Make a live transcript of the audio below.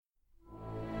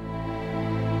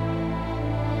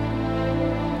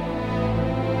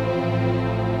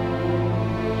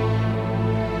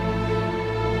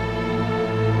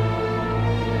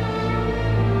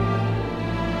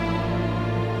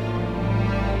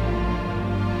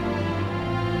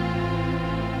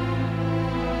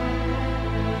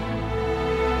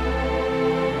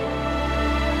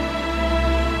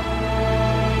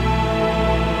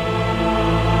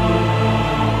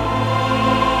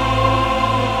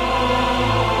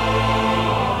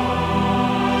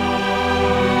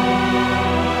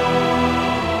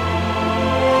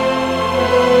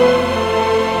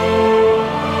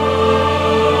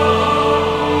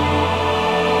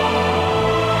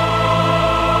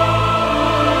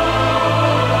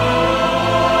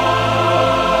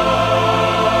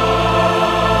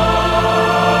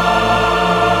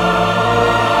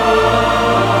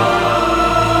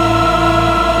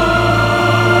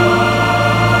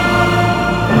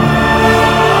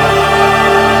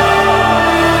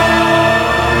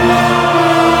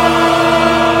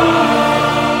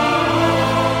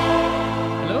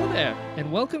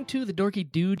to the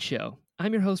Dorky Dude Show.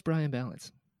 I'm your host, Brian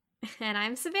Balance. And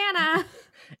I'm Savanna.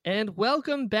 And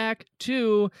welcome back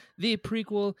to the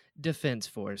Prequel Defense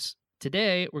Force.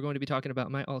 Today, we're going to be talking about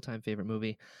my all-time favorite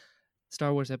movie,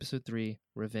 Star Wars Episode 3,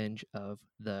 Revenge of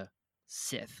the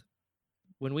Sith.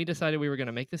 When we decided we were going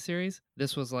to make this series,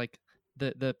 this was like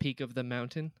the peak of the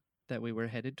mountain that we were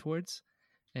headed towards.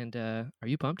 And are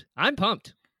you pumped? I'm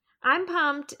pumped. I'm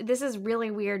pumped. This is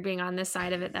really weird being on this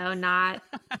side of it, though, not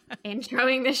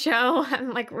introing the show.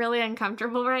 I'm like really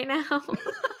uncomfortable right now.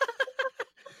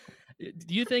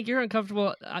 Do you think you're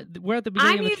uncomfortable? We're at the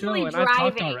beginning of the show and I've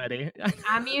talked already.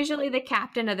 I'm usually the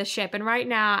captain of the ship. And right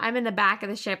now I'm in the back of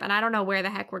the ship and I don't know where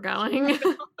the heck we're going.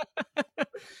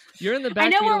 You're in the back. I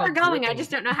know where we're going. I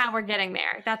just don't know how we're getting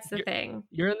there. That's the thing.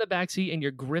 You're in the back seat and you're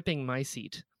gripping my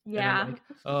seat. Yeah. And I'm like,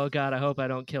 oh God, I hope I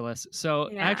don't kill us. So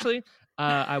actually,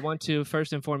 I want to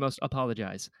first and foremost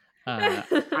apologize.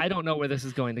 I don't know where this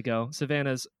is going to go.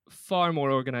 Savannah's far more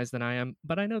organized than I am,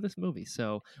 but I know this movie,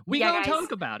 so we gonna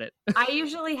talk about it. I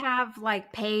usually have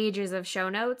like pages of show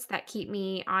notes that keep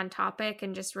me on topic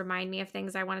and just remind me of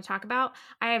things I want to talk about.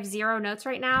 I have 0 notes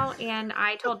right now, and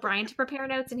I told Brian to prepare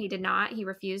notes, and he did not. He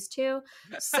refused to.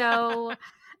 So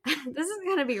this is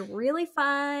gonna be really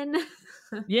fun.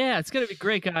 Yeah, it's gonna be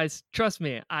great, guys. Trust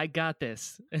me, I got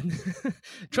this. And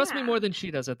trust me more than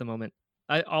she does at the moment.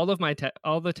 All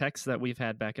the texts that we've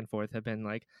had back and forth have been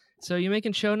like, so you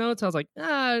making show notes? I was like,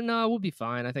 no, we'll be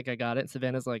fine. I think I got it. And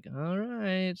Savannah's like, all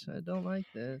right, I don't like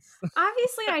this.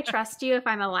 Obviously, I trust you if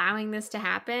I'm allowing this to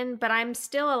happen, but I'm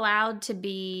still allowed to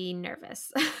be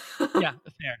nervous. Yeah,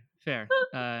 fair.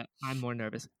 I'm more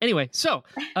nervous. Anyway, so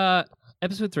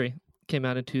episode 3 came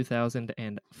out in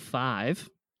 2005.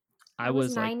 I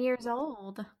was 9 years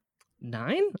old.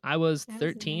 9? I was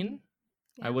 13. Yeah.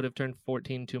 I would have turned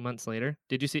 14 2 months later.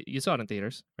 You saw it in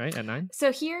theaters, right? At 9?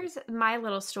 So here's my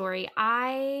little story.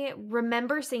 I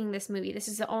remember seeing this movie. This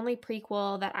is the only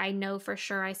prequel that I know for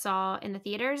sure I saw in the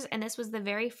theaters. And this was the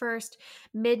very first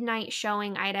midnight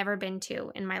showing I'd ever been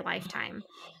to in my lifetime.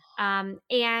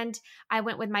 And I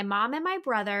went with my mom and my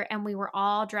brother, and we were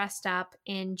all dressed up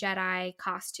in Jedi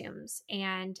costumes.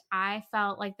 And I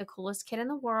felt like the coolest kid in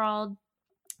the world.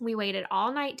 We waited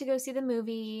all night to go see the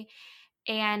movie.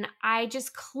 And I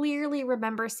just clearly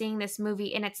remember seeing this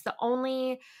movie, and it's the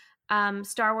only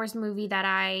Star Wars movie that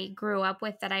I grew up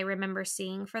with that I remember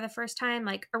seeing for the first time.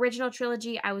 Like original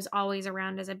trilogy, I was always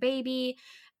around as a baby.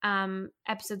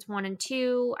 Episodes 1 and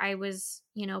 2, I was,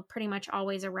 pretty much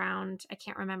always around. I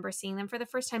can't remember seeing them for the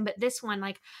first time, but this one,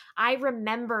 like, I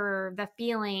remember the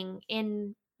feeling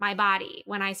in my body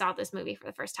when I saw this movie for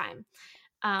the first time,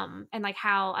 and like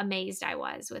how amazed I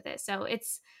was with it. So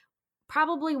it's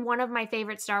probably one of my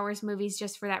favorite Star Wars movies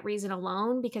just for that reason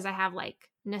alone, because I have like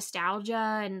nostalgia,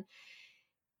 and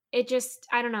it just,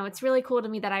 I don't know, it's really cool to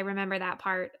me that I remember that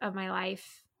part of my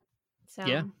life. So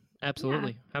yeah,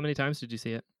 absolutely. How many times did you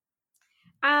see it?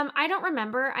 I don't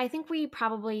remember. I think we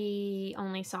probably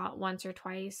only saw it once or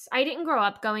twice. I didn't grow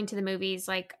up going to the movies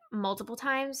like multiple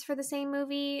times for the same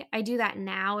movie. I do that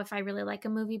now if I really like a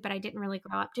movie, but I didn't really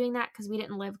grow up doing that because we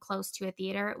didn't live close to a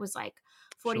theater. It was like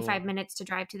 45 minutes to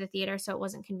drive to the theater, so it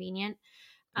wasn't convenient.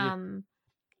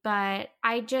 But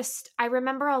I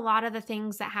remember a lot of the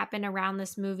things that happened around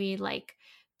this movie, like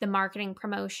the marketing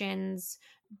promotions,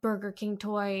 Burger King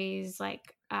toys,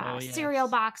 like cereal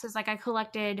boxes. Like I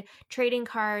collected trading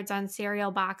cards on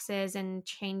cereal boxes and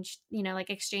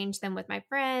exchanged them with my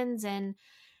friends. And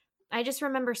I just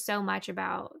remember so much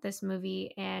about this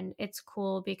movie. And it's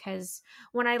cool because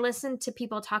when I listen to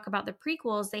people talk about the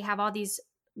prequels, they have all these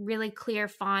really clear,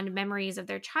 fond memories of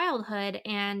their childhood.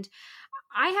 And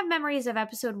I have memories of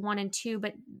episode 1 and 2,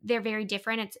 but they're very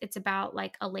different. It's about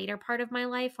like a later part of my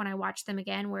life when I watch them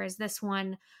again. Whereas this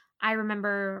one, I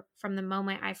remember from the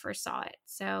moment I first saw it.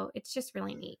 So it's just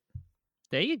really neat.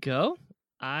 There you go.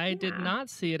 I did not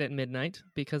see it at midnight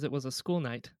because it was a school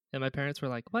night. And my parents were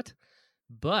like, what?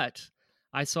 But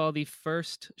I saw the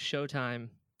first showtime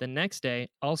the next day,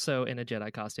 also in a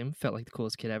Jedi costume. Felt like the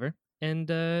coolest kid ever.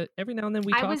 And every now and then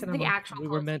we talk. I was the actual we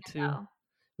were meant kid, to.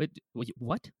 Though. Wait,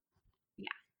 what? Yeah.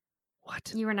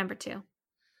 What? You were number 2.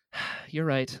 You're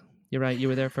right. You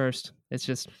were there first. It's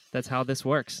just, that's how this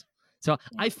works. So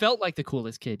I felt like the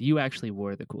coolest kid. You actually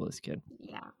were the coolest kid.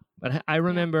 Yeah. But I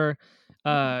remember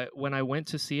when I went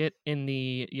to see it in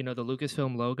the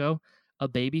Lucasfilm logo, a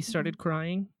baby started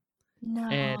crying. No.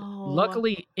 And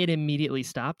luckily it immediately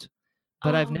stopped.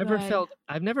 But I've never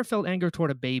felt anger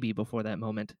toward a baby before that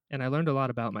moment. And I learned a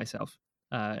lot about myself.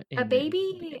 A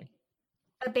baby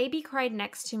A baby cried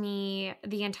next to me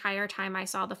the entire time I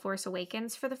saw The Force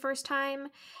Awakens for the first time.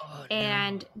 Oh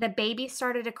And no. the baby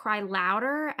started to cry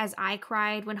louder as I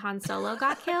cried when Han Solo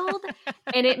got killed.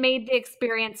 And it made the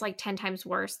experience like 10 times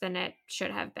worse than it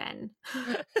should have been.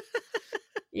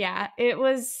 Yeah, it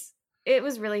was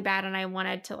really bad and I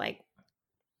wanted to like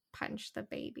punch the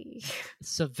baby.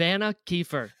 Savannah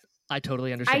Kiefer. I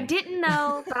totally I understand. didn't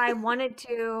know, but I wanted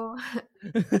to.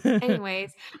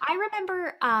 Anyways,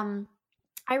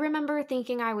 I remember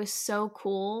thinking I was so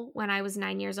cool when I was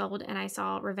 9 years old and I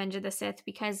saw Revenge of the Sith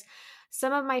because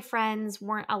some of my friends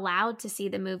weren't allowed to see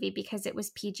the movie because it was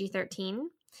PG-13.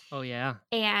 Oh yeah.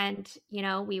 And,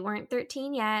 we weren't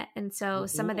 13 yet. And so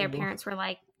some of their Ooh. parents were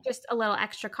like just a little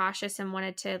extra cautious and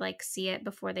wanted to like see it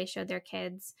before they showed their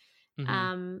kids. Mm-hmm.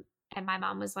 Um, and my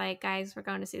mom was like, guys, we're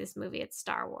going to see this movie. It's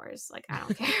Star Wars. Like, I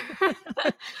don't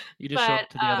care. You just show But up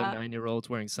to the other 9-year-olds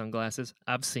wearing sunglasses.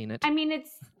 I've seen it. I mean,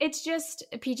 it's just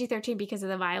PG-13 because of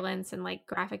the violence and like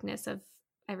graphicness of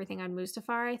everything on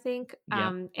Mustafar, I think.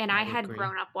 Yep, And I I had agree.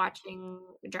 grown up watching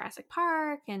Jurassic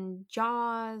Park and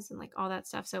Jaws and like all that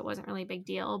stuff, so it wasn't really a big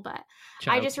deal. But I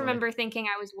Child's just play. remember thinking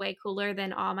I was way cooler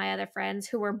than all my other friends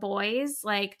who were boys.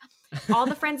 Like all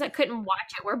the friends that couldn't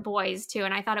watch it were boys too,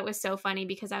 and I thought it was so funny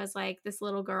because I was like this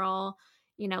little girl,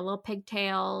 little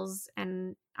pigtails,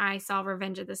 and I saw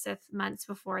Revenge of the Sith months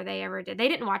before they ever did. They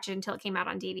didn't watch it until it came out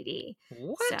on DVD.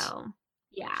 What? So,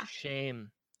 yeah.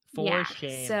 Shame. For Yeah.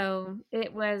 shame. So,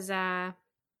 it was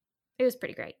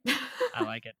pretty great. I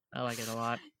like it. I like it a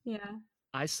lot. Yeah.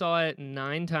 I saw it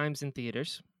 9 times in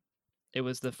theaters. It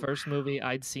was the first movie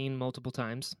I'd seen multiple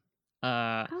times.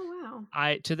 Oh, wow.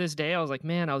 I to this day I was like,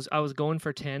 man, I was going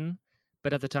for 10,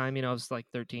 but at the time, I was like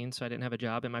 13, so I didn't have a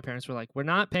job, and my parents were like, "We're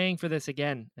not paying for this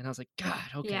again." And I was like, "God,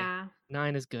 okay, Yeah.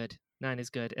 9 is good. 9 is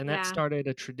good." And that Yeah. started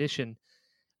a tradition,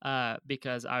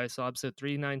 because I saw episode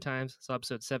 3 9 times, saw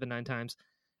episode 7 9 times.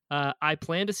 I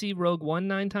planned to see Rogue One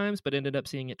 9 times, but ended up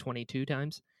seeing it 22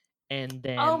 times. And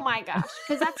Oh then my gosh.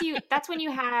 Because that's when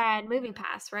you had Movie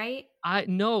Pass, right? I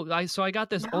got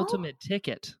this No? ultimate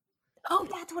ticket. Oh,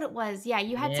 that's what it was. Yeah,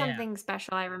 you had Yeah. something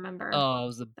special, I remember. Oh, it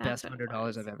was the That's best what it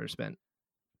 $100 was. I've ever spent.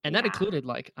 And that Yeah. included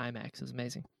like IMAX. It was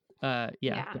amazing. Yeah,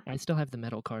 Yeah. I still have the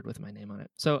metal card with my name on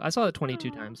it. So I saw it 22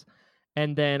 Oh. times.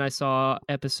 And then I saw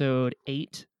episode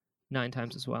 8 9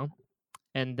 times as well.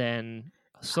 And then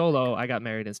Solo, I got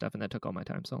married and stuff, and that took all my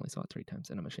time. So I only saw it 3 times,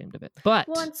 and I'm ashamed of it. Well,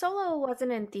 But and Solo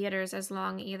wasn't in theaters as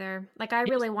long either. Like I it was,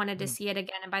 really wanted to see it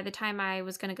again, and by the time I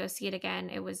was going to go see it again,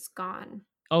 it was gone.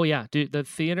 oh yeah, dude, the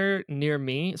theater near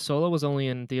me, Solo was only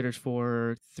in theaters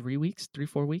for 3 weeks, 3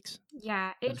 4 weeks.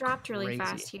 Yeah, It it was dropped really crazy,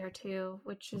 fast here too,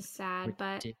 which is sad,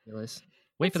 but ridiculous.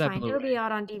 Wait for it's that fine. It'll be Blu-ray.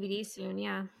 out on DVD soon.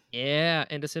 Yeah, Yeah,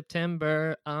 end of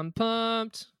September. I'm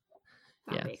pumped.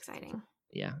 that'll Yeah, be exciting.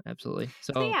 yeah, absolutely.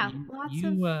 So So yeah, you lots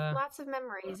of you lots of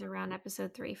memories around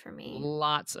episode 3 for me.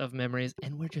 lots of memories,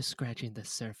 and we're just scratching the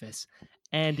surface.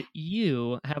 And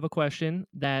you have a question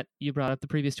that you brought up the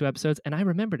previous 2 episodes, and I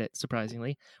remembered it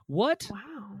surprisingly. What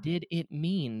Wow. did it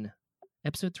mean,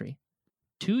 episode 3,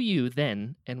 to you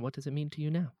then, and what does it mean to you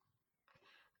now?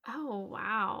 Oh,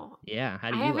 wow. Yeah, how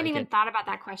do I you haven't like even it? thought about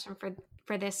that question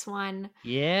for this one.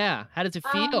 Yeah, how does it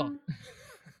feel? Um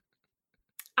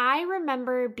I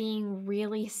remember being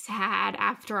really sad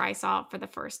after I saw it for the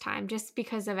first time, just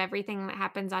because of everything that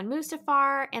happens on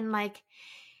Mustafar. And like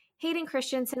Hayden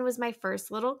Christensen was my first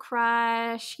little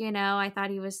crush. I thought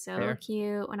he was so Fair.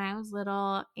 cute when I was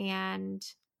little. And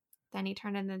then he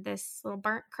turned into this little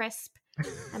burnt crisp.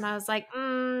 And I was like,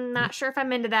 not sure if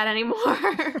I'm into that anymore.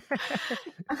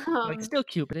 Like, um, still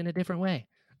cute, but in a different way.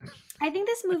 I think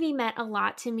this movie meant a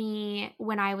lot to me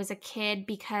when I was a kid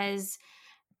because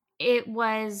it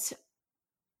was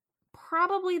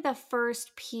probably the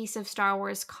first piece of Star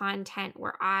Wars content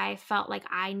where I felt like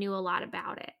I knew a lot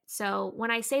about it. So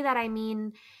when I say that, I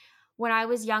mean, when I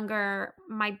was younger,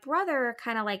 my brother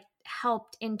kind of like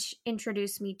helped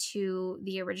introduce me to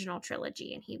the original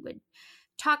trilogy, and he would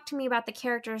talk to me about the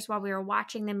characters while we were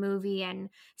watching the movie. And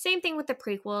same thing with the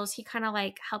prequels. He kind of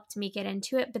like helped me get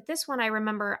into it. But this one, I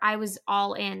remember I was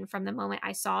all in from the moment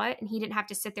I saw it, and he didn't have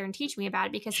to sit there and teach me about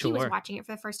it because he was Sure. watching it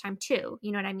for the first time too.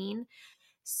 You know what I mean?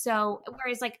 So,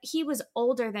 whereas like he was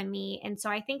older than me, and so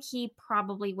I think he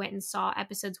probably went and saw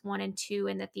episodes 1 and 2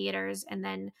 in the theaters and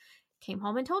then came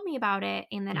home and told me about it.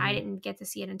 And then I Mhm. didn't get to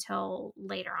see it until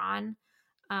later on.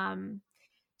 Um,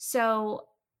 so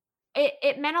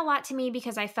it meant a lot to me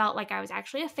because I felt like I was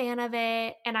actually a fan of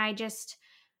it. And I just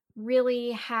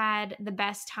really had the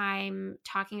best time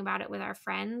talking about it with our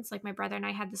friends. Like my brother and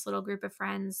I had this little group of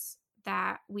friends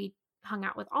that we hung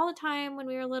out with all the time when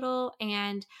we were little,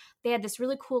 and they had this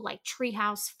really cool like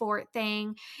treehouse fort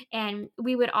thing, and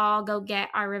we would all go get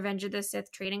our Revenge of the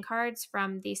Sith trading cards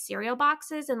from these cereal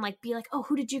boxes and like be like, oh,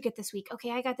 who did you get this week?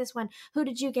 Okay, I got this one. Who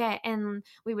did you get? And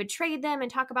we would trade them and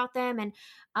talk about them, and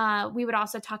we would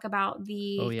also talk about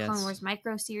Oh the Clone yes. Wars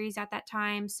micro series at that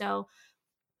time. So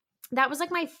that was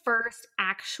like my first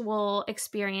actual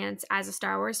experience as a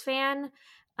Star Wars fan.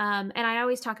 And I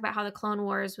always talk about how the Clone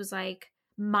Wars was like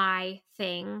my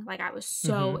thing. Like I was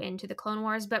so Mm-hmm. into the Clone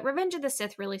Wars, but Revenge of the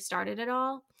Sith really started it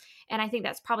all. And I think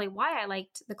that's probably why I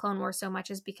liked the Clone Wars so much,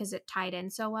 is because it tied in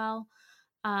so well.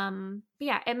 But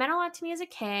yeah, it meant a lot to me as a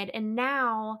kid. And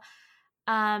now,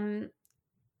 um,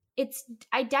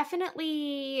 I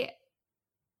definitely,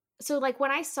 so like when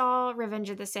I saw Revenge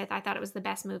of the Sith, I thought it was the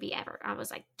best movie ever. I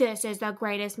was like, this is the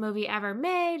greatest movie ever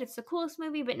made. It's the coolest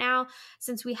movie. But now,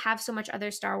 since we have so much other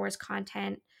Star Wars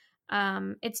content,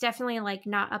 it's definitely like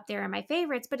not up there in my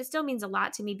favorites, but it still means a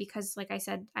lot to me because, like I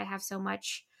said, I have so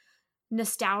much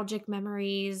nostalgic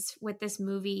memories with this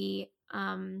movie.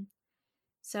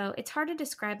 So it's hard to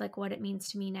describe like what it means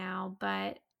to me now,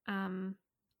 but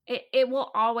it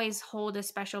will always hold a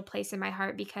special place in my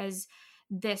heart because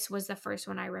this was the first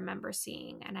one I remember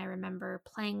seeing, and I remember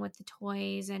playing with the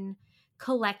toys and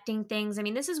collecting things. I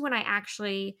mean, this is when I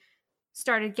actually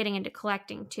started getting into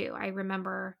collecting too. I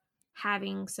remember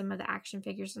having some of the action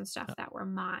figures and stuff that were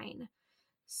mine.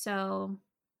 So,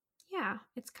 yeah,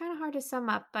 it's kind of hard to sum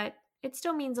up, but it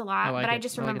still means a I lot. But like I it.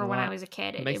 just I like it remember a when I lot. was a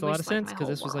kid, It it, makes it a lot of was like sense my because whole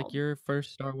this was like world. your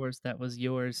first Star Wars that was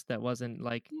yours, that wasn't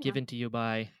like Yeah. given to you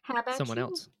by How about someone you?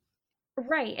 else.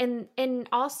 Right. And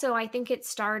also I think it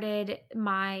started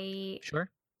my Sure.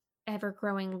 ever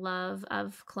growing love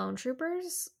of clone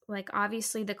troopers. Like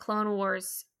obviously the Clone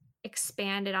Wars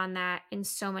expanded on that in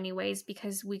so many ways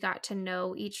because we got to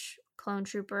know each clone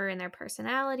trooper and their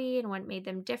personality and what made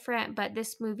them different. But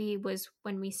this movie was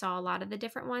when we saw a lot of the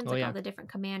different ones, Oh like yeah. all the different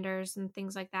commanders and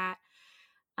things like that.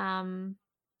 Um,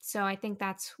 so I think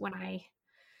that's when I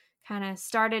kind of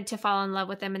started to fall in love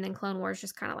with them, and then Clone Wars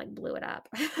just kind of like blew it up.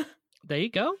 There you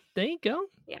go. There you go.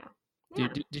 Yeah.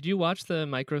 Dude, Yeah. did you watch the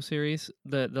micro series,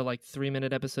 the like 3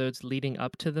 minute episodes leading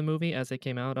up to the movie as they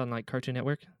came out on like Cartoon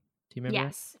Network? Do you remember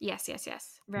that? Yes. Yes, yes,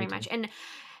 yes. Me Very too. much. And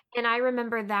I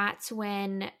remember that's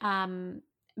when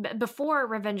before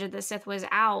Revenge of the Sith was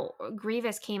out,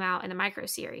 Grievous came out in the micro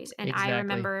series, and I Exactly.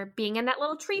 remember being in that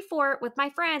little tree fort with my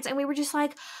friends, and we were just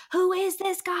like, "Who is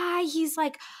this guy? He's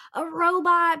like a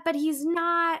robot, but he's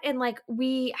not." And like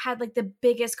we had like the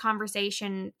biggest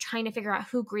conversation trying to figure out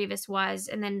who Grievous was,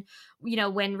 and then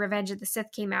when Revenge of the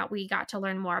Sith came out, we got to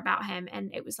learn more about him,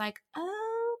 and it was like,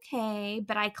 okay.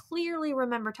 But I clearly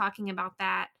remember talking about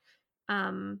that.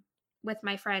 Um, with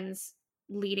my friends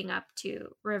leading up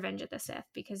to Revenge of the Sith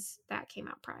because that came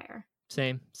out prior.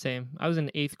 Same, same. I was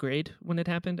in 8th grade when it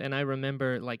happened, and I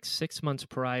remember like 6 months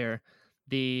prior,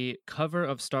 the cover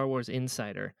of Star Wars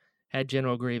Insider had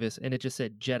General Grievous, and it just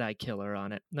said Jedi Killer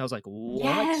on it. And I was like,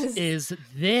 "What Yes. is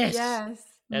this?" Yes.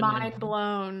 And then Mind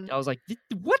blown. I was like,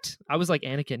 "What?" I was like,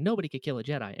 "Anakin, nobody could kill a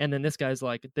Jedi." And then this guy's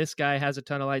like, "This guy has a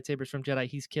ton of lightsabers from Jedi.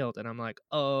 He's killed." And I'm like,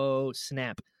 "Oh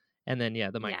snap!" And then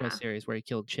yeah, the micro Yeah. series where he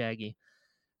killed Shaggy.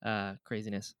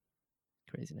 Craziness,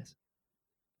 craziness.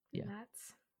 Yeah.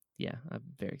 Nuts. Yeah, I'm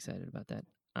very excited about that.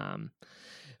 Um,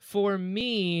 for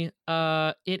me,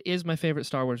 it is my favorite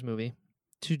Star Wars movie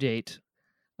to date.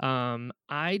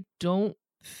 I don't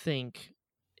think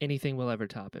anything will ever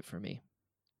top it for me.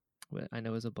 What I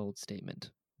know is a bold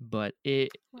statement, but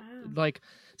it Wow. like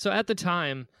so at the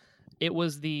time, it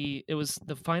was the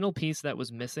final piece that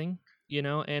was missing,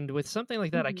 and with something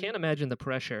like that, I Mm-hmm. can't imagine the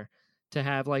pressure to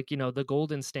have like the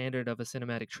golden standard of a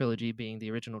cinematic trilogy being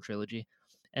the original trilogy,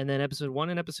 and then episode 1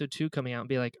 and episode 2 coming out and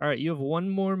be like, all right, you have one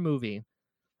more movie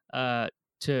uh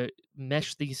to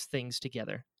mesh these things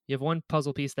together. You have one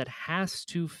puzzle piece that has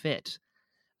to fit.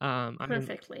 I mean,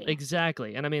 Perfectly.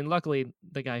 exactly. And I mean, luckily,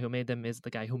 the guy who made them is the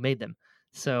guy who made them.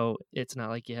 So it's not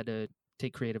like you had to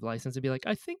take creative license and be like,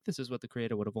 I think this is what the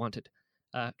creator would have wanted,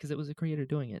 because it was the creator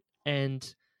doing it.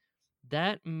 And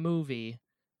that movie,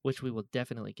 which we will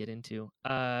definitely get into,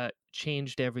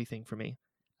 changed everything for me.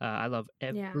 I love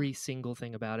Yeah. every single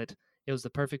thing about it. It was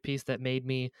the perfect piece that made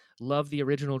me love the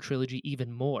original trilogy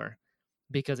even more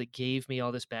because it gave me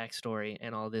all this backstory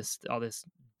and all this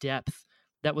depth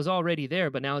that was already there,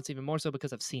 but now it's even more so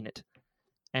because I've seen it,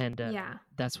 and Yeah.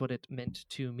 that's what it meant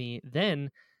to me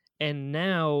then, and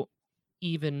now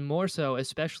even more so,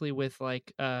 especially with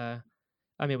like I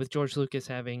mean, with George Lucas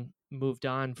having moved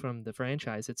on from the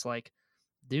franchise, it's like,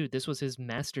 dude, this was his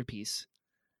masterpiece.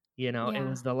 It Yeah.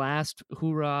 was the last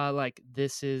hoorah. Like,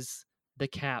 this is the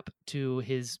cap to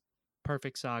his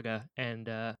perfect saga. And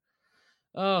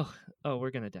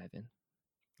we're gonna dive in.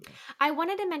 I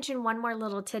wanted to mention one more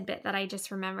little tidbit that I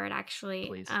just remembered, actually.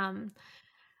 Please.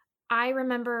 I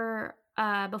remember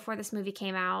before this movie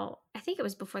came out, I think it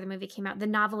was before the movie came out, the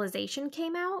novelization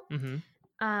came out.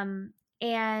 Mm-hmm.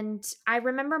 And I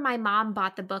remember my mom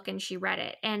bought the book and she read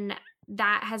it. And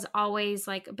that has always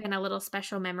like been a little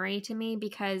special memory to me,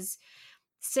 because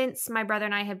since my brother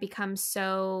and I have become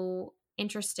so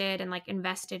interested and like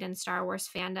invested in Star Wars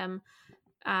fandom,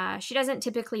 she doesn't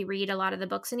typically read a lot of the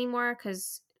books anymore,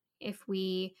 because if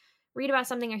we read about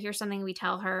something or hear something, we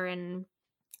tell her and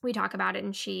we talk about it,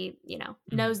 and she,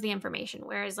 knows the information.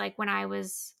 Whereas like when I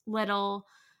was little,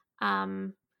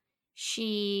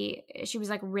 she was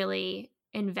like really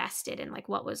invested in like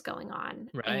what was going on.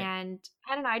 Right. And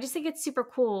I don't know, I just think it's super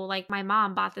cool. Like my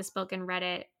mom bought this book and read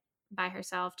it by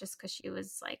herself just because she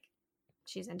was like,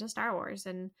 she's into Star Wars.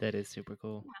 And that is super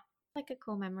cool. Yeah, like a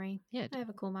cool memory. Yeah, I have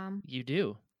a cool mom. You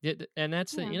do. And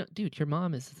that's Yeah. dude, your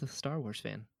mom is a Star Wars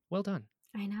fan. Well done.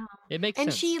 I know. It makes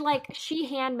And sense. she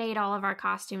handmade all of our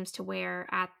costumes to wear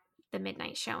at the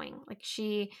midnight showing. Like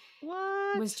she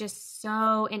was just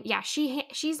so, and yeah,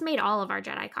 she's made all of our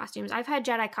Jedi costumes. I've had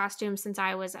Jedi costumes since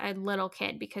I was a little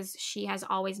kid, because she has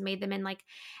always made them. And like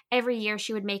every year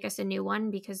she would make us a new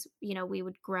one, because we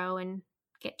would grow and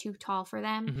get too tall for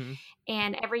them. Mm-hmm.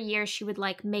 And every year she would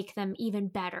like make them even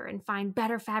better and find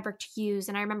better fabric to use.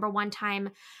 And I remember one time,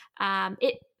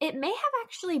 it may have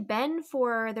actually been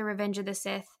for the Revenge of the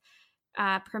Sith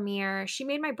premiere, she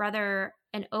made my brother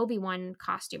an Obi-Wan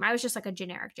costume. I was just like a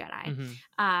generic Jedi.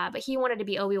 Mm-hmm. But he wanted to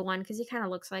be Obi-Wan because he kind of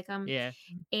looks like him. Yeah.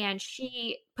 And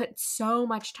she put so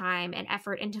much time and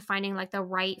effort into finding like the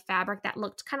right fabric that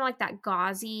looked kind of like that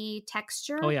gauzy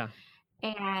texture. Oh yeah.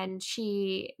 And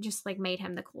she just like made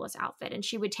him the coolest outfit. And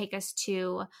she would take us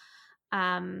to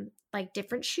like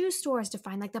different shoe stores to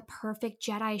find like the perfect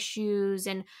Jedi shoes.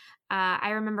 And I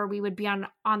remember we would be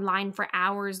online for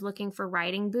hours looking for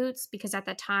riding boots, because at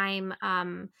the time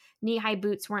knee-high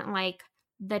boots weren't like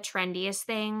the trendiest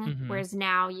thing, Mm-hmm. whereas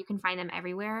now you can find them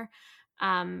everywhere.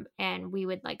 And we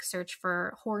would like search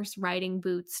for horse riding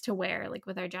boots to wear like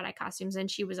with our Jedi costumes. And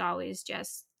she was always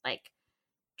just like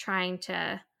trying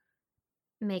to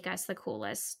make us the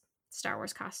coolest Star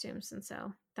Wars costumes. And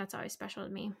so that's always special to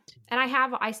me. And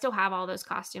I still have all those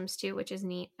costumes too, which is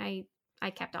neat. I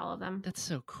kept all of them. That's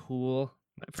so cool.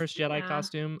 My first Jedi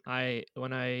costume,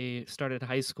 when I started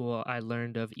high school, I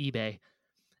learned of eBay,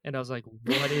 and I was like,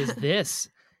 what is this?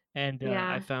 And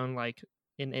I found like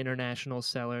an international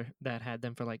seller that had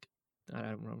them for like,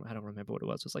 I don't remember what it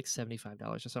was. It was like $75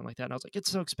 or something like that. And I was like, it's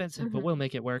so expensive, but we'll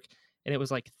make it work. And it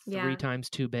was like 3 times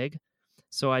too big.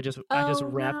 So I just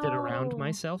wrapped it around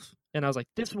myself, and I was like,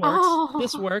 this works. Oh.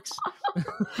 This works.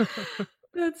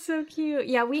 That's so cute.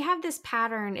 Yeah, we have this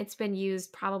pattern. It's been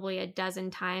used probably a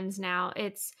dozen times now.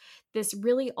 It's this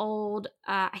really old,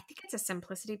 I think it's a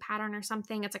Simplicity pattern or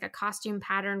something. It's like a costume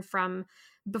pattern from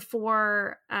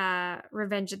before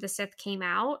Revenge of the Sith came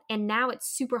out. And now it's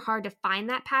super hard to find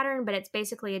that pattern, but it's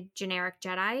basically a generic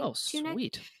Jedi tunic.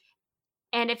 Sweet.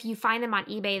 And if you find them on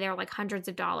eBay, they're like hundreds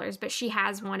of dollars. But she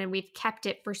has one, and we've kept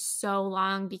it for so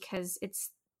long because it's,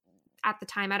 at the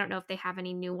time, I don't know if they have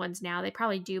any new ones now. They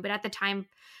probably do. But at the time,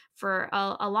 for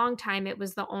a long time, it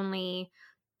was the only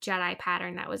Jedi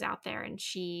pattern that was out there. And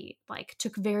she like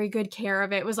took very good care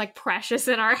of it. It was like precious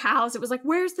in our house. It was like,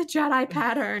 where's the Jedi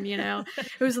pattern? It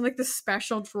was in like this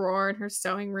special drawer in her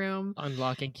sewing room.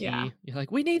 Unlocking key. Yeah. You're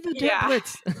like, we need the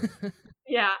templates.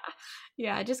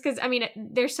 Yeah, just because, I mean,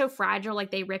 they're so fragile, like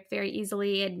they rip very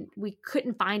easily, and we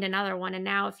couldn't find another one. And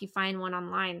now if you find one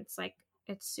online, it's like,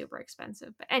 it's super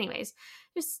expensive. But anyways,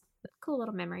 just cool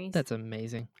little memories. That's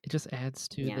amazing. It just adds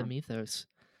to the mythos.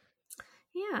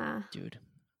 Yeah. Dude,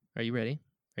 are you ready?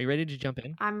 Are you ready to jump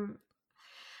in?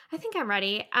 I think I'm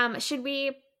ready. Should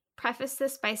we preface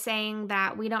this by saying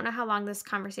that we don't know how long this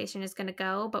conversation is going to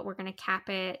go, but we're going to cap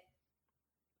it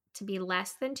to be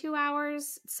less than 2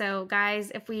 hours. So guys,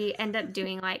 if we end up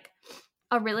doing like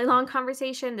a really long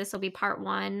conversation, this will be part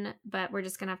 1, but we're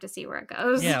just gonna have to see where it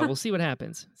goes. Yeah, we'll see what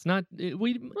happens. It's not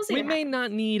we may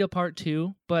not need a part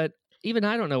 2, but even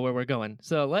I don't know where we're going.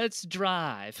 So let's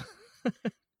drive.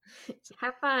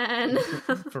 Have fun.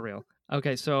 For real.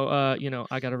 Okay, so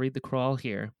I got to read the crawl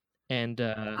here, and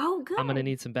good. I'm gonna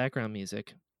need some background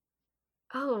music.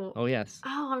 Oh yes.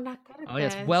 Oh, I'm not good at this. Oh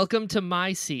yes. Welcome to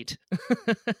my seat.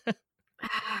 Okay.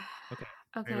 Okay.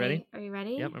 Are you ready? Are you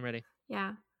ready? Yep, I'm ready.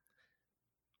 Yeah.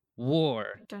 War.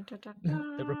 Dun, dun, dun,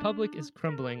 dun. The Republic is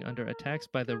crumbling under attacks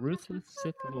by the ruthless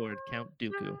Sith Lord Count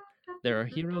Dooku. There are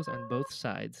heroes on both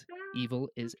sides. Evil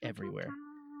is everywhere.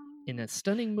 In a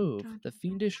stunning move, the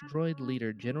fiendish droid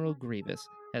leader General Grievous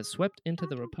has swept into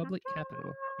the Republic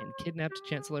capital and kidnapped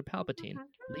Chancellor Palpatine,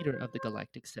 leader of the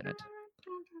Galactic Senate.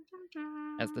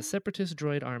 As the Separatist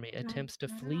droid army attempts to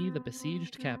flee the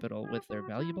besieged capital with their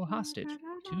valuable hostage,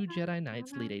 2 Jedi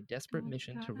Knights lead a desperate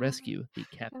mission to rescue the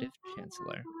captive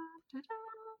Chancellor.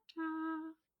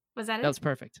 Was that it? That was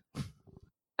perfect.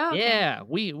 Oh, okay. Yeah,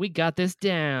 we got this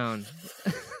down.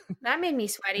 That made me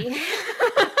sweaty.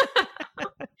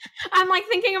 I'm like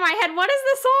thinking in my head, what is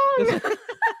the song?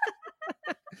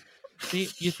 See,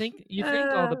 you think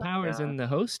all the power's in the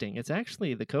hosting. It's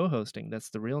actually the co-hosting that's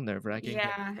the real nerve-wracking.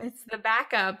 Yeah, it's the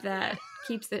backup that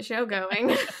keeps the show going.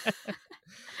 The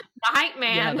hype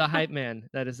man. Yeah, the hype man.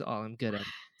 That is all I'm good at.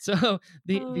 So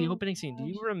the opening scene. Do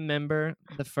you remember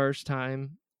the first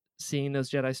time seeing those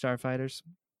Jedi Starfighters?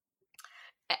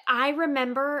 I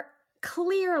remember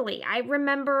clearly. I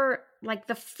remember like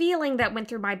the feeling that went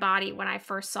through my body when I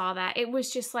first saw that. It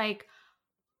was just like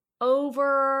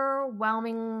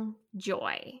overwhelming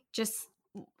joy, just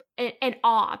and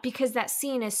awe, because that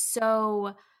scene is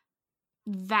so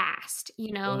vast,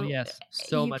 you know. Oh yes,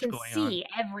 so much going on. You can see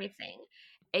everything.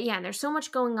 Yeah, and there's so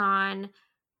much going on.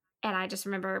 And I just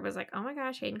remember it was like, oh my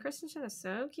gosh, Hayden Christensen is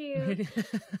so cute.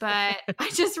 But I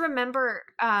just remember,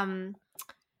 I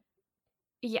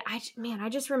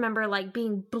just remember like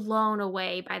being blown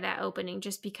away by that opening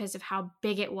just because of how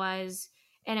big it was.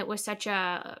 And it was such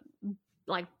a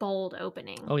like bold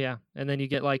opening. Oh yeah. And then you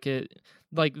get like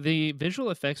the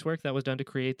visual effects work that was done to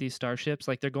create these starships,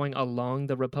 like they're going along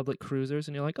the Republic cruisers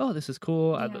and you're like, oh, this is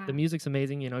cool. Yeah. The music's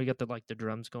amazing. You know, you got the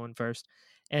drums going first.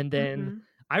 And then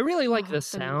I really like the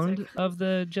sound of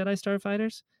the Jedi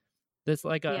Starfighters. That's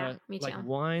like a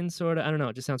whine sort of. I don't know.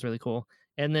 It just sounds really cool.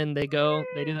 And then they do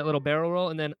that little barrel roll,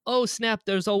 and then oh snap,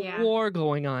 there's a war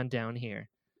going on down here.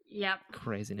 Yep.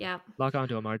 Craziness. Yep. Lock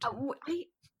onto a Martin.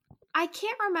 I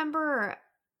can't remember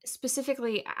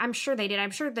specifically. I'm sure they did. I'm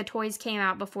sure the toys came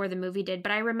out before the movie did,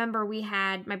 but I remember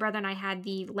my brother and I had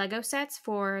the Lego sets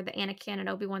for the Anakin and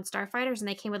Obi-Wan Starfighters, and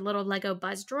they came with little Lego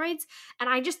buzz droids, and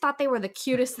I just thought they were the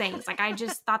cutest things. Like, I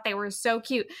just thought they were so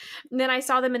cute. And then I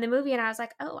saw them in the movie, and I was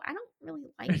like, oh, I don't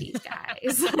really like these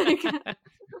guys.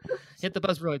 Hit the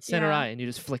buzz droid center eye, and you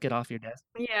just flick it off your desk.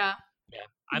 Yeah.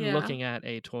 I'm looking at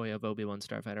a toy of Obi-Wan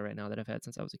Starfighter right now that I've had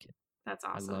since I was a kid. That's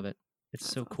awesome. I love it. It's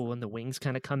so cool, and the wings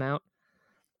kind of come out.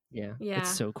 Yeah,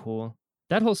 it's so cool.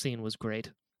 That whole scene was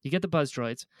great. You get the buzz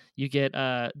droids. You get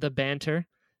the banter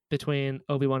between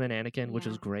Obi-Wan and Anakin, which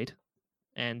was great.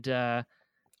 And I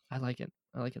like it.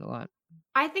 I like it a lot.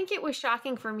 I think it was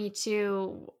shocking for me,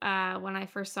 too, when I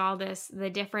first saw this, the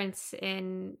difference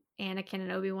in Anakin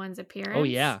and Obi-Wan's appearance. Oh,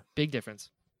 yeah. Big difference.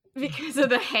 Because of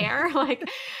the hair. Like,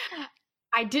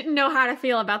 I didn't know how to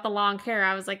feel about the long hair.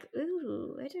 I was like,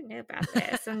 ooh, I don't know about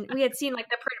this. And we had seen like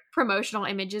the promotional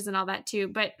images and all that too,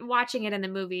 but watching it in the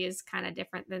movie is kind of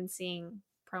different than seeing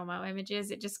promo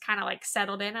images. It just kind of like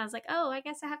settled in. I was like, oh, I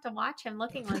guess I have to watch him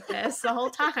looking like this the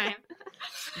whole time.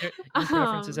 Your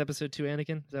preference is episode 2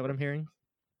 Anakin? Is that what I'm hearing?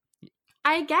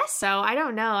 I guess so. I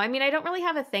don't know. I mean, I don't really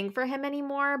have a thing for him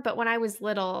anymore, but when I was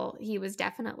little, he was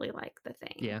definitely like the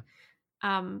thing. Yeah.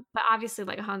 But obviously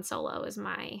like Han Solo is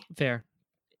my fair.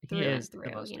 He is the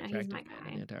most he's my guy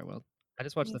in the entire world. I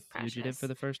just watched The Fugitive for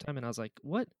the first time, and I was like,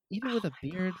 "What? Even with a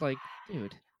beard, like,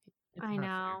 dude." I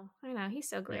know. He's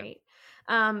so great.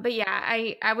 Yeah. But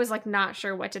yeah, I was like not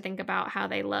sure what to think about how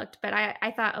they looked, but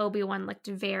I thought Obi-Wan looked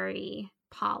very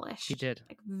polished. He did.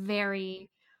 Like very,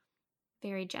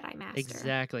 very Jedi Master.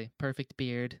 Exactly. Perfect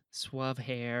beard, suave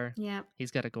hair. Yeah.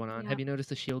 He's got it going on. Yep. Have you noticed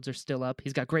the shields are still up?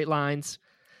 He's got great lines.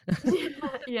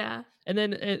 Yeah. And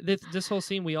then this whole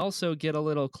scene, we also get a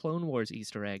little Clone Wars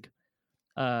Easter egg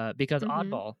because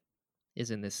Oddball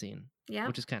is in this scene,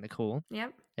 which is kind of cool.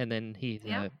 Yep. And then he's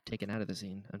taken out of the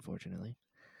scene, unfortunately.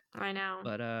 I know.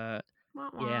 But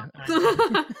yeah.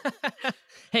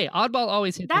 Hey, Oddball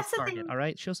always hits his target. All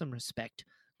right, show some respect.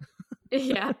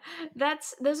 Yeah,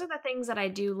 those are the things that I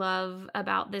do love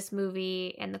about this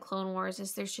movie and the Clone Wars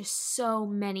is there's just so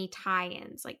many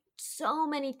tie-ins, like so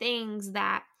many things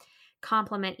that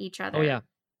complement each other. Oh yeah.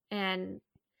 And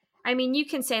I mean, you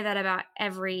can say that about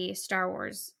every Star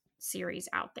Wars series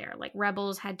out there. Like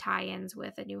Rebels had tie-ins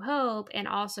with A New Hope and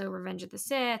also Revenge of the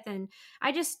Sith, and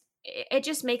it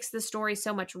just makes the story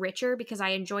so much richer because I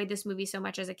enjoyed this movie so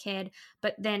much as a kid,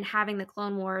 but then having the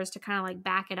Clone Wars to kind of like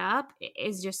back it up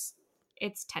is just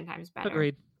it's 10 times better.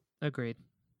 Agreed.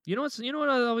 You know what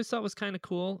I always thought was kind of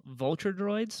cool? Vulture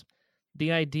droids.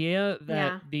 The idea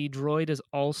that the droid is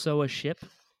also a ship.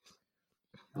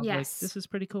 Yes. Like, this is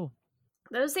pretty cool.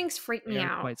 Those things freak me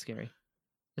out. Quite scary.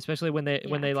 Especially when they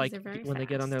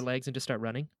get on their legs and just start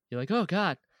running. You're like, "Oh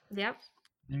god." Yep.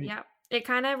 Yep. It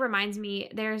kind of reminds me,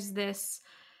 there's this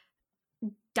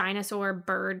dinosaur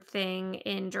bird thing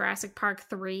in Jurassic Park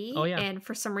 3. Oh, yeah. And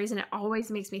for some reason, it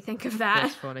always makes me think of that.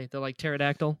 That's funny. The like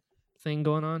pterodactyl thing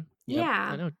going on. Yep. Yeah.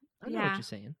 I know what Yeah. you're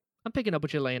saying. I'm picking up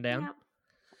what you're laying down. Yep.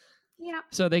 Yep.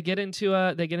 So they get into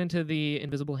the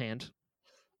invisible hand.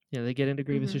 They get into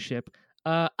Grievous's ship.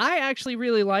 I actually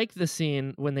really like the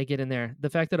scene when they get in there. The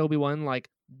fact that Obi-Wan like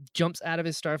jumps out of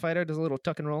his starfighter, does a little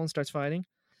tuck and roll, and starts fighting.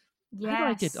 Yes. I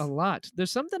like it a lot.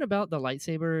 There's something about the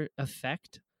lightsaber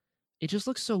effect. It just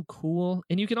looks so cool,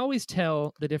 and you can always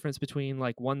tell the difference between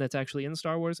like one that's actually in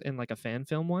Star Wars and like a fan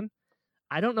film one.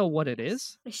 I don't know what it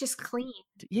is. It's just clean.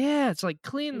 Yeah, it's like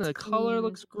clean. It's The color clean.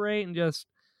 looks great, and just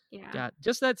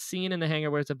just that scene in the hangar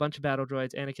where it's a bunch of battle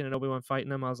droids, Anakin and Obi-Wan fighting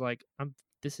them. I was like,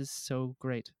 this is so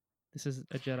great. This is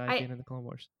a Jedi being in the Clone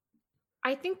Wars.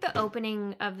 I think the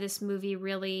opening of this movie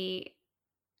really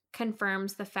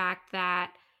confirms the fact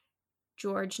that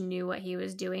George knew what he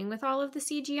was doing with all of the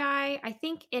CGI. I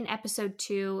think in episode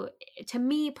 2, to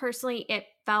me personally, it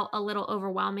felt a little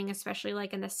overwhelming, especially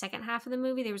like in the second half of the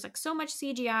movie. There was like so much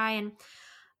CGI and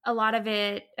a lot of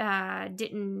it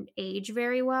didn't age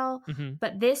very well.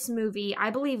 But this movie, I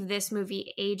believe this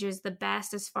movie ages the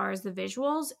best as far as the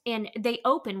visuals. And they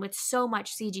open with so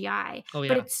much CGI,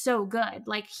 but it's so good.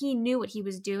 Like he knew what he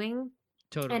was doing.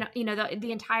 Totally. And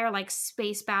the entire like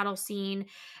space battle scene,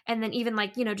 and then even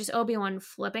like just Obi-Wan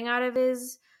flipping out of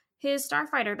his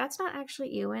starfighter. That's not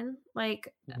actually Ewan.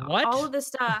 Like what? All of this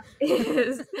stuff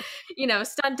is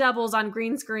stunt doubles on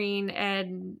green screen,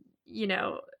 and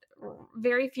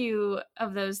very few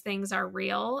of those things are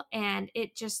real, and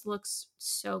it just looks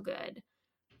so good.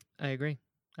 I agree.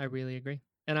 I really agree.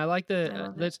 And I like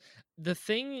the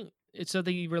thing. So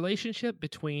the relationship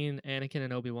between Anakin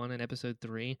and Obi-Wan in episode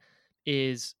 3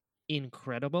 is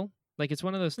incredible. Like it's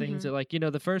one of those things that like,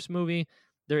 the first movie,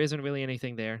 there isn't really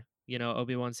anything there.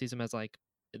 Obi-Wan sees him as like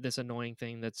this annoying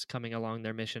thing that's coming along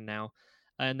their mission now.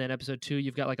 And then episode 2,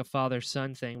 you've got like a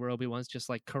father-son thing where Obi-Wan's just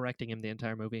like correcting him the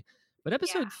entire movie. But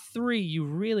episode 3, you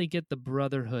really get the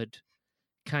brotherhood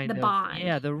kind of bond.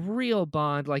 Yeah, the real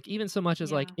bond. Like even so much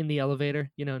as like in the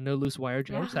elevator, no loose wire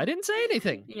jokes. I didn't say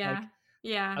anything. Yeah.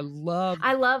 I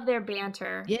love their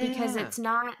banter because it's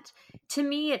not, to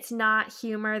me, it's not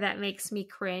humor that makes me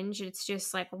cringe. It's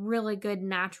just like really good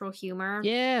natural humor.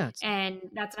 Yeah. And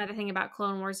that's another thing about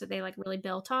Clone Wars that they like really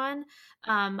built on.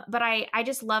 But I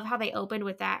just love how they opened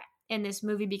with that in this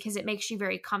movie because it makes you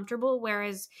very comfortable.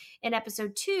 Whereas in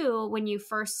episode 2, when you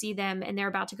first see them and they're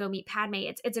about to go meet Padme,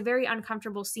 it's a very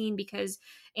uncomfortable scene because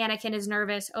Anakin is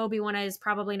nervous. Obi-Wan is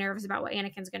probably nervous about what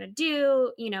Anakin's going to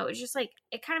do. It's just like,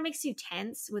 it kind of makes you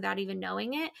tense without even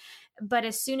knowing it. But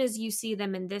as soon as you see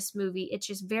them in this movie, it's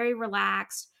just very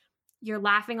relaxed. You're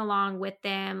laughing along with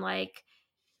them. Like,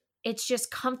 it's just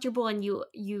comfortable, and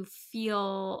you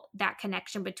feel that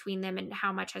connection between them and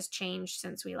how much has changed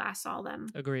since we last saw them.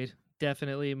 Agreed.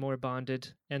 Definitely more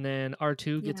bonded. And then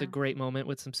R2 gets a great moment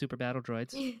with some super battle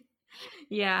droids.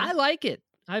 Yeah. I like it.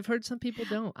 I've heard some people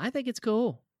don't. I think it's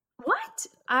cool. What?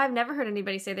 I've never heard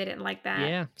anybody say they didn't like that.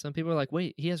 Yeah. Some people are like,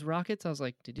 wait, he has rockets? I was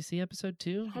like, did you see episode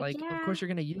 2? Heck like, yeah. Of course you're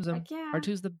going to use them. Heck yeah.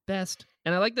 R2's the best.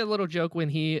 And I like that little joke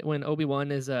when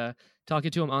Obi-Wan is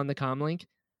talking to him on the comlink.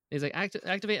 He's like,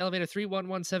 activate elevator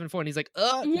 31174. And he's like,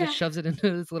 oh, yeah. Just shoves it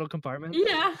into this little compartment.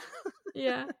 Yeah.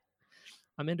 Yeah.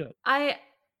 I'm into it.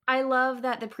 I love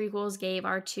that the prequels gave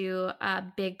R2 a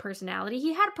big personality.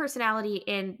 He had a personality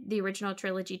in the original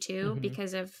trilogy too,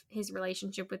 because of his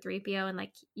relationship with 3PO, and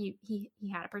like he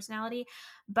had a personality.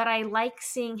 But I like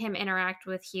seeing him interact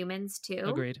with humans too.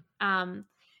 Agreed.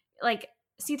 Like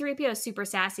C-3PO is super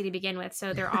sassy to begin with,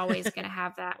 so they're always going to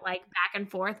have that like back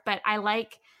and forth. But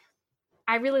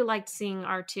I really liked seeing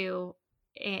R2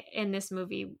 in this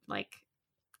movie, like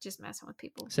just messing with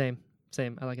people. Same.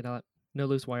 I like it a lot. No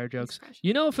loose wire jokes.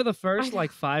 For the first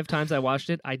like 5 times I watched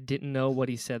it, I didn't know what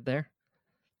he said there.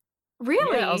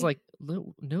 Really? Yeah, I was like,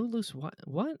 no loose wire.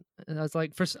 What? And I was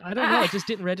like, first, I don't know. It just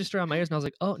didn't register on my ears. And I was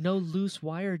like, oh, no loose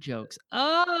wire jokes.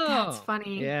 Oh, that's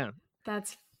funny. Yeah.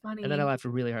 That's funny. And then I laughed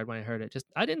really hard when I heard it.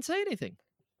 I didn't say anything.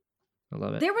 I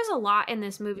love it. There was a lot in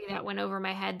this movie that went over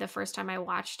my head the first time I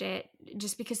watched it,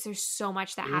 just because there's so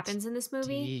much that happens in this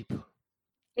movie.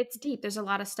 It's deep. There's a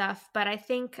lot of stuff, but I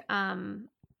think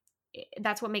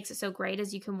that's what makes it so great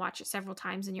is you can watch it several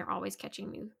times and you're always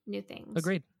catching new things.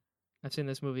 Agreed. I've seen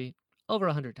this movie over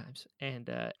 100 times, and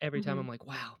every time I'm like,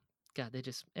 wow, God,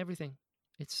 everything.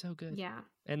 It's so good. Yeah.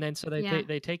 And then so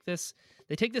they take this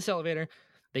elevator,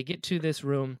 they get to this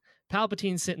room,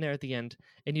 Palpatine's sitting there at the end,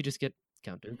 and you just get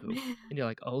Count Dooku, and you're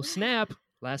like, oh snap!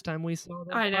 Last time we saw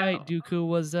that fight, Dooku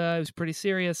was pretty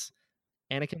serious.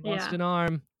 Anakin lost an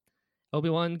arm.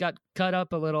 Obi-Wan got cut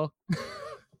up a little.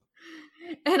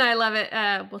 And I love it.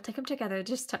 We'll take them together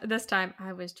just this time.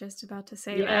 I was just about to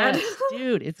say Yes, that.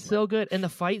 dude, it's so good. And the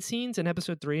fight scenes in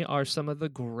episode 3 are some of the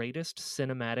greatest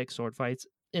cinematic sword fights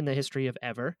in the history of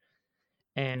ever.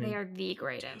 And They are the dude,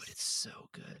 greatest. it's so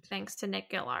good. Thanks to Nick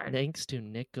Gillard. Thanks to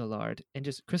Nick Gillard. And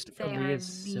just Christopher They Lee are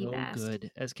is the so best.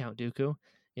 good as Count Dooku.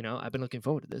 You know, I've been looking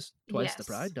forward to this. Twice the Yes.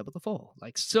 pride, double the fall.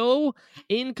 Like, so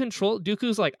in control.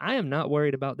 Dooku's like, I am not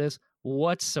worried about this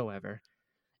whatsoever.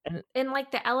 And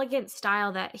like the elegant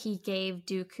style that he gave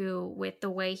Dooku with the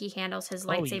way he handles his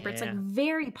lightsaber, it's like yeah.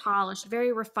 very polished,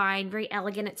 very refined, very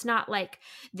elegant. It's not like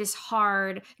this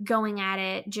hard going at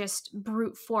it, just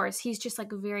brute force. He's just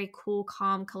like very cool,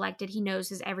 calm, collected. He knows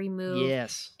his every move.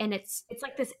 Yes. And it's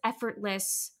like this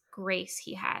effortless grace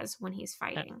he has when he's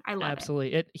fighting. I love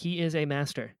Absolutely. He is a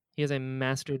master. He is a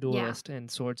master duelist and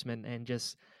swordsman, and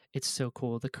just it's so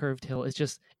cool. The curved hill is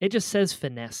just says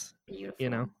finesse. Beautiful.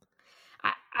 You know.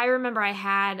 I remember I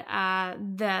had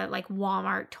the like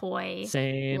Walmart toy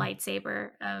lightsaber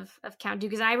of Count Dooku,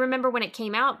 because I remember when it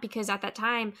came out, because at that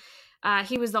time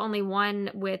he was the only one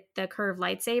with the curved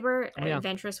lightsaber.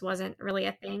 Ventress wasn't really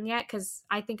a thing yet, because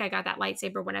I think I got that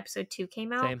lightsaber when episode 2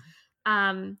 came out.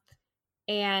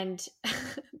 And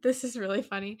this is really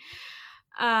funny.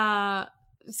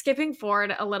 Skipping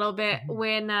forward a little bit,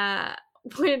 when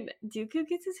Dooku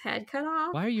gets his head cut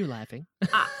off. Why are you laughing?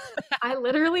 I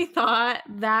literally thought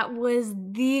that was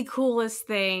the coolest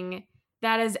thing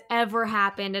that has ever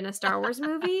happened in a Star Wars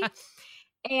movie.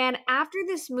 And after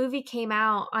this movie came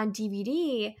out on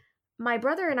DVD, my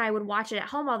brother and I would watch it at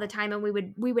home all the time, and we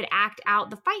would act out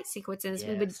the fight sequences.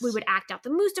 Yes. We would act out the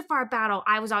Mustafar battle.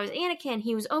 I was always Anakin.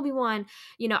 He was Obi-Wan.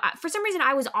 You know, for some reason,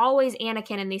 I was always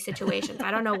Anakin in these situations.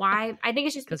 I don't know why. I think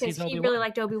it's just because he really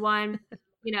liked Obi-Wan.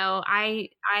 You know, I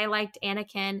liked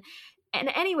Anakin. And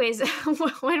anyways,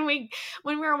 when we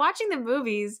were watching the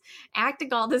movies,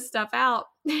 acting all this stuff out,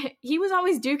 he was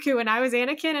always Dooku and I was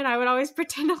Anakin, and I would always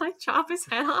pretend to like chop his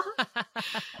head off.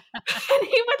 And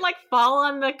he would like fall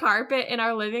on the carpet in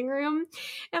our living room,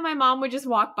 and my mom would just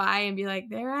walk by and be like,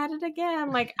 "They're at it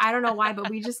again." Like, I don't know why, but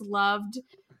we just loved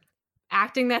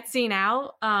acting that scene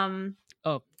out.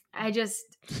 It's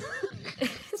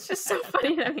just so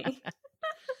funny to me.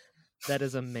 That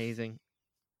is amazing.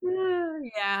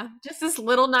 Yeah, just this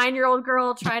little 9-year-old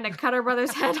girl trying to cut her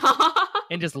brother's head off.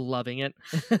 And just loving it.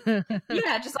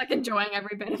 Yeah, just like enjoying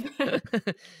every bit of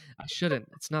it. I shouldn't.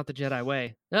 It's not the Jedi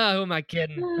way. Oh, who am I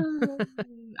kidding?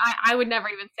 I would never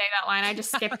even say that line. I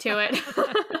just skip to it.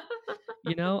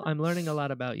 You know, I'm learning a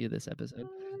lot about you this episode.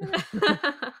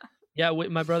 Yeah,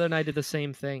 my brother and I did the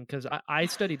same thing, because I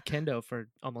studied kendo for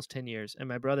almost 10 years, and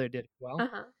my brother did well.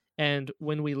 And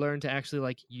when we learned to actually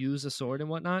like use a sword and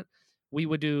whatnot, we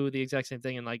would do the exact same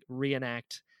thing and like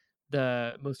reenact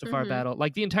the Mustafar battle,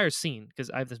 like the entire scene, because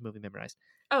I have this movie memorized.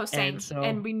 Oh, same.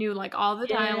 And we knew like all the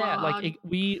dialogue. Like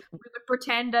we would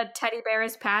pretend a teddy bear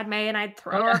is Padme, and I'd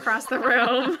throw her across the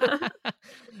room.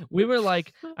 We were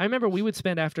like, I remember we would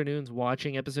spend afternoons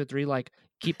watching episode 3, like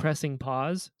keep pressing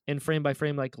pause and frame by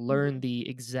frame, like learn the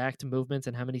exact movements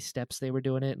and how many steps they were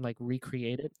doing it and like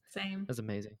recreate it. Same. It was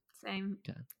amazing. Same.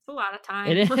 Okay. It's a lot of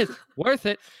time. It is worth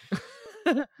it.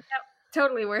 Yep.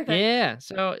 Totally worth it. Yeah.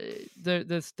 So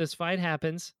this fight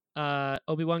happens.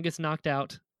 Obi-Wan gets knocked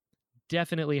out.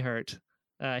 Definitely hurt.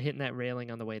 Hitting that railing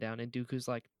on the way down. And Dooku's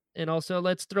like, and also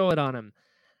let's throw it on him.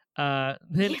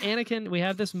 Then Anakin, we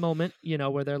have this moment, you know,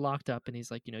 where they're locked up, and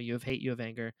he's like, you know, you have hate, you have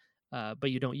anger,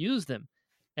 but you don't use them.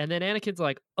 And then Anakin's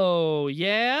like, oh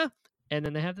yeah. And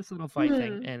then they have this little fight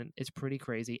thing, and it's pretty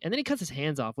crazy. And then he cuts his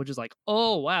hands off, which is like,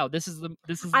 oh wow, this is the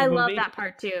I movie. love that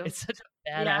part too. It's such a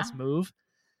badass move.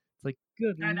 It's like,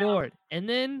 good Lord. And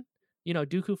then, you know,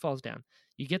 Dooku falls down.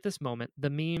 You get this moment, the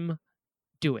meme,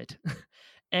 do it.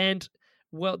 And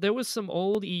well, there was some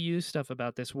old EU stuff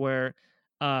about this where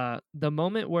the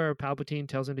moment where Palpatine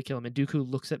tells him to kill him, and Dooku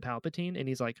looks at Palpatine and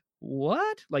he's like,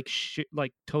 what? Like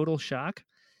total shock.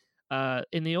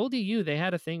 In the old EU, they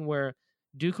had a thing where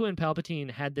Dooku and Palpatine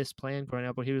had this plan growing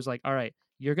up where he was like, all right,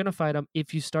 you're going to fight him.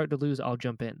 If you start to lose, I'll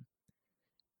jump in.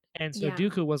 And so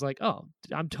Dooku was like, oh,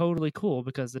 I'm totally cool,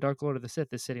 because the Dark Lord of the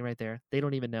Sith is sitting right there. They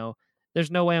don't even know.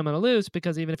 There's no way I'm going to lose,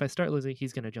 because even if I start losing,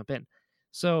 he's going to jump in.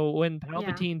 So when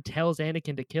Palpatine tells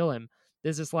Anakin to kill him,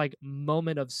 there's this like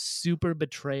moment of super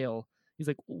betrayal. He's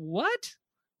like, what?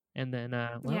 And then,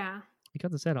 he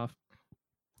cuts his head off.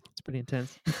 It's pretty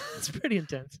intense. It's pretty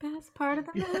intense. Best part of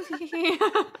the movie.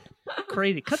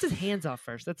 Crazy. Cuts his hands off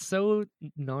first. That's so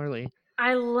gnarly.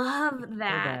 I love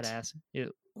that. So badass.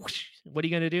 What are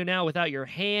you going to do now without your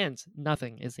hands?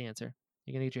 Nothing is the answer.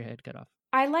 You're going to get your head cut off.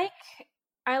 I like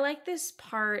I like this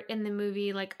part in the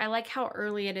movie. Like, I like how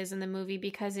early it is in the movie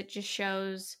because it just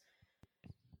shows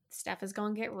stuff is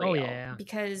gonna get Oh real. yeah.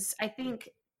 Because I think,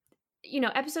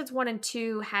 episodes 1 and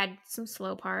 2 had some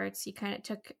slow parts. You kind of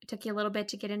took you a little bit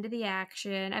to get into the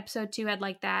action. Episode 2 had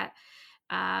like that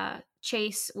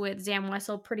chase with Zam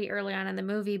Wessel pretty early on in the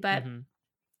movie, but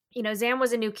Mm-hmm. Zam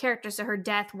was a new character, so her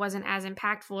death wasn't as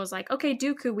impactful as like, okay,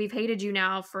 Dooku, we've hated you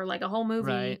now for like a whole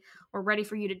movie. Right. We're ready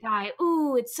for you to die.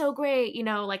 Ooh, it's so great.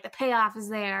 Like the payoff is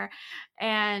there.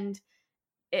 And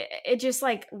it just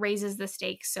like raises the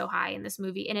stakes so high in this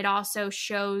movie. And it also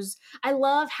shows, I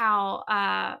love how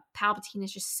Palpatine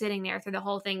is just sitting there through the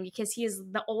whole thing because he is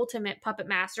the ultimate puppet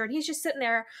master. And he's just sitting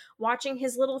there watching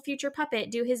his little future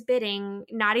puppet do his bidding,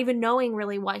 not even knowing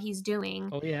really what he's doing.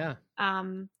 Oh yeah.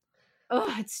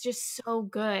 It's just so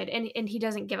good. And he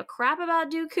doesn't give a crap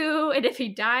about Dooku. And if he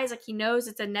dies, like he knows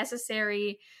it's a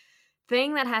necessary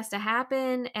thing that has to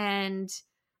happen. And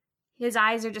his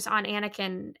eyes are just on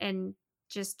Anakin and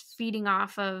just feeding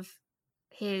off of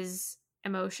his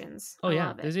emotions. Oh I yeah.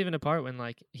 love it. There's even a part when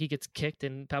like he gets kicked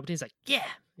and Palpatine's like, yeah,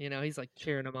 he's like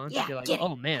cheering him on. Yeah, You're like, get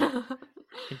oh man, it.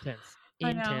 intense.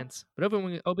 I know. Intense. But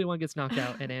Obi-Wan gets knocked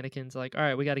out and Anakin's like, all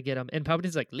right, we got to get him. And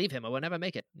Palpatine's like, leave him. I will never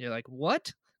make it. And you're like,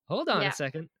 what? Hold on a Yeah.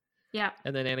 second. Yeah.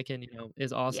 And then Anakin,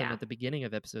 is awesome Yeah. at the beginning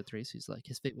of episode 3. So he's like,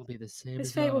 his fate will be the same His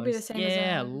as fate will be the ours. same as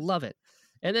Yeah, ours. love it.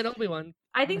 And then Obi-Wan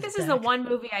I think comes this is the back. one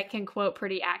movie I can quote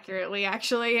pretty accurately,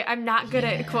 actually. I'm not good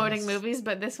at quoting Yes. movies,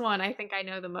 but this one I think I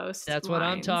know the most. That's what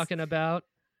I'm lines. talking about.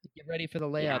 Get ready for the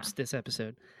layups Yeah. this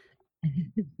episode.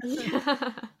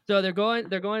 Yeah. So they're going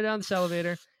down this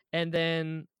elevator, and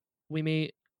then we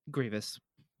meet Grievous.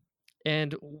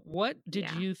 And what did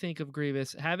Yeah. you think of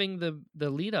Grievous having the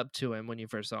lead up to him when you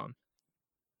first saw him?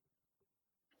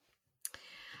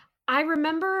 I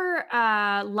remember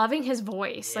loving his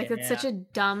voice. Like, it's such Yeah. a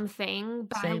dumb thing,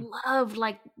 but Same. I love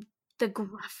like the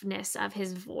gruffness of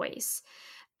his voice.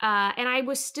 And I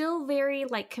was still very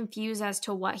like confused as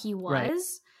to what he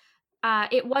was. Right.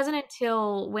 It wasn't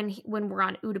until when we're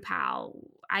on Utapau,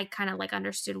 I kind of like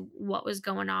understood what was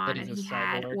going on, and he's a he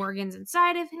had cyborg. organs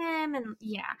inside of him, and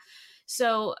yeah.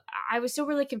 So I was still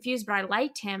really confused, but I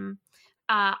liked him.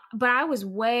 But I was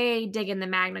way digging the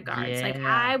Magna Guards. Like, Yeah.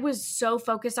 I was so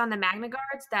focused on the Magna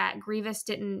Guards that Grievous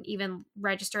didn't even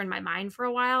register in my mind for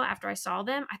a while after I saw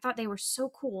them. I thought they were so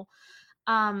cool.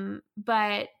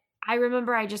 But I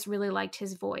remember I just really liked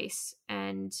his voice.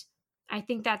 And I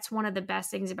think that's one of the best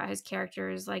things about his character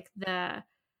is like the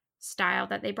style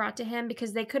that they brought to him,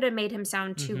 because they could have made him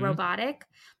sound too Mhm. robotic.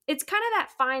 It's kind of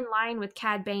that fine line with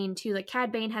Cad Bane too. Like,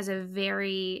 Cad Bane has a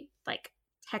very like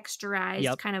texturized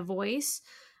Yep. kind of voice.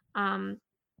 And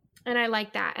I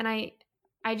like that. And I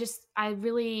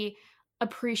really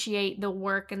appreciate the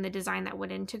work and the design that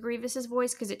went into Grievous's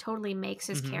voice, because it totally makes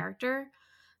his Mhm. character.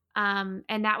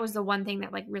 And that was the one thing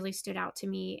that like really stood out to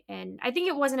me. And I think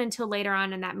it wasn't until later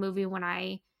on in that movie when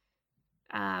I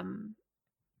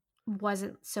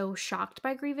wasn't so shocked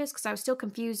by Grievous, because I was still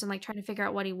confused and like trying to figure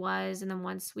out what he was. And then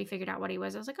once we figured out what he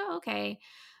was, I was like, oh, okay.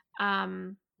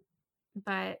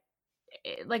 But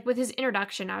like with his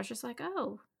introduction, I was just like,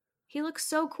 oh, he looks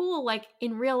so cool, like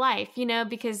in real life,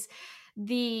 because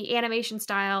the animation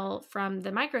style from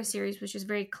the micro series was just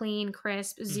very clean,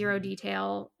 crisp, zero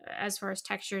detail as far as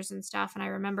textures and stuff. And I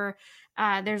remember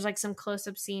there's like some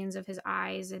close-up scenes of his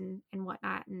eyes and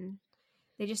whatnot, and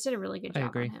they just did a really good job I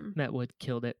agree. on him. Matt Wood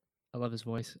killed it. I love his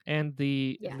voice. And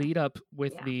the lead up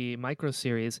with the micro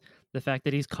series, the fact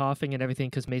that he's coughing and everything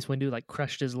because Mace Windu like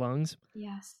crushed his lungs.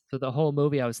 Yes. So the whole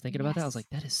movie I was thinking about that. I was like,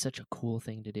 that is such a cool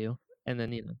thing to do. And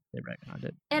then, they retconned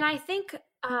it. And I think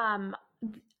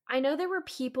I know there were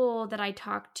people that I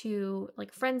talked to,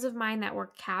 like friends of mine that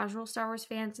were casual Star Wars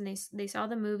fans, and they saw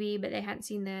the movie, but they hadn't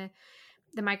seen the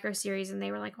micro series, and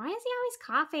they were like, why is he always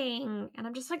coughing? And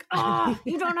I'm just like, oh,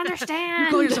 you don't understand. You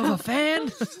call yourself a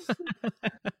fan?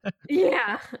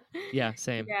 Yeah. Yeah,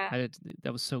 same. Yeah.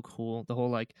 That was so cool. The whole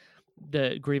like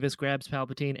the Grievous grabs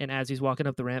Palpatine, and as he's walking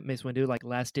up the ramp, Mace Windu like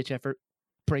last ditch effort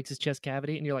breaks his chest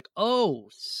cavity, and you're like, oh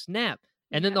snap.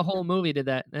 And then the whole movie did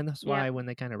that, and that's why when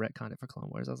they kind of retconned it for Clone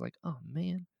Wars, I was like, oh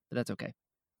man, but that's okay.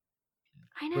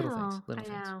 I know. Little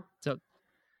things. So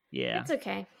yeah, it's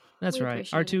okay. That's right.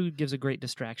 R2 gives a great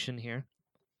distraction here,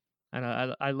 and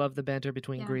I love the banter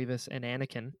between Grievous and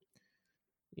Anakin.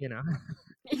 Yeah,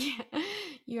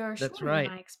 you're that's shorter right.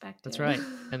 than I expected. That's right.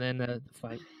 And then the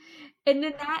fight. And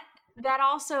then that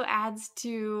also adds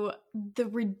to the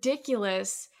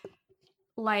ridiculous,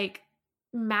 like,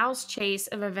 mouse chase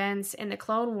of events in the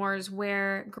Clone Wars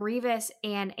where Grievous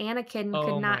and Anakin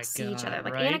could not see each other.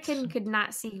 Like, Anakin could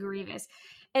not see Grievous.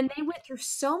 and they went through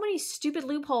so many stupid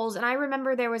loopholes. And I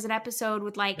remember there was an episode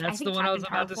with like, I That's the think one I Captain was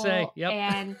about to say. Powerful Yep.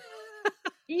 and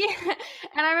yeah,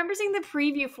 and I remember seeing the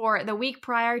preview for it the week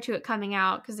prior to it coming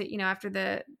out because after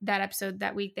that episode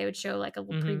that week they would show like a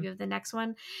little Mhm. preview of the next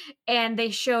one, and they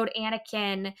showed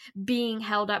Anakin being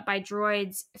held up by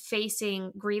droids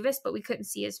facing Grievous, but we couldn't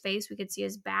see his face; we could see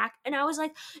his back, and I was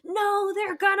like, "No,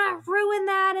 they're gonna ruin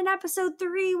that in Episode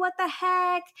 3! What the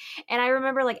heck?" And I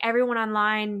remember like everyone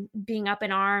online being up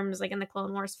in arms, like in the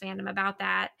Clone Wars fandom about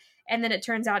that. And then it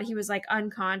turns out he was like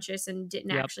unconscious and didn't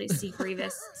Yep. actually see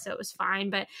Grievous, so it was fine.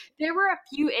 But there were a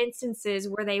few instances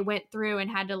where they went through and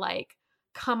had to like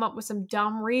come up with some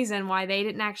dumb reason why they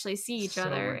didn't actually see each So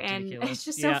other, ridiculous. and it's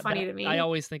just so funny to me. I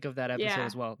always think of that episode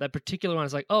as well. That particular one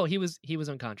is like, oh, he was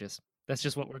unconscious. That's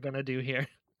just what we're gonna do here.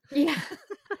 Yeah.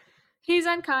 He's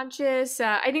unconscious.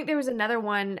 I think there was another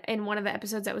one in one of the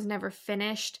episodes that was never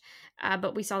finished,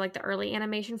 but we saw like the early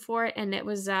animation for it, and it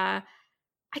was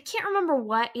I can't remember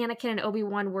what Anakin and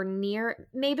Obi-Wan were near,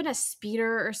 maybe a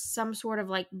speeder or some sort of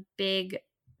like big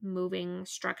moving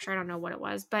structure. I don't know what it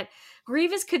was, but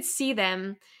Grievous could see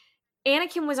them.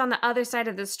 Anakin was on the other side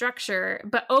of the structure,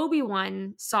 but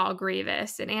Obi-Wan saw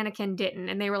Grievous and Anakin didn't.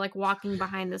 And they were like walking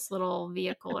behind this little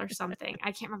vehicle or something.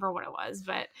 I can't remember what it was,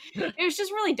 but it was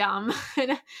just really dumb.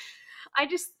 And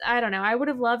I don't know. I would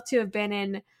have loved to have been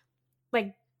in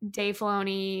like Dave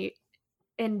Filoni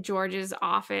in George's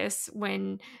office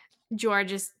when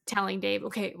George is telling Dave,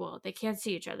 okay, well, they can't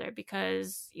see each other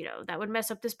because, that would mess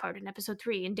up this part in Episode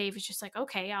 3. And Dave is just like,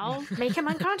 okay, I'll make him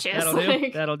unconscious.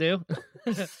 That'll do.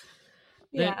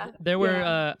 Yeah. There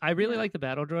were, I really like the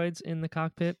battle droids in the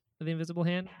cockpit of the Invisible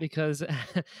Hand because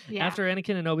after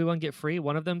Anakin and Obi-Wan get free,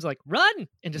 one of them's like, run!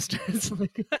 And just starts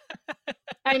like...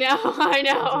 I know.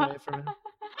 away from him.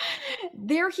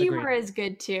 Their humor Agreed. is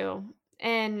good too.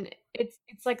 And it's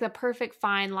like the perfect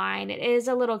fine line. It is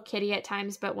a little kiddie at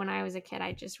times, but when I was a kid,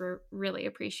 I just really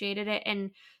appreciated it.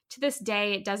 And to this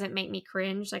day, it doesn't make me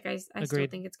cringe. Like I still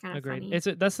think it's kind of funny.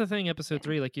 That's the thing. Episode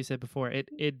 3, like you said before,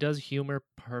 it does humor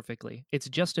perfectly. It's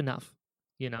just enough,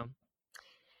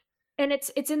 And it's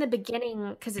in the beginning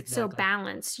because it's so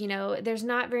balanced. There's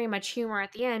not very much humor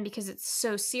at the end because it's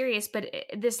so serious. But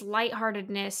this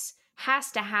lightheartedness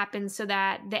has to happen so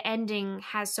that the ending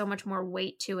has so much more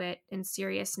weight to it and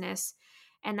seriousness.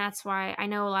 And that's why I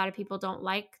know a lot of people don't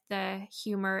like the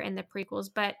humor in the prequels,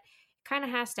 but it kind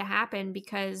of has to happen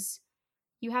because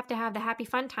you have to have the happy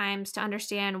fun times to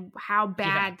understand how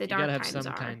bad the dark times are. You gotta have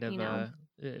some kind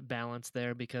of balance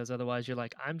there because otherwise you're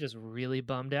like, I'm just really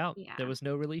bummed out. Yeah. There was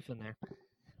no relief in there.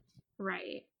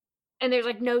 Right. And there's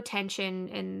like no tension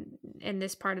in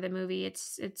this part of the movie.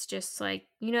 It's just like,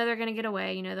 they're going to get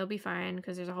away, they'll be fine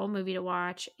because there's a whole movie to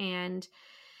watch, and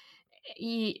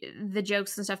the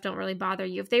jokes and stuff don't really bother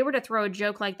you. If they were to throw a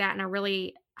joke like that in a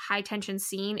really high tension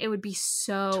scene, it would be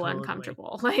so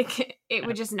uncomfortable. Like it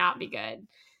would just not be good.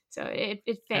 So it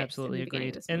fits. Absolutely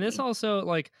agreed. And this also,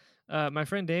 like, my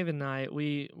friend Dave and I,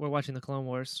 we were watching the Clone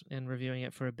Wars and reviewing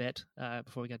it for a bit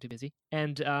before we got too busy.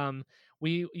 And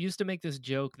we used to make this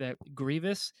joke that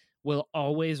Grievous will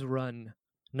always run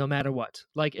no matter what.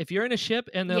 Like, if you're in a ship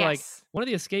and they're like, one of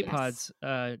the escape pods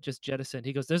just jettisoned,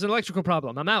 he goes, there's an electrical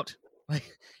problem, I'm out. Like,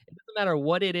 it doesn't matter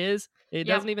what it is. It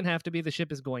doesn't even have to be the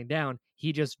ship is going down.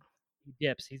 He just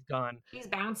dips. He's gone. He's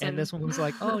bouncing. And this one was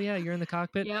like, oh, yeah, you're in the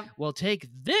cockpit. Well, take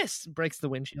this. Breaks the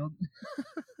windshield.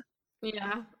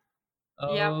 Yeah.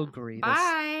 Oh, Grievous.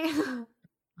 Bye.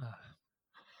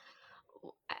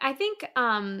 I think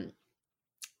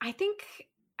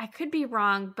I could be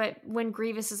wrong, but when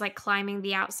Grievous is like climbing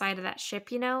the outside of that ship,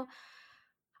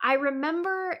 I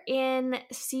remember in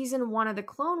season 1 of the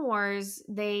Clone Wars,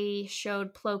 they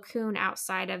showed Plo Koon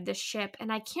outside of the ship.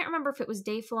 And I can't remember if it was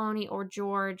Dave Filoni or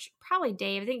George, probably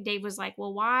Dave. I think Dave was like,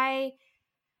 well, why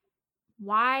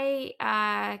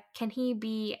can he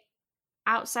be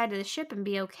outside of the ship and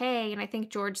be okay? And I think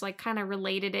George like kind of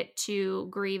related it to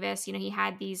Grievous. He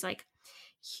had these like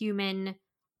human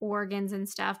organs and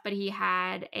stuff, but he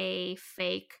had a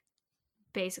fake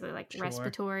basically like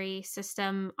respiratory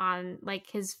system on like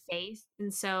his face,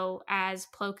 and so as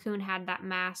Plo Koon had that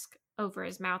mask over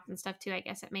his mouth and stuff too, I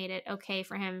guess it made it okay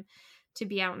for him to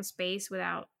be out in space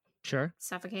without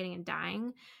suffocating and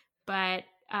dying. But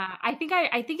I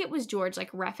think it was George like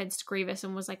referenced Grievous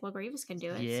and was like, well, Grievous can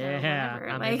do it, so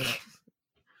whatever. Like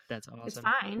that's awesome. It's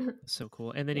fine. So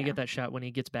cool. And then you get that shot when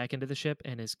he gets back into the ship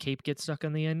and his cape gets stuck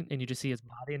on the end and you just see his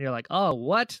body and you're like, oh,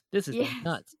 what? This is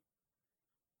nuts.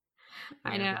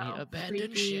 I know. He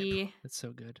abandoned ship. That's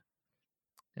so good.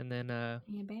 And then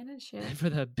he abandoned ship for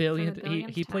the billionth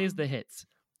he plays the hits.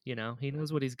 He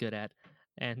knows what he's good at,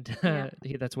 and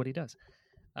that's what he does.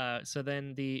 So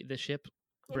then the ship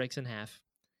breaks in half,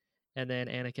 and then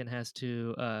Anakin has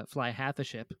to fly half a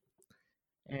ship,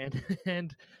 and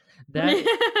and that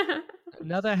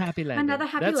another happy landing. Another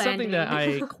happy That's something that I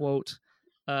landing. quote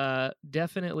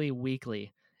definitely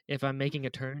weekly if I'm making a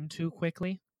turn too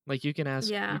quickly. Like you can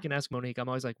ask Monique. I'm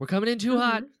always like, we're coming in too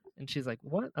hot, and she's like,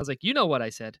 what? I was like, you know what I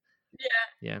said.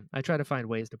 Yeah. I try to find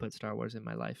ways to put Star Wars in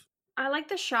my life. I like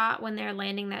the shot when they're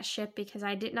landing that ship because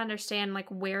I didn't understand like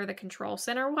where the control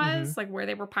center was, like where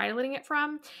they were piloting it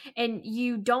from. And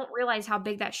you don't realize how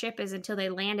big that ship is until they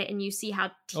land it and you see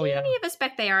how teeny of a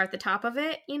speck they are at the top of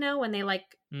it, you know, when they like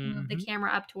move the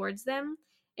camera up towards them.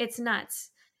 It's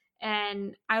nuts.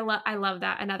 And I love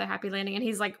that. Another happy landing. And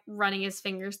he's like running his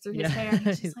fingers through his hair.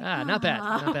 He's just like, not bad.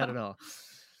 Not bad at all.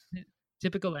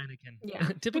 Typical Anakin. Yeah.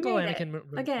 Typical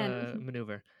Anakin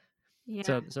maneuver. Yeah.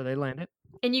 So they land it.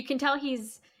 And you can tell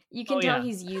he's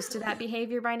he's used to that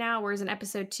behavior by now, whereas in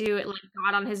episode 2 it like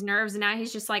got on his nerves and now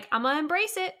he's just like, I'm gonna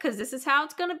embrace it because this is how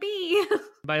it's gonna be.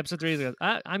 By episode 3 he goes,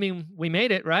 I mean, we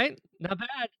made it, right? Not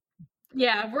bad.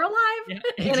 Yeah, we're alive. Yeah,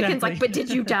 exactly. Anakin's like, but did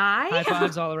you die? High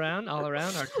fives all around,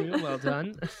 R2, well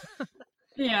done.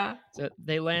 Yeah. So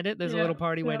they land it. There's a little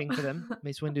party waiting for them.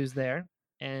 Mace Windu's there.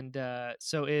 And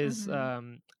so is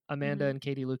Amanda and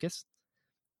Katie Lucas,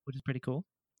 which is pretty cool.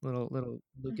 Little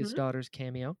Lucas daughters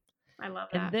cameo. I love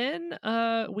that. And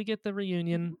then we get the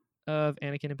reunion of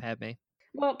Anakin and Padme.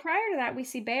 Well, prior to that, we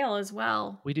see Bail as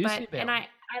well. We do see Bail. And I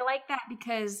like that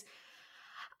because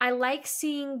I like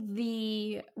seeing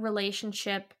the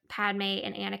relationship Padme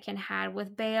and Anakin had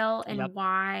with Bail and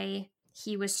why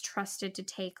he was trusted to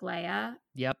take Leia.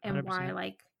 Yep. 100%. And why,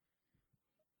 like,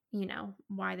 you know,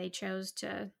 why they chose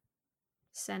to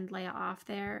send Leia off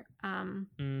there.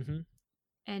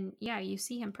 And yeah, you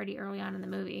see him pretty early on in the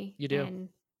movie. You do. And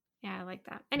yeah, I like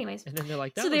that. Anyways. And then they're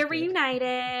like, so they're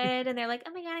reunited and they're like,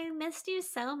 oh my God, I missed you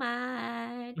so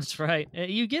much. That's right.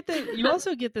 You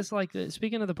also get this, like,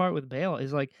 speaking of the part with Bail,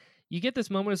 is like, you get this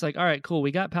moment, it's like, all right, cool,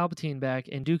 we got Palpatine back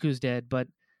and Dooku's dead, but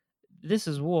this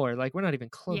is war. Like, we're not even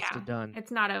close to done.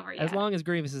 It's not over yet. As long as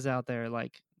Grievous is out there,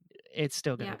 like, it's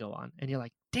still going to go on. And you're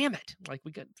like, damn it. Like,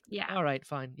 we got, all right,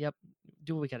 fine. Yep.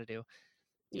 Do what we got to do.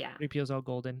 Yeah. 3PO's all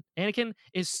golden. Anakin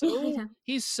is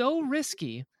he's so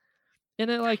risky. And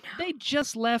then, like, they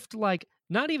just left, like,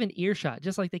 not even earshot,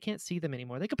 just like they can't see them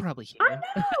anymore. They could probably hear him.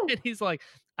 I know. And he's like,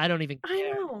 I don't even care.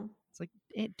 I know. It's like,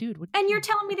 hey, dude. And you're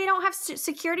telling me they don't have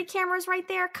security cameras right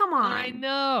there? Come on. I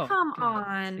know. Come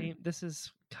on. See, this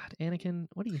is, God, Anakin,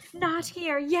 what do you think? Not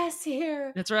here. Yes,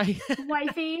 here. That's right.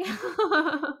 Wifey.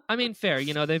 I mean, fair.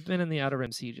 You know, they've been in the Outer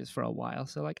Rim sieges for a while,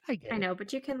 so, like, I get it. I know,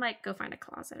 but you can, like, go find a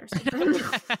closet or something.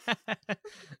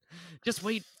 Just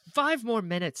wait 5 more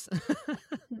minutes.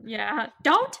 Yeah.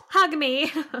 Don't hug me.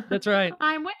 That's right.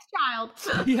 I'm with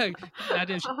child. Yeah. That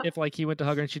is, if, like, he went to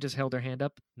hug her and she just held her hand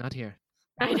up. Not here.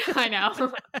 I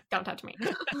know. Don't touch me.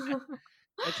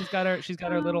 But she's got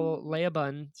her little Leia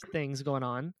bun things going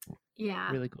on.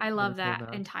 Yeah. Really cool. I love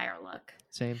that entire look.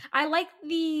 Same. I like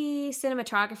the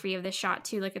cinematography of this shot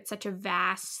too. Like, it's such a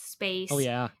vast space. Oh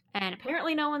yeah. And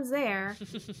apparently no one's there.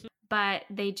 But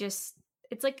they just,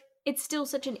 it's like, it's still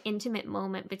such an intimate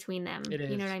moment between them. It is.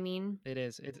 You know what I mean? It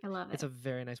is. I love it. It's a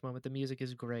very nice moment. The music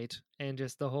is great. And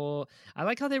just the whole, I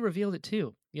like how they revealed it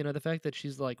too. You know, the fact that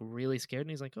she's like really scared and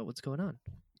he's like, oh, what's going on?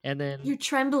 And then you're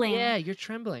trembling. Yeah, you're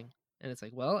trembling. And it's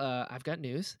like, well, I've got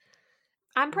news.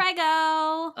 I'm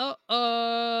preggo.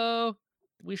 Uh-oh.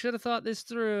 We should have thought this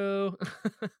through.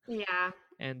 Yeah.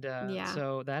 And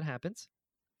so that happens.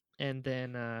 And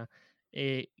then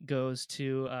it goes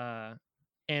to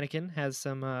Anakin has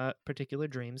some particular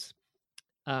dreams.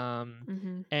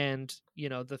 And, you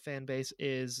know, the fan base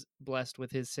is blessed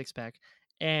with his 6-pack.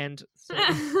 And so,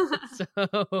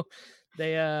 so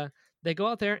they go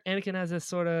out there. Anakin has this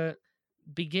sort of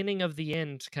beginning of the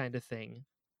end kind of thing.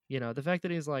 You know, the fact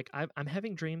that he's like, I'm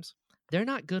having dreams. They're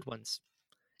not good ones.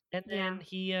 And then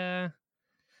he,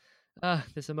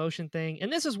 this emotion thing.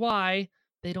 And this is why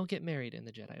they don't get married in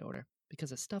the Jedi Order.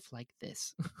 Because of stuff like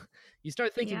this. You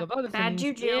start thinking of other bad things.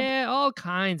 Juju. Yeah, all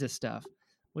kinds of stuff.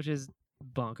 Which is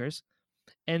bonkers.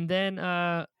 And then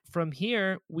from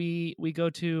here, we go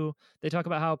to, they talk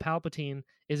about how Palpatine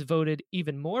is voted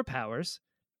even more powers,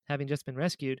 having just been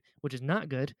rescued, which is not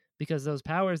good, because those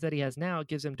powers that he has now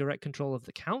gives him direct control of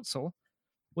the Council,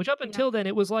 which up until then,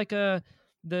 it was like the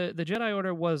Jedi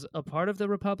Order was a part of the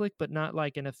Republic, but not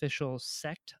like an official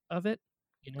sect of it.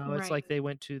 You know, it's like they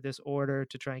went to this order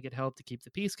to try and get help to keep the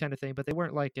peace kind of thing, but they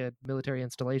weren't like a military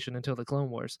installation until the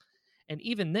Clone Wars. And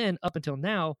even then, up until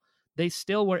now, they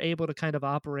still were able to kind of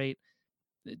operate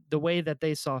the way that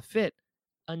they saw fit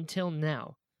until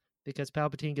now, because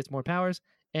Palpatine gets more powers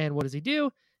And what does he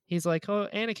do? He's like, oh,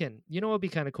 Anakin, you know what would be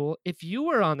kind of cool if you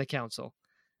were on the council,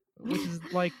 which is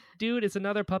like, dude, it's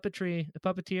another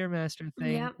puppeteer master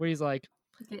thing Yep. where he's like,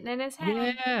 Getting in his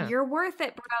head. yeah, You're worth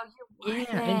it, bro. You're worth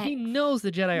yeah, and he it. knows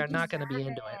the Jedi You are not going to be deserve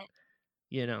into it, it.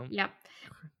 you know. Yep.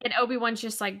 And Obi-Wan's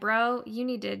just like, bro, you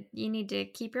need to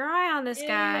keep your eye on this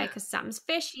guy Yeah. because something's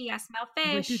fishy. I smell He's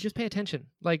like, dude, fish. just pay attention.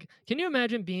 Like, can you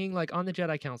imagine being like on the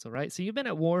Jedi Council, right? So you've been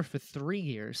at war for 3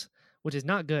 years, which is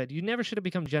not good. You never should have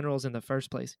become generals in the first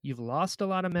place. You've lost a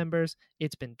lot of members.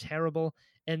 It's been terrible.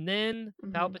 And then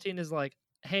Palpatine is like,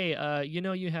 hey, you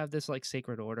know, you have this like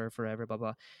sacred order forever, blah,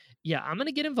 blah. Yeah, I'm going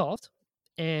to get involved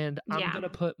and I'm Yeah. going to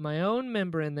put my own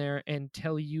member in there and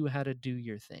tell you how to do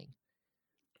your thing.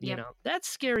 You Yep. know, that's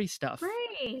scary stuff.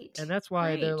 Great. And that's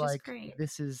why they're Just like, great.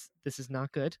 this is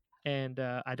not good, and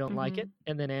I don't like it.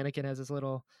 And then Anakin has this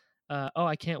little, oh,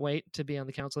 I can't wait to be on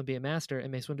the council and be a master.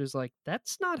 And Mace Windu's like,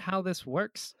 that's not how this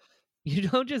works. You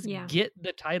don't just Yeah. get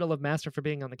the title of master for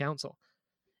being on the council.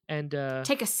 And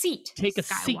take a seat, take a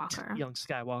Skywalker. seat, young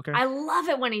Skywalker. I love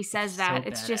it when he says that. So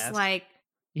it's just badass. like,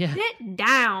 yeah, sit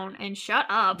down and shut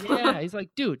up. yeah. He's like,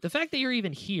 dude, the fact that you're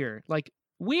even here, like,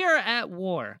 we are at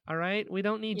war, all right? We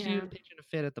don't need you pitching a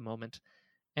fit at the moment.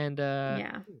 And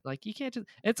like, you can't just,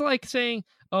 it's like saying,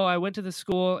 oh, I went to the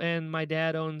school and my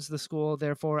dad owns the school,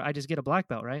 therefore I just get a black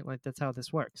belt, right? Like, that's how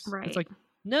this works. Right. It's like,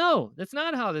 no, that's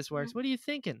not how this works. What are you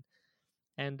thinking?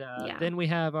 And then we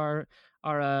have our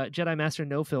Jedi Master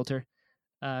No Filter,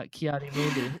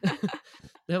 Ki-Adi-Mundi.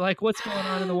 They're like, what's going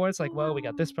on in the war? It's like, well, we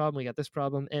got this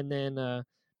problem. And then,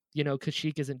 you know,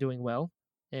 Kashyyyk isn't doing well.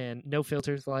 And No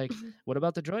Filter's like, what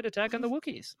about the droid attack on the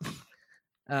Wookiees?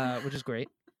 Which is great.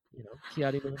 You know,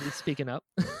 Ki-Adi-Mundi speaking up.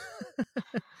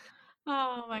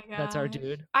 Oh my god, that's our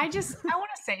dude. I want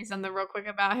to say something real quick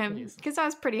about him because I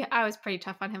was pretty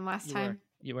tough on him last time.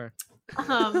 You were.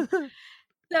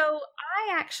 So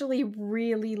I actually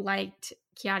really liked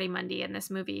Ki-Adi-Mundi in this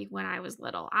movie when I was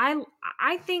little.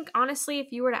 I think honestly,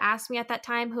 if you were to ask me at that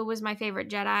time who was my favorite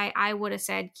Jedi, I would have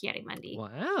said Ki-Adi-Mundi.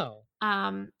 Wow.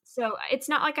 So it's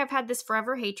not like I've had this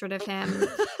forever hatred of him,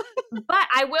 but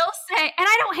I will say, and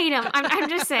I don't hate him. I'm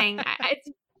just saying, it's,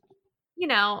 you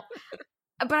know,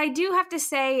 but I do have to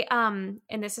say, and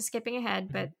this is skipping ahead,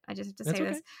 but I just have to say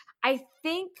this. I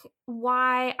think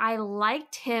why I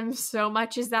liked him so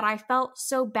much is that I felt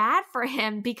so bad for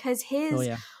him because his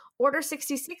Order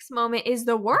 66 moment is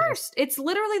the worst. It's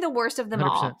literally the worst of them 100%.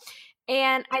 All.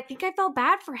 And I think I felt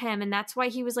bad for him, and that's why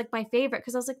he was like my favorite,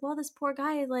 because I was like, well, this poor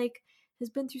guy like has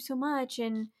been through so much,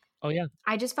 and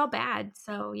I just felt bad.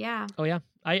 So yeah. Oh yeah.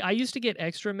 I used to get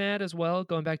extra mad as well,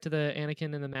 going back to the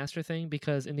Anakin and the Master thing,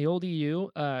 because in the old EU,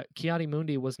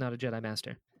 Ki-Adi-Mundi was not a Jedi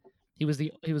Master. He was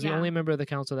the only member of the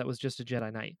council that was just a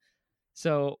Jedi Knight.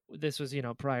 So this was, you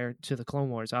know, prior to the Clone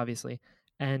Wars, obviously.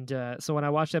 And so when I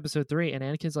watched episode 3 and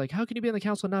Anakin's like, how can you be in the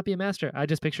council and not be a master? I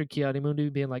just pictured Ki-Adi-Mundi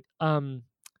being like,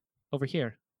 over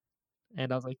here.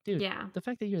 And I was like, dude, the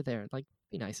fact that you're there, like,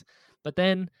 be nice. But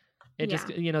then it just,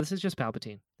 you know, this is just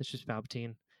Palpatine. It's just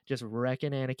Palpatine just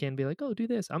wrecking Anakin, be like, oh, do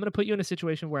this. I'm going to put you in a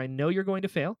situation where I know you're going to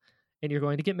fail and you're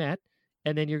going to get mad.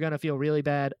 And then you're going to feel really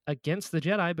bad against the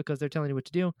Jedi because they're telling you what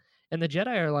to do. And the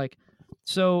Jedi are like,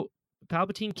 so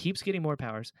Palpatine keeps getting more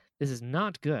powers. This is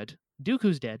not good.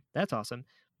 Dooku's dead. That's awesome.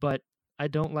 But I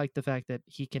don't like the fact that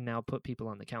he can now put people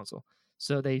on the council.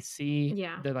 So they see,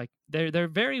 they're like, they're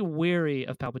very weary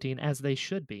of Palpatine, as they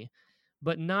should be,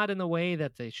 but not in the way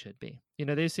that they should be. You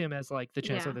know, they see him as like the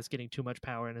chancellor that's getting too much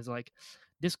power and is like,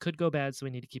 this could go bad, so we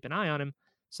need to keep an eye on him.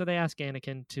 So they ask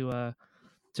Anakin to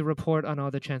report on all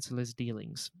the chancellor's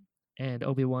dealings, and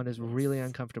Obi-Wan is really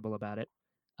uncomfortable about it.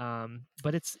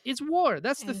 But it's war.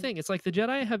 That's the thing. It's like the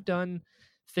Jedi have done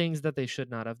things that they should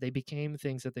not have. They became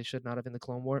things that they should not have in the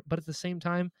Clone War, but at the same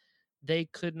time, they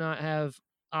could not have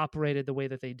operated the way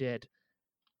that they did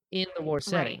in the war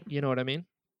setting. You know what I mean?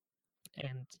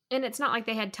 And it's not like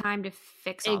they had time to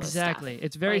fix all this stuff.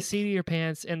 It's very seat of your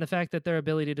pants, and the fact that their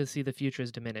ability to see the future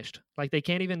is diminished. Like, they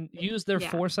can't even use their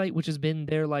foresight, which has been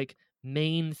their like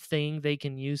main thing they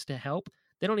can use to help.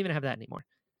 They don't even have that anymore.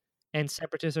 And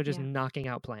separatists are just knocking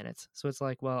out planets. So it's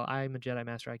like, well, I'm a Jedi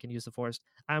Master. I can use the Force.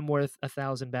 I'm worth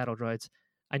 1,000 battle droids.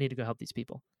 I need to go help these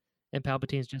people. And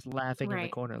Palpatine's just laughing in the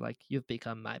corner, like, you've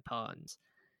become my pawns.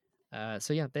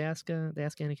 So yeah, they ask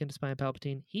Anakin to spy on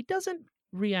Palpatine. He doesn't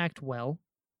react well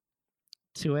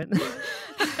to it.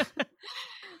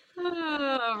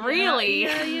 Really?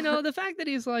 Yeah, you know, the fact that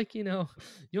he's like, you know,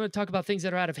 you want to talk about things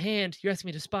that are out of hand. You're asking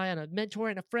me to spy on a mentor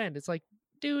and a friend. It's like,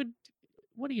 dude,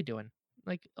 what are you doing?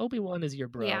 Like, Obi-Wan is your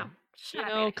bro. Yeah. You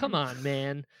know, come on,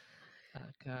 man. Oh,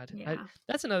 God. Yeah.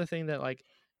 That's another thing that, like,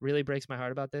 really breaks my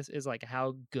heart about this is, like,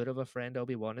 how good of a friend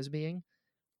Obi-Wan is being.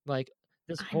 Like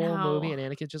this I whole movie, know.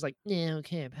 and Anakin's just like, yeah,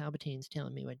 okay, Palpatine's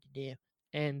telling me what to do,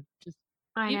 and just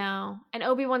I know. And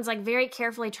Obi-Wan's like very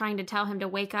carefully trying to tell him to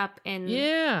wake up and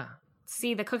yeah,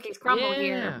 see the cookies crumble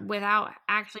here yeah, without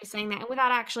actually saying that and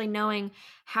without actually knowing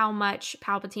how much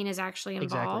Palpatine is actually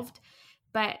exactly, involved.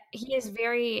 But he is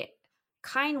very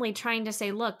kindly trying to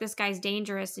say, look, this guy's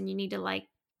dangerous and you need to like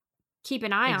keep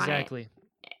an eye on it. exactly.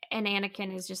 And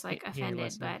Anakin is just like He ain't offended,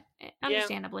 listening. but Yeah,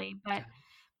 understandably. But God.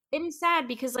 it is sad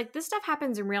because like this stuff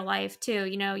happens in real life too.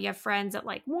 You know, you have friends that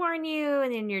like warn you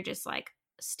and then you're just like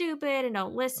stupid and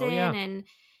don't listen Oh yeah,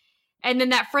 and then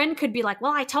that friend could be like,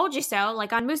 well, I told you so.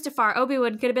 Like on Mustafar,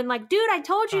 Obi-Wan could have been like, dude, I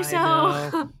told you I so.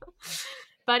 know.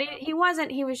 But he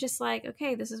wasn't. He was just like,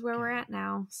 okay, this is where we're God. at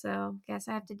now. So guess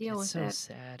I have to deal It's with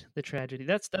so it. sad. The tragedy.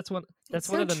 That's one. It's That's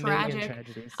one so of the million tragic.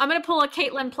 tragedies. I'm going to pull a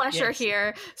Caitlin Plesher Yes,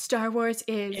 here. Star Wars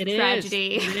is it is.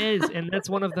 tragedy. It is, and that's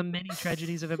one of the many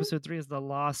tragedies of Episode 3 is the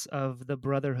loss of the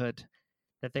brotherhood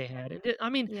that they had. I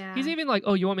mean, he's Yeah. even like,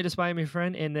 "Oh, you want me to spy on your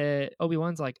friend?" And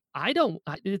Obi-Wan's like, "I don't.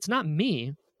 It's not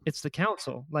me. It's the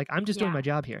council. Like, I'm just doing Yeah. my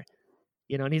job here."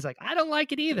 You know, and he's like, "I don't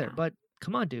like it either." Yeah. But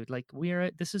come on, dude. Like,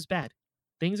 this is bad.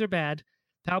 Things are bad.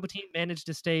 Palpatine managed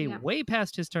to stay Yeah. way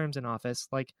past his terms in office.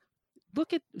 Like,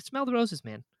 smell the roses,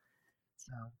 man.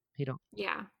 So he don't.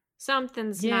 Yeah.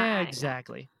 Something's not Yeah, adding up.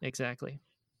 exactly.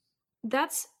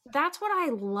 That's what I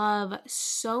love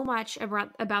so much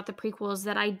about the prequels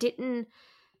that I didn't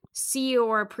see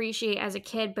or appreciate as a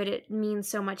kid, but it means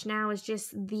so much now is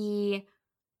just the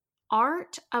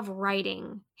art of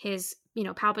writing his, Oh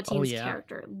Palpatine's yeah.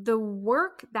 character. The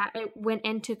work that it went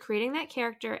into creating that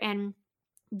character and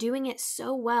doing it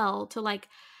so well to like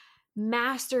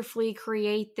masterfully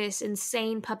create this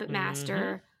insane puppet Mm-hmm.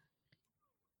 master.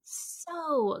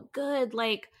 So good.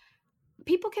 Like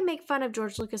people can make fun of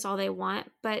George Lucas all they want,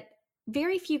 but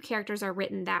very few characters are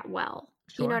written that well.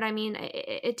 You know Sure. what I mean?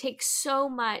 It takes so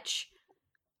much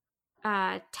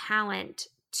talent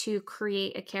to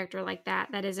create a character like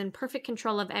that is in perfect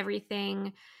control of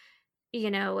everything,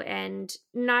 and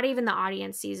not even the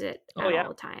audience sees it Oh at yeah.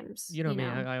 all times. You know me.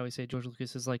 I always say George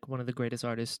Lucas is like one of the greatest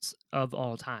artists of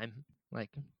all time.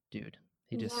 Like, dude,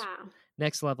 he just Yeah.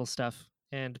 next level stuff.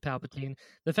 And Palpatine,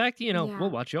 the fact Yeah. we'll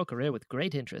watch your career with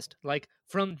great interest. Like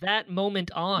from that moment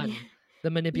on, the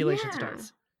manipulation Yeah.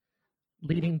 starts,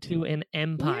 leading to an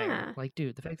empire. Yeah. Like,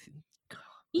 dude, the fact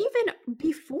Even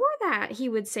before that, he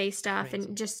would say stuff crazy.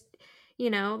 and just,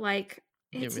 like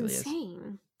it's It really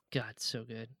insane. God, so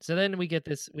good. So then we get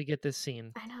this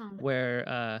scene I know.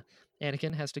 where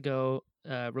Anakin has to go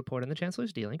report on the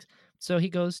Chancellor's dealings. So he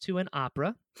goes to an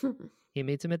opera. He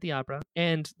meets him at the opera,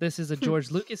 and this is a George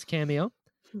Lucas cameo.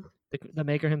 The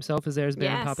maker himself is there as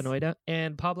Baron Yes. Papanoida,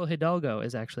 and Pablo Hidalgo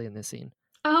is actually in this scene.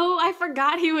 Oh, I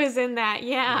forgot he was in that.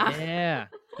 Yeah. Yeah,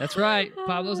 that's right.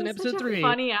 Pablo's in Such episode a 3.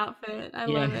 funny outfit. I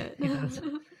love it.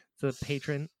 It's a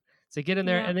patron. So get in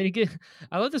there, and then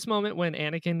I love this moment when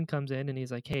Anakin comes in and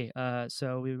he's like, "Hey,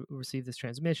 so we received this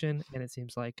transmission, and it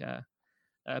seems like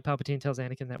Palpatine tells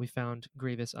Anakin that we found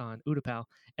Grievous on Utapau,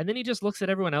 and then he just looks at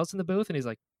everyone else in the booth and he's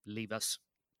like, "Leave us."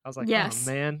 I was like, Yes.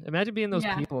 "Oh man, imagine being those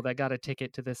Yeah. people that got a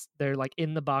ticket to this. They're like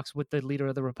in the box with the leader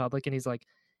of the Republic, and he's like,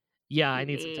 "Yeah, I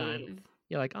need some time."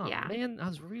 You're like, "Oh Yeah. man, I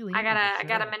was really. I into this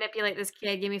gotta show." manipulate this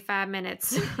kid. Give me 5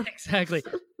 minutes. Exactly.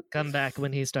 Come back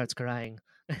when he starts crying.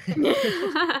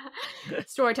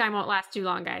 Story time won't last too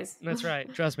long, guys. That's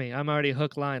right. Trust me, I'm already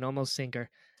hook, line, almost sinker.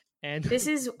 And This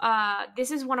is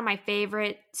one of my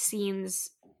favorite scenes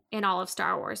in all of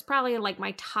Star Wars. Probably like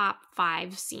my top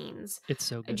 5 scenes. it's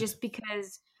so good. Just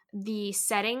because the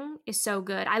setting is so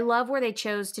good. I love where they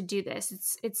chose to do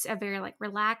this. It's a very like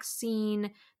relaxed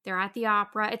scene. They're at the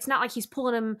opera. It's not like he's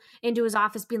pulling him into his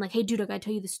office being like, "Hey dude, I gotta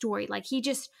tell you the story." Like he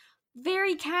just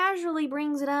very casually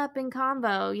brings it up in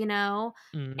convo,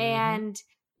 Mhm. And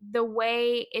the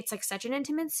way it's like such an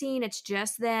intimate scene, it's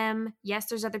just them. Yes,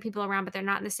 there's other people around, but they're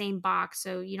not in the same box,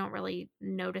 so you don't really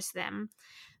notice them.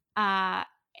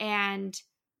 And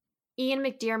Ian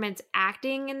McDiarmid's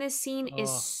acting in this scene is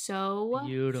so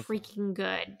beautiful. freaking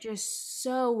good. Just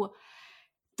so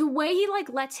the way he like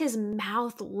lets his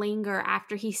mouth linger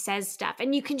after he says stuff,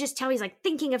 and you can just tell he's like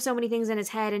thinking of so many things in his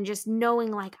head and just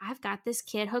knowing like I've got this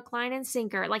kid hook, line, and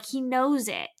sinker. Like he knows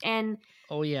it. And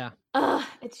Oh yeah.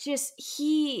 it's just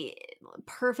he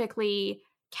perfectly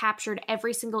captured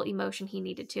every single emotion he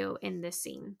needed to in this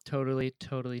scene.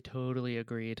 Totally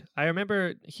agreed. I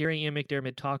remember hearing Ian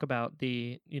McDiarmid talk about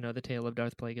the tale of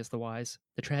Darth Plagueis the Wise,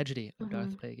 the tragedy of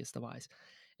Darth Plagueis the Wise,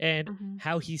 and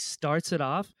how he starts it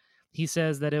off. He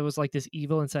says that it was like this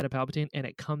evil inside of Palpatine, and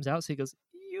it comes out. So he goes,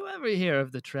 "You ever hear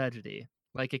of the tragedy?"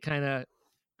 Like it kind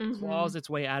of claws its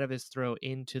way out of his throat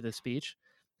into the speech,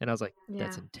 And I was like,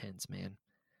 that's Yeah. intense, man.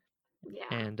 Yeah.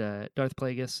 And Darth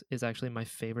Plagueis is actually my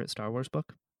favorite Star Wars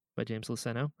book by James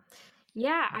Luceno.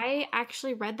 Yeah, I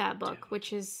actually read that book, Dude,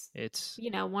 which is, it's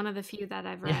one of the few that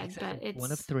I've yeah, read, exactly. but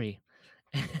One of 3.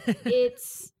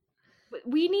 it's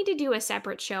we need to do a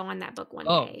separate show on that book one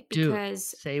Oh, day dude,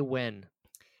 because say when.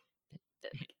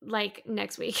 like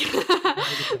next week. That'll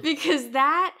be good. Because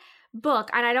that book,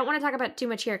 and I don't want to talk about too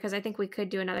much here because I think we could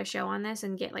do another show on this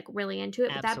and get like really into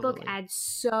it, but that book Absolutely. adds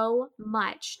so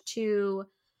much to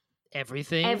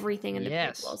Everything in the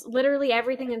yes. prequels. Literally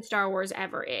everything in Star Wars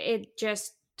ever. It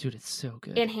just Dude, it's so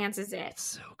good. enhances it. It's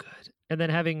so good. And then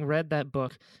having read that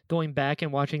book, going back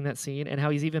and watching that scene and how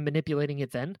he's even manipulating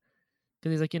it then,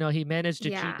 because he's like, he managed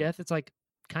to cheat death. It's like,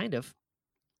 kind of,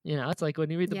 it's like when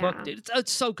you read the book, dude,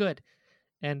 it's so good.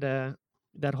 And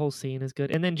that whole scene is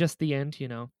good. And then just the end, he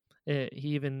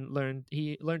even learned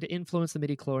to influence the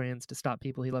midi-chlorians to stop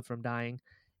people he loved from dying.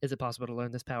 Is it possible to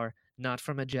learn this power not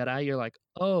from a Jedi? You're like,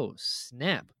 oh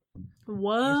snap!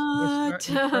 We're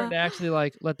starting to actually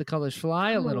like let the colors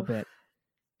fly a little bit.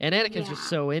 And Anakin's just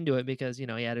so into it because he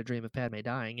had a dream of Padme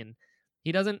dying, and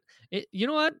he doesn't. You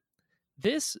know what?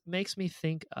 This makes me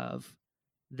think of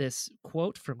this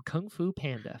quote from Kung Fu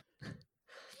Panda,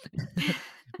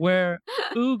 where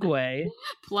Oogway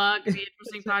plug the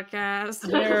interesting podcast,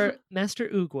 where Master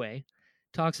Oogway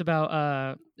talks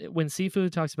about when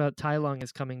Sifu talks about Tai Lung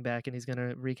is coming back and he's going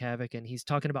to wreak havoc, and he's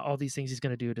talking about all these things he's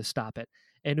going to do to stop it.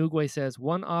 And Oogway says,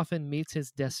 one often meets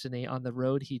his destiny on the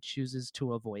road he chooses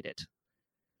to avoid it.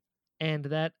 And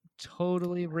that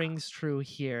totally rings true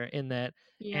here in that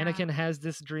Anakin has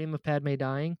this dream of Padme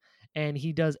dying, and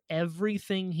he does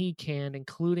everything he can,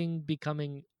 including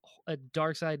becoming a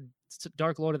Dark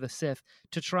Lord of the Sith,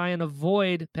 to try and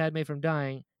avoid Padme from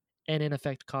dying, and in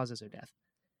effect causes her death.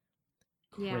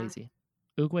 Crazy.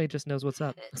 Oogway just knows what's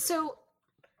up. So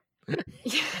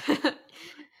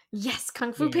yes,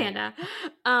 Kung Fu Panda.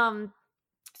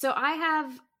 So I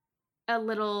have a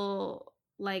little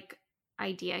like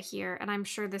idea here, and I'm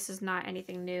sure this is not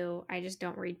anything new. I just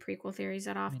don't read prequel theories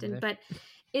that often. But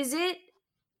is it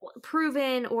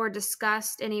proven or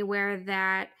discussed anywhere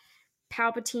that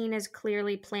Palpatine is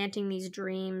clearly planting these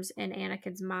dreams in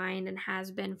Anakin's mind and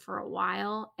has been for a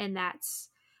while, and that's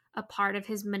a part of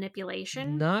his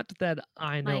manipulation? Not that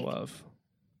I know of.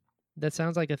 That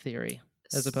sounds like a theory,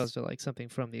 as opposed to like something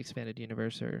from the expanded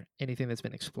universe or anything that's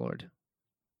been explored.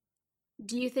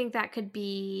 Do you think that could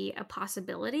be a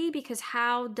possibility? Because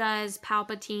how does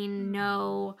Palpatine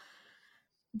know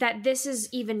that this is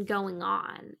even going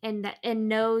on, and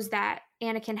knows that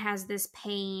Anakin has this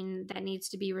pain that needs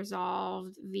to be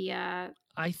resolved via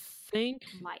I think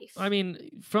life? I mean,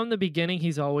 from the beginning,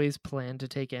 he's always planned to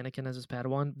take Anakin as his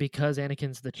Padawan because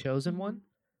Anakin's the chosen one.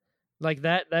 Like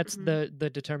that's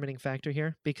the determining factor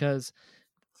here, because.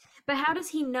 But how does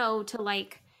he know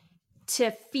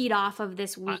to feed off of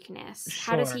this weakness?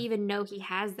 How does he even know he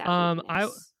has that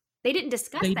weakness? They didn't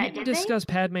discuss they that, didn't discuss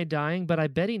Padme dying, but I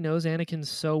bet he knows Anakin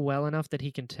so well enough that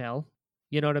he can tell.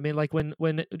 You know what I mean? Like when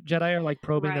Jedi are like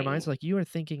probing their minds, like, you are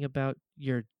thinking about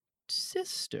your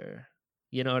sister.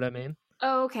 You know what I mean?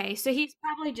 Oh, okay. So he's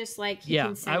probably just like, he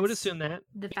can sense I would assume that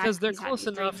because they're close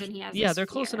enough. Yeah, they're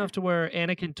close enough to where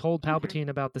Anakin told Palpatine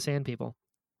about the Sand People.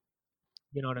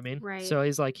 You know what I mean? Right. So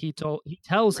he's like, he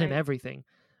tells him everything.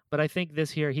 But I think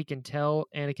this here, he can tell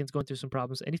Anakin's going through some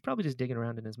problems, and he's probably just digging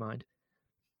around in his mind.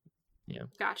 Yeah.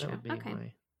 Gotcha. That would be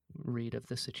my read of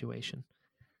the situation.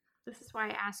 This is why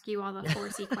I ask you all the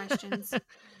horsey questions.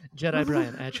 Jedi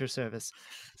Brian, at your service.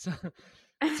 So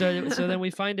then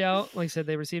we find out, like I said,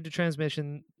 they received a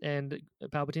transmission, and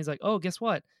Palpatine's like, oh, guess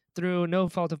what? Through no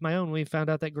fault of my own, we found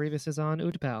out that Grievous is on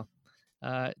Utapau.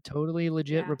 Totally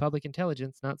legit Republic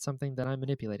intelligence, not something that I'm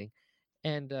manipulating.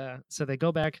 And so they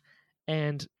go back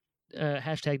and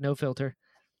hashtag no filter.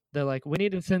 They're like, we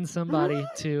need to send somebody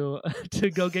to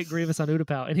go get Grievous on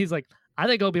Utapau. And he's like, I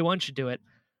think Obi-Wan should do it.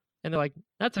 And they're like,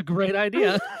 that's a great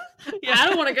idea. Yeah, I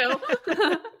don't want to go.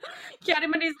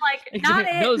 Caddyman's like, not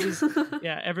it. Noses.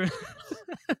 Yeah,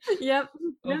 Yep.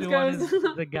 Obi-Wan is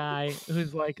the guy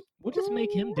who's like, we'll just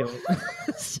make him do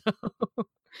it. So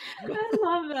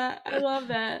I love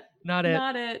that. Not it.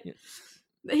 Not it.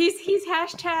 Yeah. He's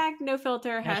hashtag no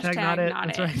filter, hashtag not it. Not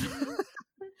that's it. Right.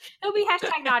 It'll be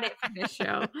hashtag not it for this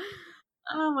show.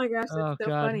 Oh my gosh, that's so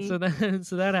funny.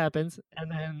 So that happens, and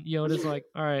then Yoda's like,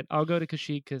 all right, I'll go to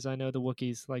Kashyyyk because I know the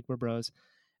Wookiees, like, we're bros.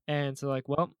 And so like,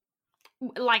 well,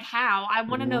 like, how? I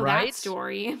want to know that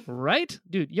story. Right?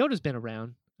 Dude, Yoda's been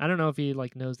around. I don't know if he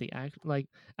like knows the act. Like,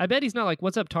 I bet he's not like,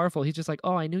 what's up, Tarful? He's just like,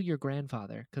 oh, I knew your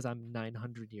grandfather because I'm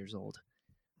 900 years old.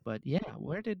 But yeah,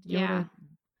 where did Yoda? Yeah.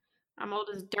 I'm old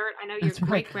as dirt. I know your That's right.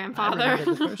 great I grandfather.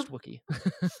 remember the first Wookiee.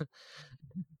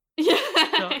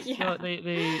 Yeah. So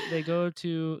they go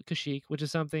to Kashyyyk, which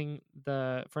is something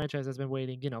the franchise has been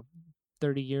waiting,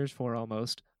 30 years for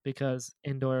almost, because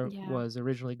Endor Yeah. was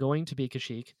originally going to be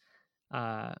Kashyyyk,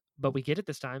 but we get it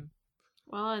this time.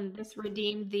 Well, and this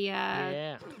redeemed the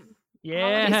Yeah. holiday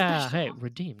Yeah. special. Hey,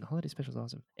 redeemed. The holiday special is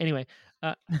awesome. Anyway,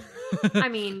 I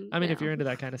mean, if you're into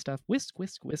that kind of stuff, whisk,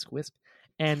 whisk, whisk, whisk,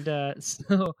 and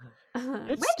so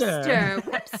Whipster,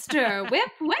 Whipster,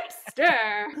 Whip,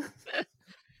 Whipster.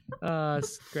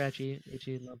 Scratchy,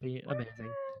 itchy, lumpy,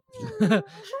 amazing.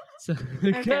 So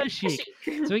Okay, Kashyyyk.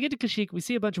 Kashyyyk. So we get to Kashyyyk. We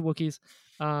see a bunch of Wookiees.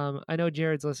 I know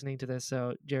Jared's listening to this,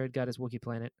 so Jared got his Wookiee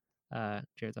planet.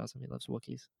 Jared's awesome. He loves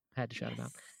Wookiees. Had to shout him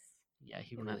out. Yeah,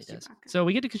 he really loves does. Chewbacca. So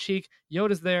we get to Kashyyyk.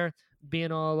 Yoda's there,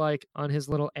 being all like on his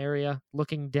little area,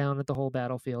 looking down at the whole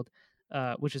battlefield,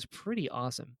 which is pretty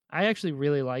awesome. I actually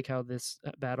really like how this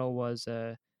battle was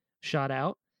shot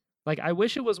out. Like, I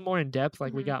wish it was more in depth,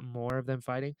 like we Mhm. got more of them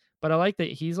fighting. But I like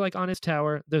that he's like on his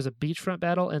tower. There's a beachfront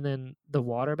battle and then the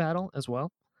water battle as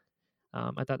well.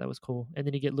 I thought that was cool. And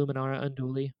then you get Luminara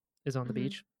Unduli is on the Mhm.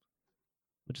 beach,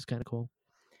 which is kind of cool.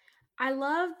 I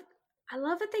love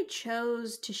that they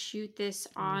chose to shoot this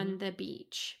on the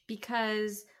beach,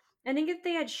 because I think if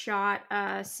they had shot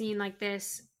a scene like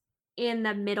this in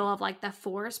the middle of like the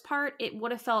forest part, it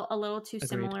would have felt a little too Agreed.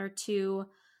 similar to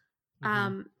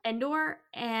Endor.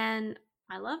 And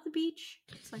I love the beach.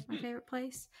 It's like my favorite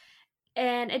place.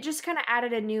 And it just kind of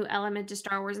added a new element to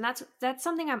Star Wars, and that's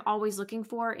something I'm always looking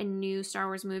for in new Star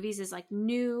Wars movies, is like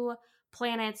new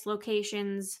planets,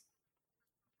 locations,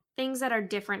 things that are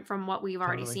different from what we've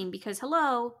already Totally. seen, because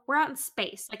hello, we're out in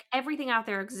space. Like, everything out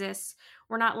there exists.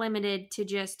 We're not limited to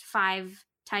just 5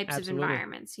 types Absolutely. of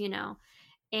environments,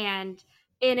 and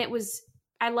it was,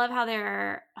 I love how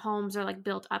their homes are like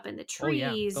built up in the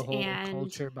trees, the whole and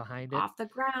culture behind it. off the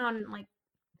ground, like,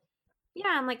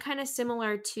 yeah, and like kind of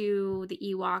similar to the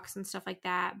Ewoks and stuff like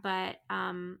that. But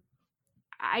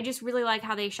I just really like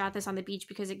how they shot this on the beach,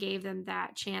 because it gave them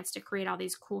that chance to create all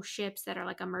these cool ships that are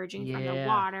like emerging from the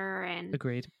water. And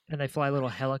agreed. And they fly little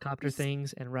helicopter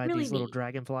things and ride really these little neat.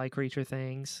 dragonfly creature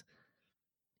things.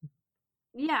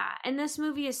 Yeah, and this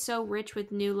movie is so rich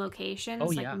with new locations, Oh,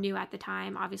 like yeah. new at the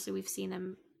time. Obviously, we've seen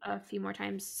them a few more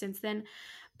times since then,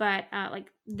 but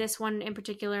like this one in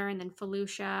particular, and then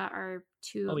Felucia are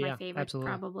two of my favorites, absolutely.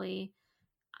 probably.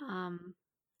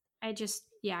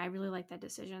 I really like that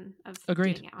decision of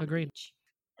Agreed. doing it on the beach.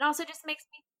 It also just makes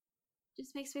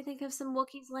me think of some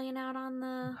Wookiees laying out on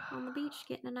the beach,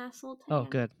 getting a nice little tan. Oh,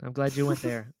 good. I'm glad you went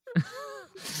there.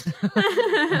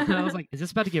 I was like, is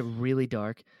this about to get really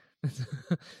dark?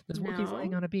 There's Wookiees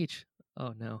laying on a beach.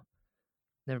 Oh, no.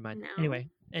 Never mind. No. Anyway.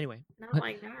 Not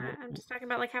like that. I'm just talking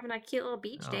about like having a cute little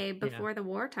beach day before the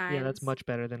war times. Yeah, that's much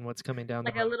better than what's coming down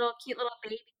like the road. a little cute little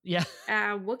baby. Yeah.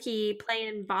 Wookiee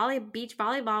playing beach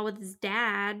volleyball with his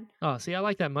dad. Oh, see, I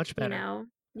like that much better.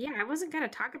 Yeah, I wasn't gonna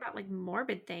talk about like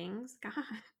morbid things. God,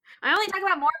 I only talk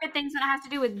about morbid things when it has to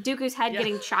do with Dooku's head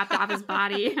getting chopped off his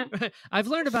body. I've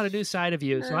learned about a new side of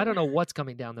you, so I don't know what's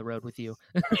coming down the road with you.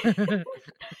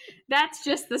 That's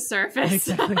just the surface.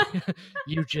 Exactly.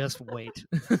 You just wait.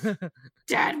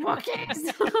 Dead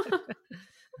Wookiees.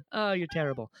 Oh, you're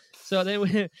terrible. So then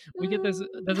we get this.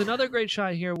 There's another great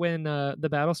shot here when the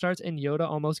battle starts and Yoda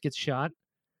almost gets shot.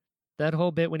 That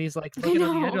whole bit when he's like looking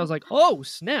on the edge, I was like, "Oh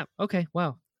snap! Okay,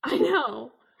 wow." I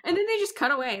know. And then they just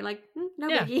cut away, like, no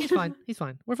biggie. He's fine. He's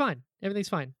fine. We're fine. Everything's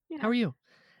fine. How are you?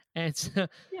 And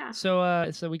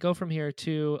so we go from here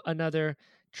to another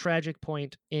tragic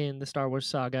point in the Star Wars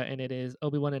saga, and it is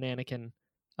Obi-Wan and Anakin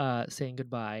saying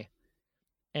goodbye.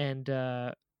 And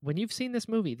when you've seen this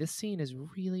movie, this scene is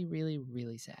really, really,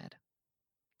 really sad.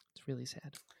 It's really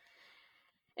sad.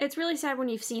 It's really sad when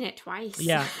you've seen it twice.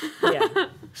 Yeah.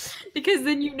 Because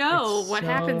then you know what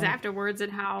happens afterwards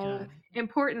and how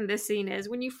important this scene is.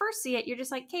 When you first see it, you're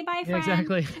just like, "Okay, bye, friend." Yeah,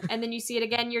 exactly. And then you see it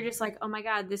again, you're just like, "Oh my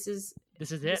God, this is it.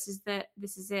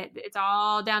 This is it. It's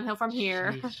all downhill from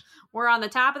here. Jeez. We're on the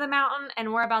top of the mountain,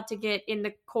 and we're about to get in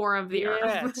the core of the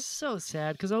earth." It's so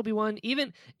sad because Obi-Wan,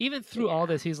 even through all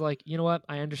this, he's like, "You know what?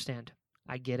 I understand.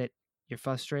 I get it. You're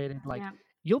frustrated. Like."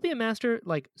 You'll be a master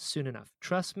like soon enough.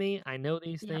 Trust me, I know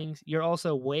these things. You're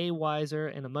also way wiser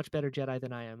and a much better Jedi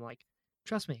than I am. Like,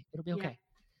 trust me, it'll be okay.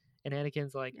 And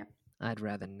Anakin's like, I'd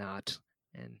rather not.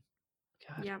 And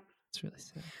God, it's really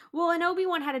sad. Well, and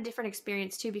Obi-Wan had a different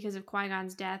experience too because of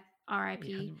Qui-Gon's death.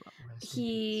 R.I.P.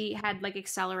 He had like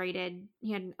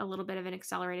he had a little bit of an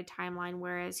accelerated timeline,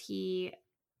 whereas he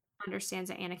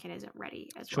understands that Anakin isn't ready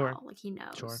as well. Like, he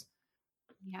knows.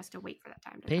 He has to wait for that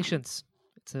time to Patience.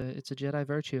 It's a Jedi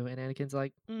virtue, and Anakin's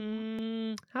like,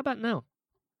 how about no?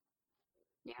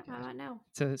 Yeah, how about now?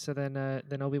 So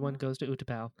then Obi-Wan Mhm. goes to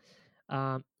Utapau.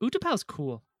 Utapau's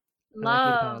cool. I like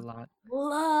Utapau a Love, lot.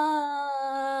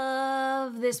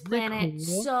 love this Isn't it planet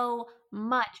cool? so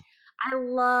much. I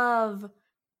love,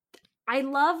 I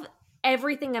love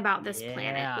everything about this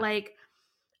planet. Yeah. Like,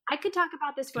 I could talk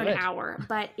about this for an Good. hour,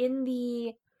 but in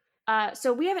the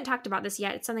so we haven't talked about this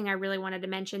yet. It's something I really wanted to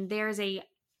mention. There's a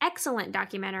excellent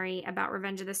documentary about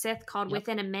Revenge of the Sith called Yep.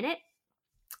 Within a Minute,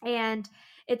 and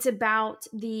it's about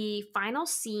the final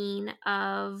scene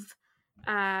of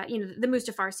the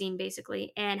Mustafar scene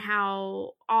basically, and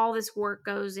how all this work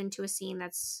goes into a scene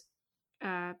that's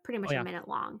pretty Oh much a yeah. minute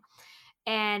long.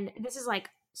 And this is like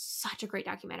such a great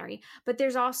documentary. But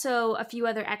there's also a few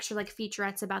other extra like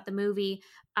featurettes about the movie,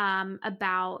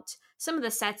 about some of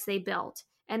the sets they built.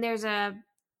 And there's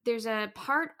a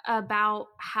part about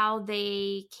how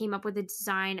they came up with the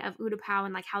design of Utapau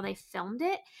and like how they filmed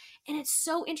it. And it's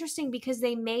so interesting because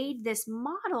they made this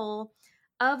model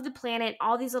of the planet,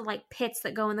 all these little like pits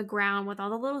that go in the ground with all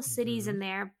the little cities Mm-hmm. in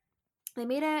there. They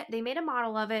made a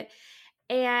model of it,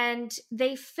 and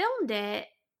they filmed it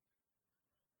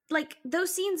like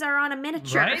those scenes are on a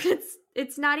miniature. Right?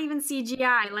 It's not even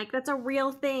CGI. Like that's a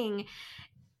real thing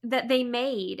that they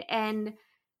made, and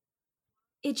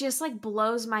it just like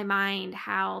blows my mind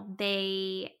how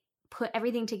they put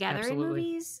everything together in Absolutely.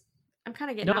 movies. I'm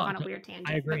kind of getting No, off on a weird I tangent,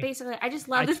 but agree. basically, I just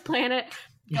love I this planet.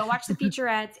 Go watch the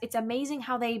featurettes. It's amazing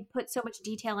how they put so much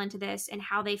detail into this and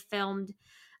how they filmed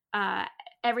uh,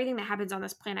 everything that happens on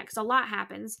this planet, because a lot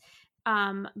happens.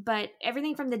 But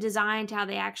everything from the design to how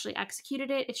they actually executed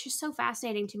it, it's just so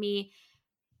fascinating to me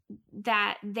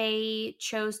that they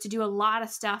chose to do a lot of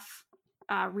stuff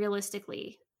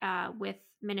realistically with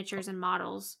miniatures and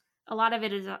models. A lot of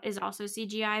it is also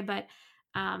CGI, but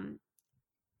um,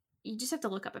 you just have to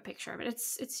look up a picture of it.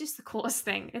 It's just the coolest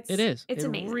thing. It It's is. it's It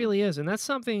amazing. really is. And that's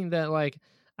something that like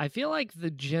I feel like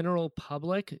the general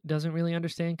public doesn't really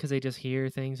understand because they just hear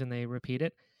things and they repeat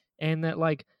it. And that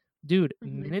like, dude,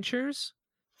 Mm-hmm. miniatures,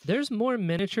 there's more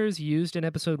miniatures used in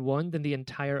episode 1 than the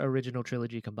entire original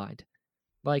trilogy combined.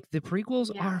 Like the prequels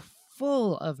Yeah, are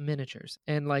full of miniatures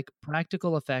and like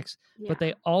practical effects, but yeah.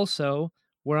 they also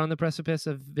were on the precipice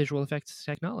of visual effects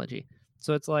technology.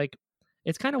 So it's like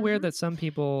it's kind of weird Mm-hmm. that some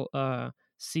people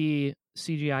see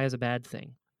CGI as a bad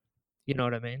thing. You know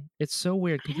what I mean? It's so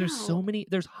weird I because know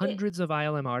there's it. hundreds of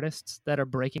ILM artists that are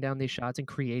breaking down these shots and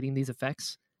creating these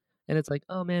effects. And it's like,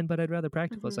 oh man, but I'd rather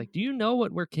practical. It's Mm-hmm. like, do you know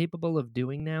what we're capable of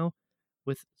doing now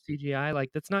with CGI?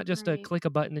 Like, that's not just a Right, click a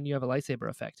button and you have a lightsaber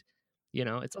effect.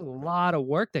 It's a lot of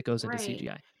work that goes into right.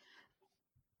 CGI.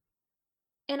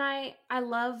 And I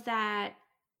love that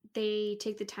they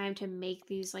take the time to make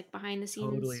these like behind the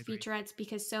Totally scenes agree. featurettes,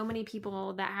 because so many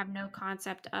people that have no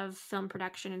concept of film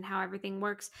production and how everything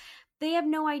works, they have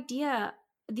no idea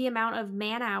the amount of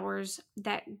man hours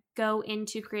that go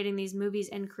into creating these movies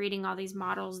and creating all these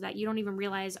models that you don't even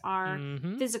realize are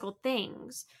Mm-hmm. physical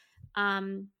things.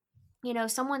 um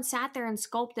Someone sat there and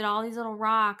sculpted all these little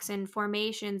rocks and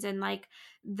formations and like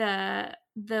the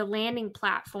landing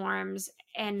platforms,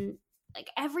 and like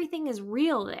everything is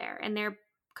real there, and they're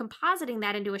compositing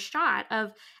that into a shot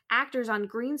of actors on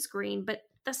green screen, but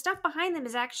the stuff behind them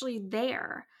is actually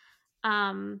there.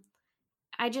 um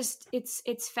I just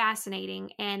it's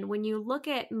fascinating. And when you look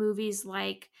at movies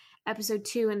like episode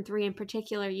 2 and 3 in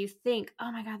particular, you think,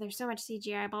 oh my god, there's so much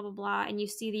CGI, blah blah blah, and you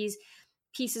see these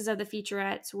pieces of the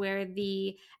featurettes where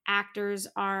the actors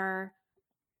are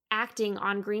acting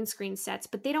on green screen sets,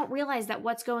 but they don't realize that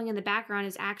what's going in the background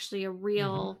is actually a Mm-hmm.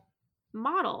 real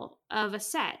model of a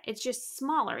set. It's just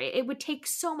smaller. It would take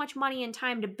so much money and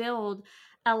time to build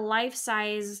a life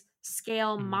size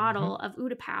scale Mm-hmm. model of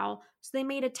Utapau. So they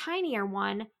made a tinier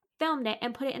one, filmed it,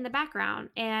 and put it in the background.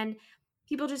 And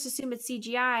people just assume it's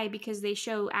CGI because they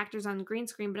show actors on green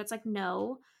screen, but it's like,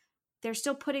 no, they're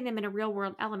still putting them in a real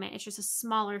world element. It's just a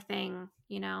smaller thing,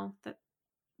 that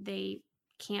they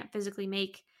can't physically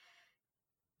make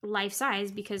life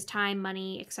size because time,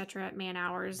 money, etc., man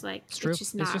hours, like It's it's true.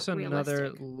 just It's not just another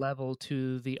realistic. level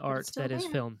to the But it's art still that is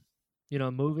there. film.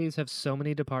 Movies have so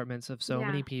many departments of so Yeah.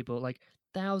 many people, like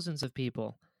thousands of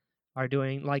people are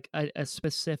doing like a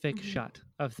specific Hmm. shot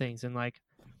of things, and like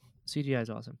CGI is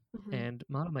awesome Hmm. and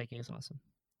model making is awesome.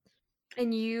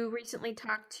 And you recently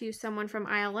talked to someone from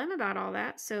ILM about all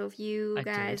that. So if you I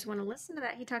guys did. want to listen to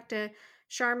that, he talked to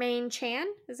Charmaine Chan.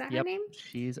 Is that her Yep, name?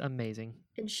 she's amazing.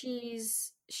 And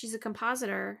she's a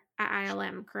compositor at Sh-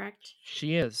 ILM, correct?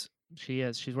 She is. She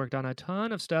is. She's worked on a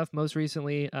ton of stuff. Most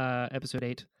recently, episode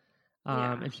 8.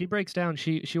 Yeah. And she breaks down.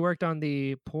 She worked on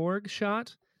the Porg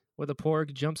shot where the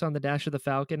Porg jumps on the dash of the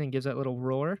Falcon and gives that little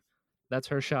roar. That's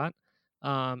her shot.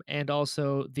 And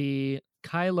also the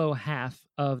Kylo half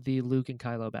of the Luke and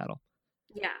Kylo battle.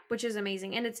 Yeah, which is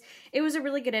amazing. And it was a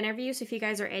really good interview. So if you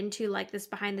guys are into like this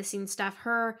behind the scenes stuff,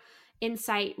 her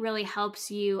insight really helps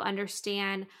you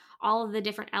understand all of the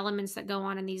different elements that go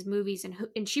on in these movies,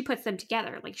 and she puts them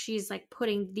together. Like she's like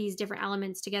putting these different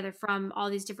elements together from all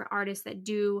these different artists that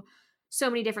do so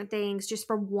many different things just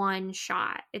for one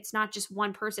shot. It's not just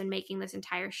one person making this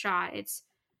entire shot. It's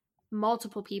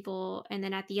multiple people, and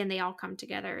then at the end they all come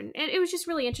together, and it was just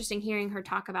really interesting hearing her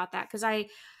talk about that, because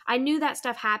I knew that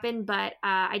stuff happened, but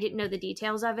I didn't know the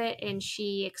details of it, and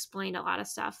she explained a lot of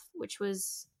stuff, which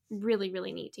was really,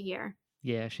 really neat to hear.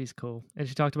 Yeah, she's cool. And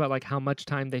she talked about like how much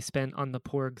time they spent on the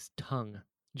Porg's tongue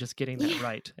just getting that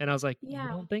right. And I was like, you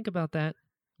don't think about that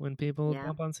when people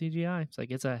jump on CGI. It's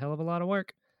like it's a hell of a lot of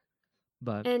work.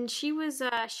 But and she was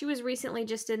recently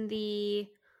just in the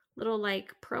little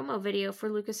like promo video for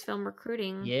Lucasfilm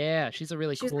Recruiting. Yeah, she's a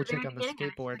really cool chick on the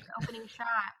skateboard. Like opening shot,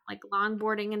 like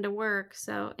longboarding into work.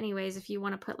 So anyways, if you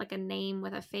want to put like a name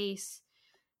with a face,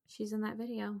 she's in that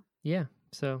video. Yeah,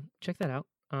 so check that out.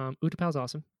 Utapau's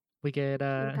awesome. We get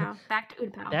Utapau. Back to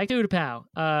Utapau. Back to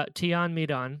Utapau. Tian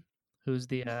Midon, who's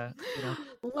the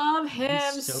love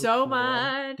him so cool.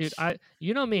 Much. Dude,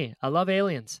 you know me. I love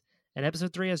aliens. And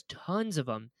episode 3 has tons of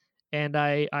them. And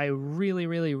I really,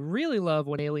 really, really love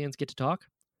when aliens get to talk.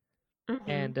 Mm-hmm.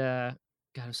 And God,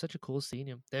 it was such a cool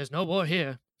scene. There's no war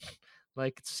here.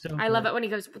 Like, it's so I love it when he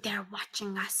goes, they're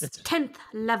watching us. 10th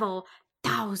level,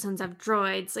 thousands of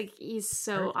droids. Like, he's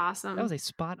so awesome. That was a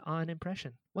spot-on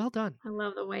impression. Well done. I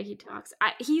love the way he talks.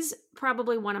 He's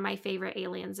probably one of my favorite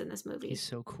aliens in this movie. He's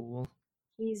so cool.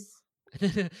 He's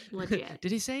legit.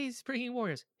 Did he say he's bringing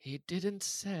warriors? He didn't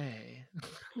say.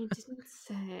 He didn't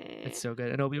say. It's so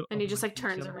good. And he just like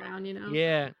turns around, you know?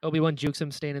 Yeah. Obi-Wan jukes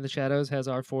him, staying in the shadows, has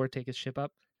R4 take his ship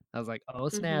up. I was like, oh,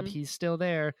 snap. Mm-hmm. He's still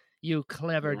there. You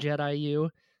clever Jedi, you.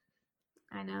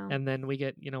 I know. And then we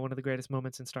get, one of the greatest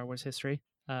moments in Star Wars history.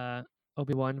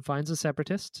 Obi-Wan finds a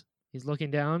separatist. He's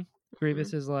looking down.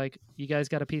 Grievous is like, you guys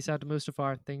got to peace out to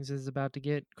Mustafar. Things is about to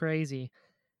get crazy.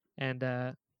 And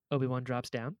Obi-Wan drops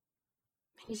down.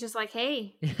 He's just like,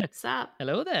 hey, what's up?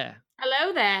 Hello there.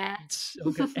 Hello there. It's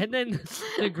so good. And then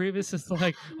the Grievous is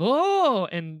like, oh,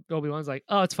 and Obi-Wan's like,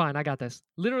 oh, it's fine. I got this.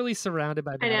 Literally surrounded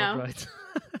by battle droids.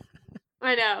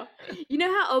 I know. You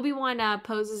know how Obi-Wan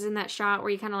poses in that shot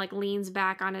where he kind of like leans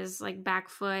back on his like back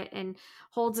foot and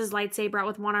holds his lightsaber out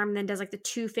with one arm and then does like the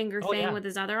 2-finger thing with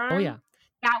his other arm? Oh, yeah.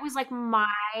 That was like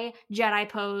my Jedi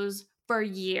pose for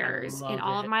years in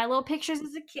all of my little pictures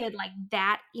as a kid. Like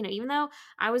that, even though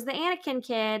I was the Anakin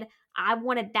kid, I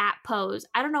wanted that pose.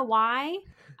 I don't know why.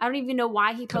 I don't even know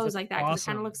why he posed like that, because it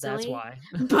kind of looks silly.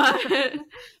 That's why.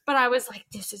 but I was like,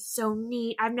 this is so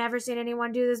neat. I've never seen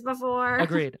anyone do this before.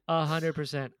 Agreed.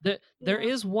 100%. There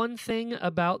is one thing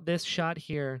about this shot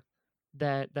here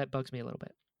that bugs me a little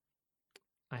bit.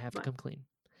 I have to come clean.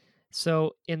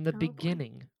 So in the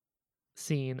beginning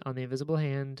scene on the Invisible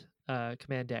Hand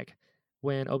command deck,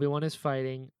 when Obi-Wan is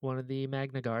fighting one of the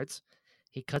Magna Guards,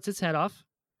 he cuts its head off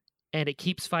and it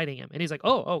keeps fighting him. And he's like,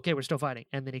 oh, okay, we're still fighting.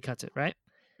 And then he cuts it, right?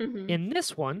 Mm-hmm. In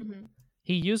this one,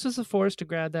 he uses the Force to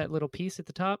grab that little piece at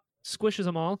the top, squishes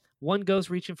them all. One goes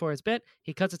reaching for his bit.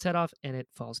 He cuts its head off and it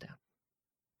falls down.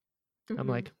 I'm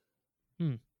like,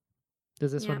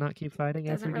 does this one not keep fighting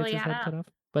after he gets his head cut off?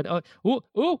 But, hold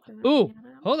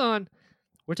on.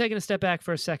 We're taking a step back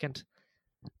for a second.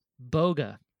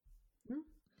 Boga.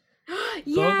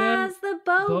 Yes, the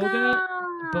Boga.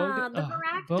 The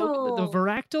Varactyl. The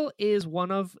Varactyl is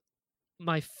one of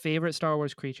my favorite Star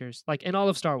Wars creatures, like in all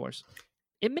of Star Wars.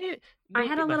 I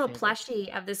had a little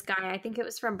plushie of this guy. I think it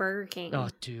was from Burger King. Oh,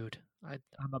 dude.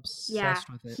 I'm obsessed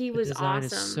with it. He was the design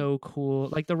awesome. Is so cool.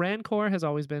 Like the Rancor has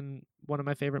always been one of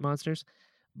my favorite monsters,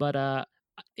 but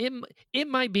it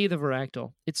might be the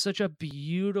Varactyl. It's such a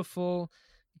beautiful,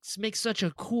 it makes such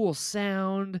a cool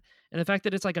sound, and the fact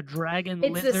that it's like a dragon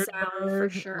lizard the sound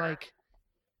bird, for sure. Like,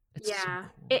 it's so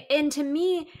cool. And to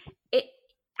me,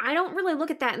 I don't really look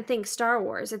at that and think Star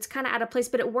Wars. It's kind of out of place,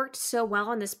 but it worked so well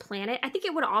on this planet. I think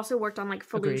it would have also worked on like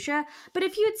Felucia. Agreed. But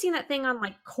if you had seen that thing on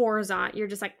like Coruscant, you're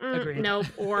just like, nope,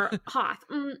 or Hoth,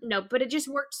 nope. But it just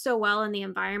worked so well in the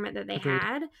environment that they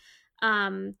had.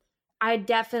 I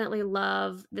definitely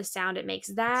love the sound it makes.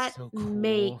 That so cool.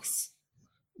 makes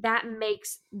that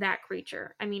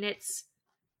creature. I mean, it's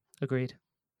agreed.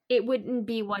 It wouldn't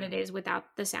be what it is without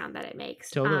the sound that it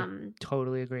makes.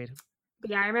 Totally agreed. But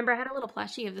yeah, I remember I had a little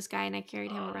plushie of this guy, and I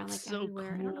carried him around like so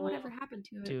everywhere. I don't know cool. whatever happened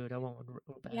to it. Dude, I want one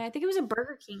real bad. Yeah, I think it was a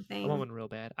Burger King I want thing. one real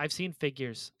bad. I've seen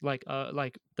figures like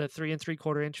the 3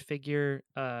 3/4 inch figure.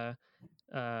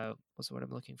 What's the word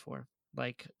I'm looking for?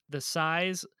 Like the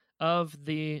size of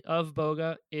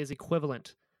Boga is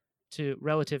equivalent to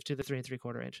relative to the 3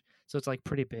 3/4 inch. So it's like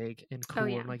pretty big and cool. Oh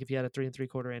yeah, And like if you had a 3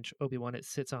 3/4 inch Obi-Wan, it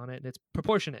sits on it and it's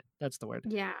proportionate. That's the word.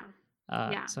 yeah,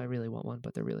 yeah. So I really want one,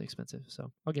 but they're really expensive.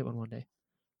 So I'll get one day.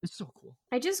 It's so cool.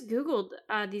 I just Googled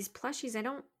these plushies. I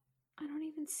don't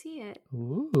even see it.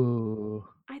 Ooh.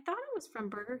 I thought it was from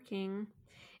Burger King.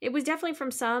 It was definitely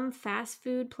from some fast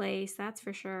food place, that's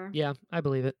for sure. Yeah, I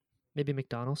believe it. Maybe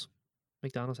McDonald's.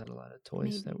 McDonald's had a lot of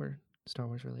toys that Maybe. were Star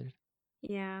Wars related.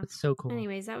 Yeah. It's so cool.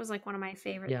 Anyways, that was like one of my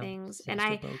favorite Yeah, things. thanks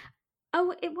And to Boga.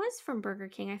 oh, it was from Burger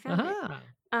King. I found Aha.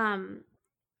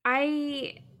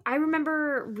 it. I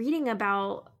remember reading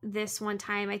about this one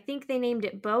time. I think they named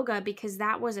it Boga because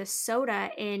that was a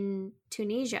soda in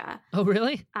Tunisia. Oh,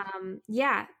 really?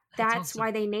 Yeah, That's that's awesome.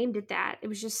 why they named it that. It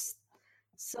was just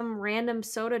some random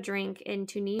soda drink in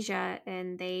Tunisia,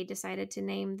 and they decided to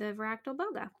name the Vractal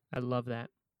Boga. I love that.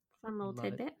 Fun little Love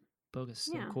it. tidbit. Boga's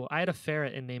so Yeah. cool. I had a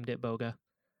ferret and named it Boga.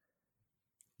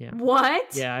 Yeah.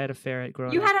 What? Yeah, I had a ferret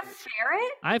growing You up. had a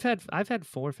ferret? I've had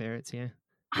 4 ferrets, yeah.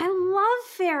 I love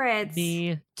ferrets.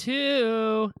 Me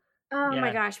too. Oh my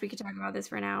Yeah. gosh, we could talk about this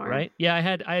for an hour. Right? Yeah, I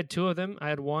had 2 of them. I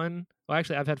had one. Well,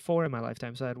 actually, I've had 4 in my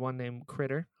lifetime. So I had one named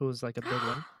Critter, who was like a big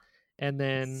one. And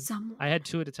then I had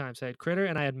 2 at a time. So I had Critter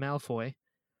and I had Malfoy,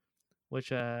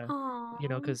 which you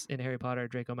know, because in Harry Potter,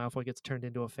 Draco Malfoy gets turned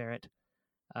into a ferret.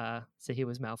 So he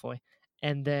was Malfoy.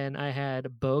 And then I had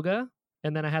Boga,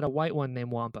 and then I had a white one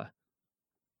named Wampa.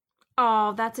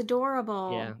 Oh, that's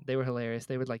adorable. Yeah, they were hilarious.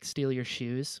 They would like steal your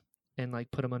shoes and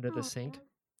like put them under the sink.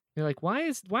 You're like,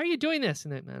 why are you doing this?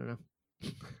 And I don't know.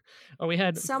 Or we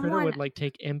had Critter would like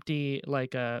take empty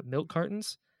like milk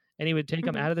cartons, and he would take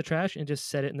them out of the trash and just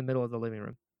set it in the middle of the living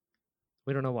room.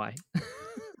 We don't know why.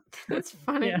 That's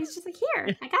funny. Yeah. He's just like,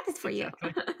 here, I got this for you.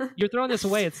 You're throwing this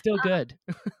away. It's still good.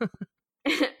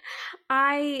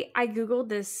 I googled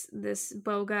this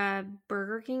Boga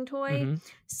Burger King toy. Mm-hmm.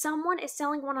 Someone is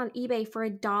selling one on eBay for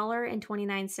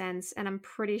 $1.29, and I'm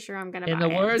pretty sure I'm gonna buy it. In the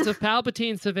words of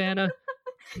Palpatine, Savanna,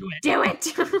 do it.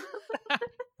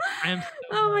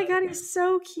 Oh my god, he's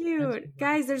so cute.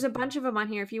 Guys, there's a bunch of them on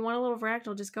here. If you want a little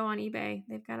Vractal, just go on eBay.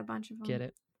 They've got a bunch of them. Get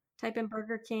it. Type in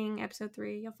Burger King episode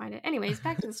 3. You'll find it. Anyways,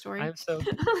 back to the story. I'm so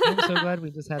glad we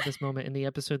just had this moment in the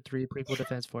episode 3 Prequel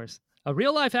Defense Force. A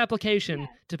real life application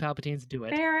to Palpatine's Do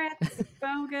It. Ferrets,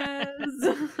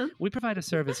 bogas. We provide a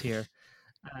service here.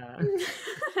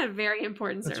 A very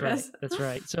important service. That's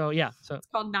right. So yeah. So it's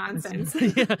called nonsense.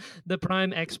 Yeah, the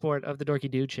prime export of the Dorky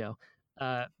Dude Show.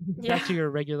 Back to your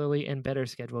regularly and better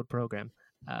scheduled program.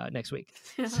 Next week.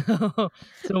 Yeah.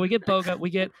 So we get Boga.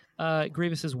 We get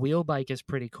Grievous's wheel bike is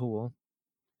pretty cool.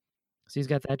 So he's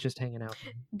got that just hanging out.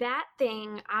 That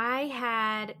thing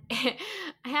I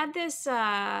had this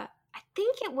I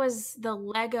think it was the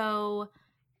Lego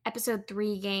episode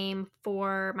 3 game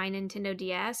for my Nintendo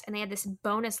DS, and they had this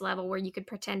bonus level where you could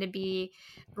pretend to be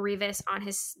Grievous on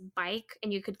his bike,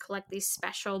 and you could collect these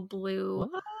special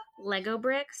blue Lego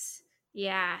bricks.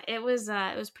 Yeah, it was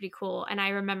pretty cool, and I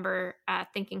remember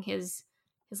thinking his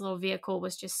little vehicle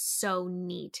was just so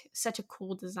neat, such a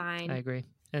cool design. I agree,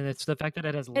 and it's the fact that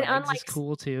it has legs is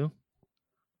cool too.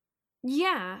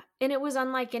 Yeah, and it was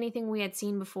unlike anything we had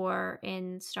seen before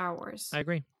in Star Wars. I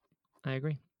agree.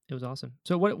 It was awesome.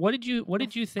 So what did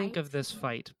you think of this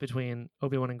fight between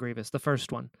Obi-Wan and Grievous, the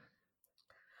first one?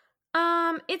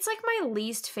 It's like my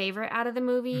least favorite out of the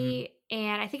movie,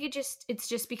 and I think it's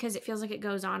just because it feels like it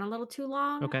goes on a little too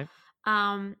long. Okay.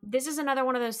 This is another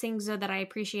one of those things though that I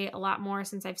appreciate a lot more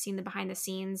since I've seen the behind the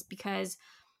scenes, because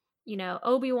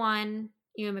Obi-Wan,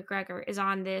 Ewan McGregor, is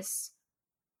on this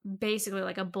basically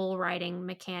like a bull riding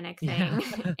mechanic thing.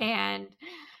 Yeah.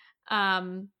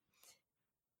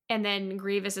 And then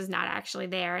Grievous is not actually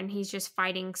there, and he's just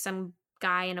fighting some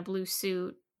guy in a blue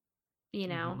suit,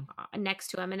 next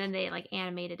to him, and then they like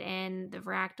animated in the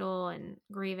Vractal and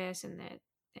Grievous and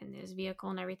his vehicle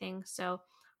and everything. So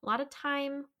a lot of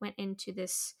time went into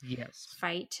this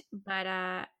fight,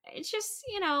 but it's just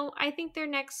I think their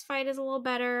next fight is a little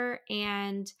better,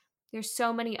 and there's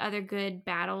so many other good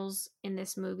battles in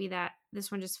this movie that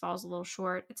this one just falls a little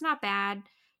short. It's not bad,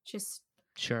 just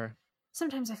sure.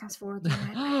 Sometimes I fast forward through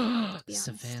it.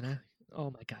 Savanna.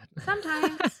 Oh my god.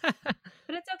 Sometimes, but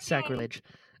it's okay. Sacrilege.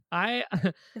 I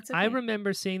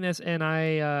remember seeing this, and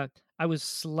I was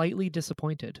slightly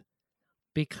disappointed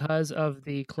because of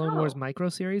the Clone Wars micro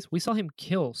series. We saw him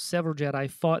kill several Jedi,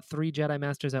 fought 3 Jedi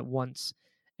Masters at once,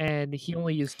 and he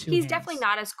only used two He's hands. definitely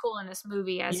not as cool in this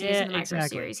movie as he is in the micro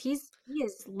exactly. series. He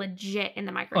is legit in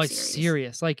the micro Oh, series. it's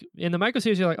serious. Like in the micro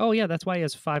series, you're like, oh yeah, that's why he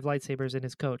has 5 lightsabers in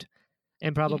his coat,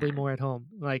 and probably Yeah. more at home.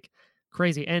 Like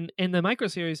crazy. And in the micro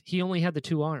series, he only had the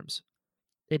 2 arms.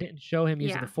 They didn't show him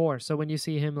using Yeah. the Force. So when you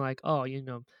see him like, oh,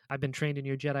 I've been trained in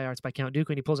your Jedi arts by Count Dooku,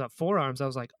 and he pulls out 4 arms, I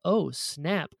was like, oh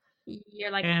snap. You're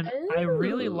like, And I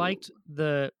really "Ooh." liked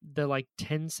the like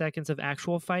 10 seconds of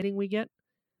actual fighting we get.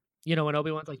 When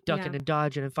Obi-Wan's like ducking Yeah. and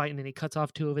dodging and fighting, and he cuts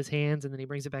off 2 of his hands and then he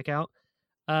brings it back out.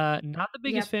 Not the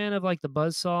biggest Yep. fan of like the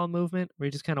buzzsaw movement where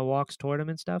he just kind of walks toward him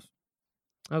and stuff.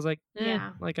 I was like,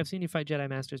 Yeah. like I've seen you fight Jedi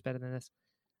Masters better than this.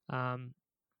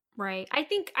 Right. I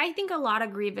think a lot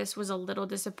of Grievous was a little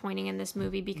disappointing in this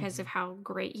movie because of how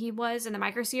great he was in the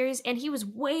micro series, and he was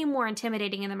way more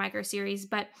intimidating in the micro series,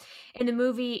 but in the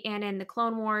movie and in the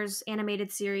Clone Wars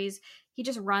animated series, he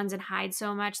just runs and hides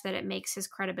so much that it makes his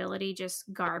credibility just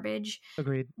garbage.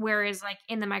 Agreed. Whereas like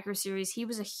in the micro series, he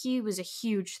was a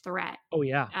huge threat. Oh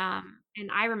yeah.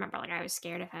 And I remember like I was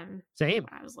scared of him Same.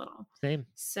 when I was little. Same.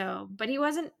 So, but he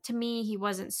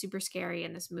wasn't super scary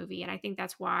in this movie, and I think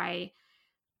that's why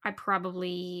I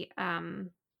probably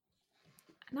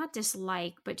not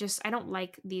dislike, but just I don't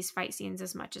like these fight scenes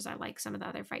as much as I like some of the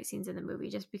other fight scenes in the movie,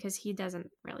 just because he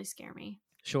doesn't really scare me.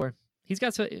 Sure. He's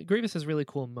got Grievous has really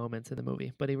cool moments in the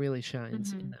movie, but he really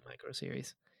shines in that micro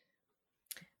series.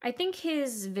 I think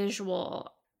his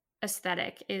visual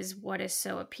aesthetic is what is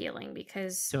so appealing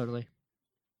because totally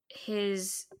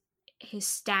his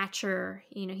stature,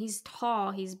 he's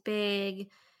tall, he's big,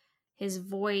 his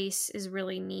voice is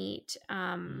really neat.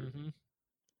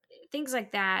 Things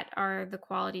like that are the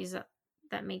qualities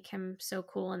that make him so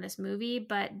cool in this movie.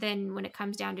 But then when it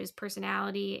comes down to his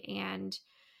personality and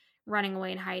running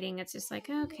away and hiding, it's just like,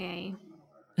 okay.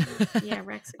 Yeah,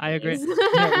 Rex. I agree.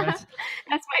 Yeah, Rex.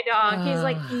 That's my dog. He's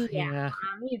like, yeah.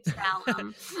 Mom, you tell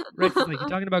him. Rex is like, you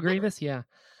talking about Grievous? Yeah.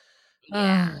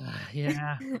 Yeah.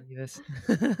 Yeah. Grievous.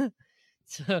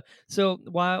 So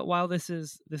while this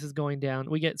is going down,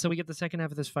 we get the second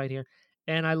half of this fight here,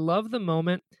 and I love the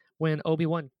moment when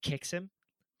Obi-Wan kicks him,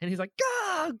 and he's like,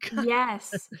 "Go!"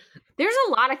 Yes, there's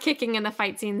a lot of kicking in the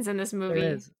fight scenes in this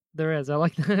movie. There is. I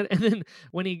like that. And then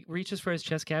when he reaches for his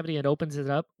chest cavity and opens it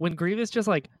up, when Grievous just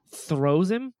like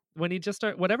throws him, when he just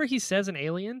whatever he says in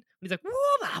Alien, he's like,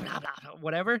 blah, blah, blah,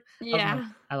 whatever. Yeah,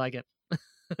 I like it.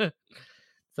 So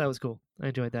that was cool. I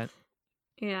enjoyed that.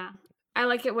 Yeah. I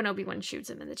like it when Obi-Wan shoots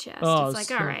him in the chest. Oh, it's like,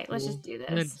 so all right, cool. let's just do this.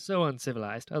 And then so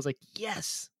uncivilized. I was like,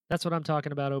 yes, that's what I'm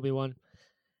talking about, Obi-Wan.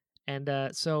 And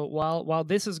so while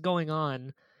this is going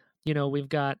on, we've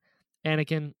got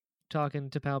Anakin talking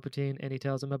to Palpatine, and he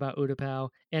tells him about Utapau,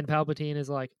 and Palpatine is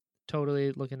like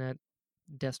totally looking at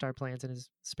Death Star plans in his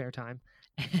spare time.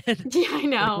 And yeah, I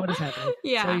know. like, what is happening?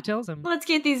 Yeah. So he tells him, let's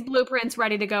get these blueprints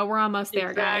ready to go. We're almost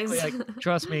there, guys. Like,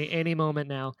 trust me, any moment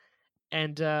now.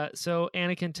 And so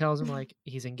Anakin tells him like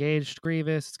he's engaged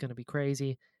Grievous, it's gonna be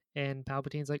crazy. And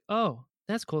Palpatine's like, oh,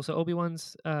 that's cool. So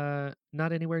Obi-Wan's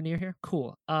not anywhere near here.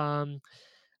 Cool. I'm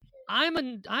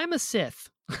a Sith.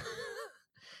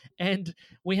 And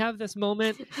we have this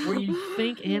moment where you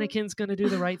think Anakin's gonna do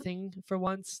the right thing for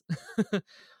once.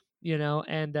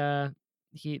 And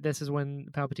this is when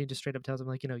Palpatine just straight up tells him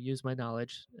like, use my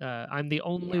knowledge. I'm the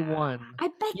only one. I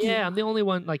bet you. Yeah, I'm the only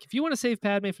one. Like, if you want to save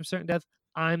Padme from certain death,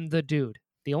 I'm the dude.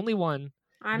 The only one.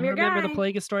 I'm you your remember guy. the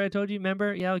Plagueis story I told you?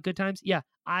 Remember? Yeah, good times? Yeah,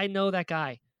 I know that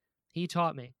guy. He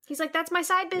taught me. He's like, that's my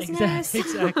side business.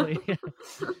 Exactly.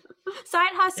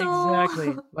 Side hustle.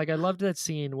 Exactly. Like, I loved that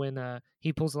scene when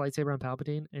he pulls the lightsaber on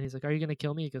Palpatine, and he's like, are you going to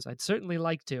kill me? He goes, I'd certainly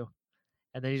like to.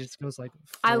 And then he just goes like,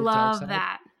 I full dark love side.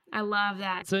 that. I love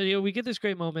that. So we get this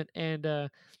great moment, and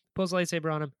pulls the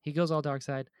lightsaber on him. He goes all dark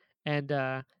side, and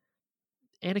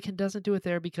Anakin doesn't do it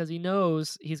there because he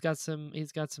knows he's got some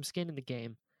skin in the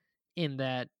game. In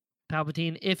that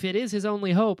Palpatine, if it is his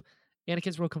only hope,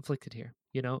 Anakin's real conflicted here,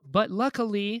 But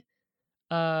luckily,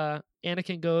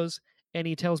 Anakin goes and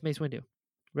he tells Mace Windu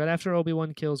right after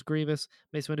Obi-Wan kills Grievous.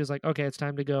 Mace Windu's like, okay, it's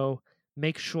time to go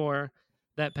make sure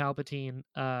that Palpatine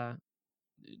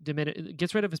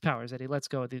gets rid of his powers, that he lets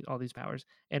go of all these powers.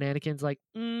 And Anakin's like,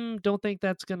 don't think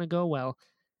that's gonna go well.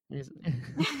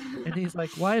 And he's like,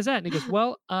 why is that? And he goes,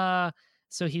 well,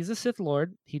 so he's a Sith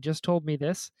Lord. He just told me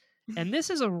this. And this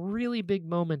is a really big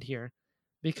moment here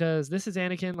because this is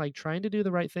Anakin like trying to do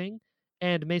the right thing.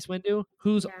 And Mace Windu,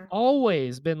 who's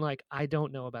always been like, I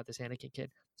don't know about this Anakin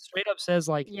kid, straight up says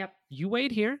like, you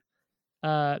wait here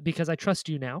because I trust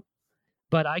you now.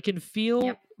 But I can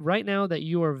feel right now that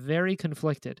you are very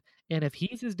conflicted. And if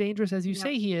he's as dangerous as you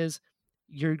say he is,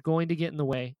 you're going to get in the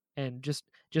way. And just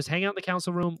hang out in the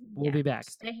council room. We'll be back.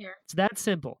 Stay here. It's that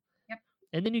simple. Yep.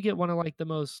 And then you get one of like the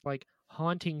most like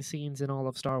haunting scenes in all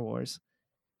of Star Wars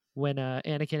when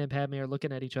Anakin and Padme are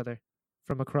looking at each other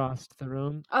from across the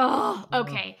room. Oh, Oh,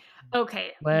 okay.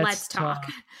 Okay, let's let's talk.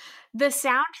 talk. The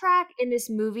soundtrack in this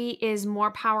movie is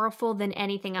more powerful than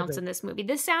anything else in Agreed. this movie.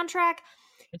 This soundtrack,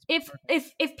 It's if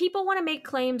perfect. if people want to make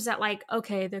claims that like,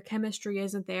 okay, the chemistry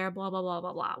isn't there, blah blah blah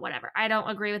blah blah, whatever. I don't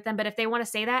agree with them, but if they want to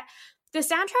say that, the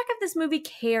soundtrack of this movie Oh,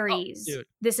 carries dude,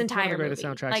 this it's one of the entire greatest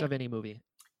movie. soundtracks Like of any movie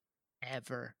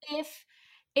ever.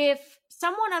 if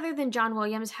someone other than John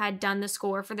Williams had done the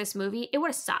score for this movie, it would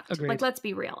have sucked. Agreed. Like, let's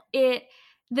be real.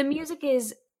 The music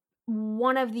is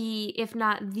one of the, if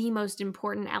not the most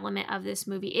important element of this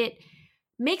movie. It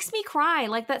makes me cry.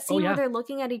 Like that scene where they're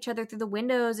looking at each other through the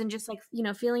windows and just like,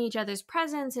 feeling each other's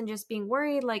presence and just being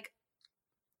worried. Like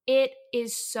it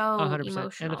is so 100%.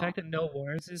 emotional. And the fact that no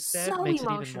words is said So makes it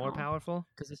even more emotional. powerful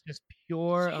because it's just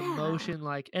pure Yeah. emotion.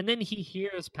 Like, and then he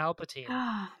hears Palpatine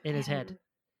Oh, in his head. man.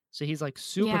 So he's like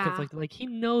super Yeah. conflicted. Like he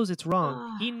knows it's wrong.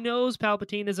 Oh. He knows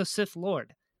Palpatine is a Sith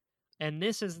Lord. And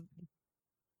this is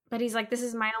But he's like, this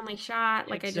is my only shot.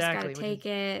 Like, I just gotta exactly, which take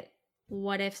it.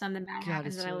 What if something bad God,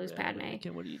 happens it's and I so lose bad. Padme?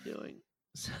 Anakin, what are you doing?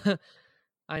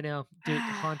 I know, dude.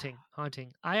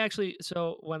 Haunting. I actually,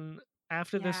 so when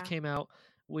after this Yeah. came out,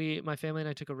 my family and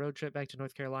I took a road trip back to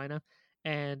North Carolina,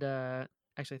 and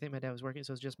actually, I think my dad was working,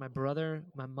 so it was just my brother,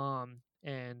 my mom,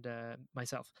 and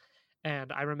myself.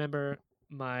 And I remember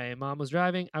my mom was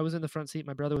driving, I was in the front seat,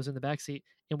 my brother was in the back seat,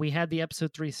 and we had the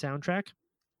Episode 3 soundtrack,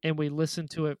 and we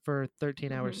listened to it for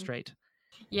 13 hours Mhm. straight.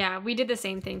 Yeah, we did the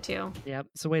same thing too. Yeah,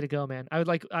 it's a way to go, man.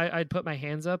 I'd put my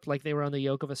hands up like they were on the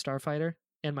yoke of a starfighter,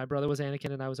 and my brother was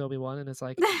Anakin and I was Obi-Wan, and it's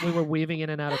like we were weaving in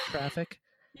and out of traffic.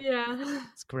 Yeah.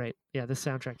 It's great. Yeah, this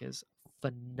soundtrack is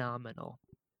phenomenal.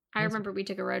 I remember we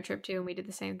took a road trip too and we did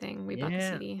the same thing. We bought the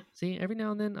CD. See, every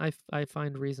now and then I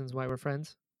find reasons why we're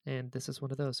friends, and this is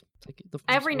one of those. It's like the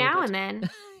Every now and then.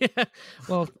 Yeah.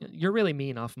 Well, you're really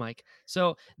mean off mic.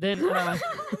 So then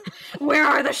where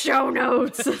are the show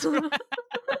notes?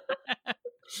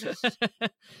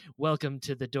 Welcome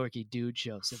to the Dorky Dude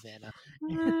Show, Savanna.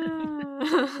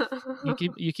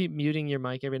 you keep muting your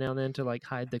mic every now and then to like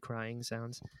hide the crying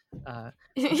sounds. But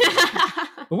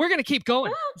we're gonna keep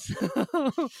going.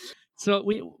 So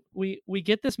we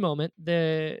get this moment.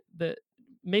 The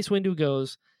Mace Windu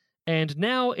goes, and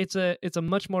now it's a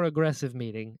much more aggressive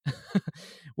meeting,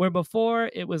 where before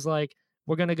it was like,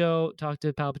 we're gonna go talk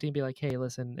to Palpatine and be like, hey,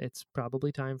 listen, it's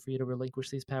probably time for you to relinquish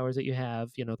these powers that you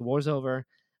have. The war's over.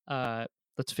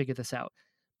 Let's figure this out.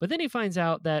 But then he finds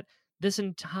out that this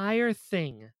entire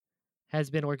thing has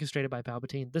been orchestrated by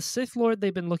Palpatine. The Sith Lord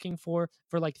they've been looking for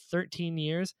like 13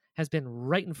 years has been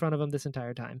right in front of them this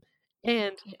entire time.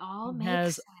 And it all has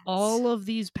makes sense. all of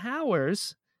these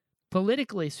powers,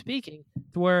 politically speaking,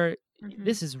 where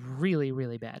this is really,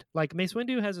 really bad. Like Mace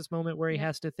Windu has this moment where he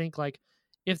has to think like,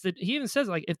 he even says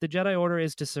like, if the Jedi Order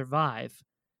is to survive,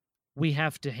 we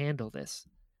have to handle this.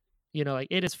 Like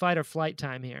it is fight or flight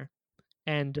time here.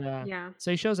 And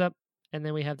so he shows up, and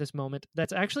then we have this moment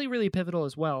that's actually really pivotal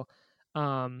as well.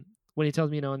 When he tells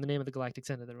me, in the name of the Galactic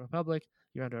Senate of the Republic,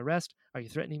 you're under arrest. Are you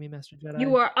threatening me, Master Jedi?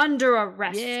 You are under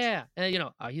arrest. Yeah.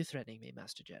 Are you threatening me,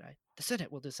 Master Jedi? The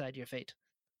Senate will decide your fate.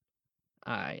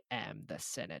 I am the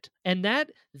Senate. And that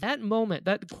moment,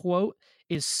 that quote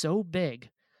is so big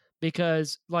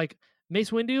because like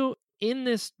Mace Windu in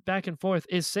this back and forth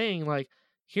is saying like,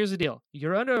 here's the deal.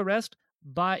 You're under arrest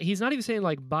he's not even saying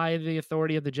like by the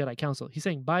authority of the Jedi Council. He's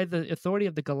saying by the authority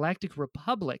of the Galactic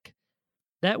Republic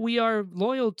that we are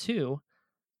loyal to.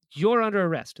 You're under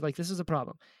arrest. Like this is a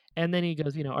problem. And then he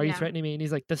goes, are you threatening me? And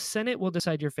he's like, the Senate will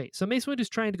decide your fate. So Mace Windu's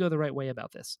trying to go the right way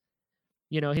about this.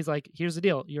 He's like, here's the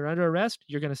deal. You're under arrest.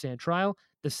 You're going to stand trial.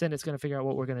 The Senate's going to figure out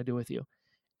what we're going to do with you.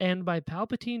 And by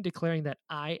Palpatine declaring that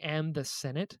I am the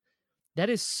Senate, that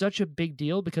is such a big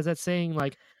deal because that's saying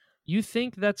like, you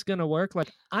think that's going to work?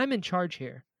 Like I'm in charge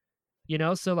here,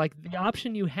 So like the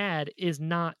option you had it's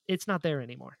not there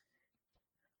anymore.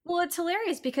 Well, it's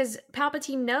hilarious because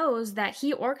Palpatine knows that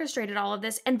he orchestrated all of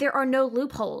this and there are no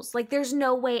loopholes. Like there's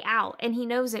no way out. And he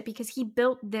knows it because he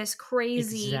built this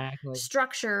crazy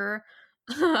structure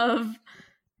of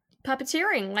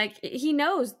puppeteering. Like he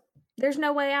knows there's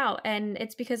no way out. And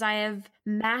it's because I have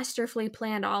masterfully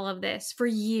planned all of this for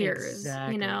years,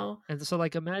 And so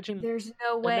like imagine there's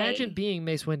no way. Imagine being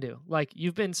Mace Windu. Like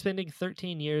you've been spending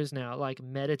 13 years now like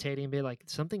meditating and be like,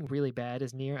 something really bad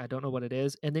is near. I don't know what it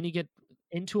is. And then you get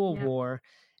into a war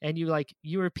and you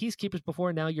were peacekeepers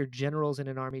before, now you're generals in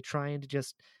an army trying to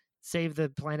just save the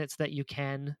planets that you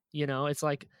can. It's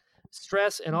like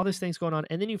stress and all these things going on.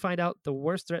 And then you find out the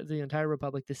worst threat to the entire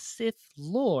Republic, the Sith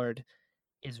Lord,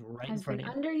 is right in Has front been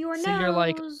of you. under your So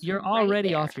nose. you're right already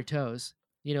there. off your toes,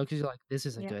 because you're like, this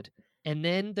isn't Yep. good. And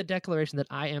then the declaration that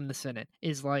I am the Senate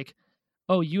is like,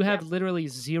 oh, you have Yep. literally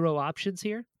zero options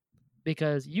here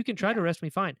because you can try to Yeah. arrest me,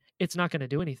 fine. It's not going to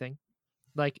do anything.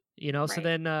 So Right.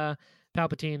 then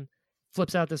Palpatine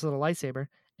flips out this little lightsaber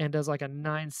and does like a Wow,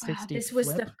 960 this was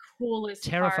flip. the coolest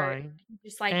part. Terrifying. He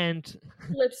just like And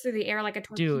flips through the air like a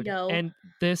dude, torpedo. and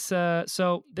this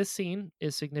this scene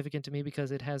is significant to me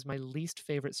because it has my least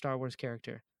favorite Star Wars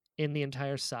character in the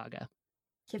entire saga.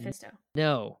 Kit Fisto.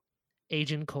 No,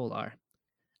 Agent Kolar.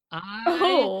 I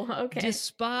Oh, okay.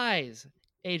 despise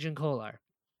Agent Kolar.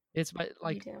 It's my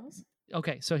Details.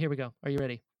 Okay, so here we go. Are you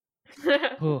ready?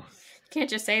 Ooh, Can't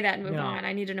just say that and move no. on.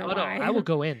 I need to know Oh no, why. I will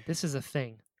go in. This is a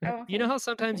thing. Oh, You know okay. how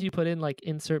sometimes Okay. you put in like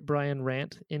insert Brian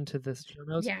rant into this show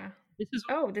notes? Yeah. This is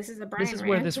This is a Brian this is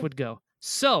where rant. this would go.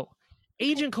 So,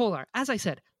 Okay. Agent Kolar, as I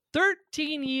said,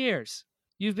 13 years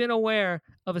you've been aware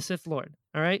of a Sith Lord,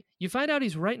 all right? You find out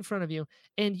he's right in front of you,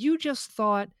 and you just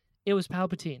thought it was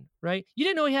Palpatine, right? You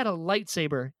didn't know he had a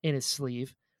lightsaber in his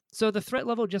sleeve, so the threat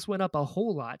level just went up a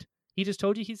whole lot. He just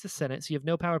told you he's the Senate, so you have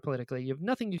no power politically. You have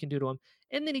nothing you can do to him,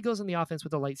 and then he goes on the offense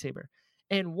with a lightsaber.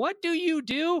 And what do you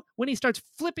do when he starts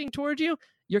flipping towards you?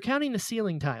 You're counting the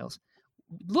ceiling tiles.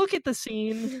 Look at the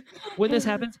scene when this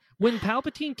happens. When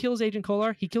Palpatine kills Agent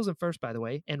Kolar, he kills him first, by the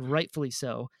way, and rightfully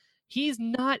so. He's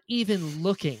not even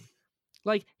looking.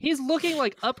 Like, he's looking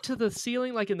like up to the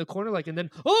ceiling, like in the corner, like, and then,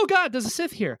 oh god, there's a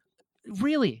Sith here.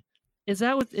 Really? Is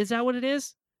that what it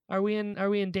is? Are we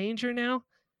in danger now?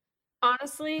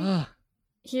 Honestly, Ugh,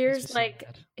 here's so like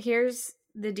mad. here's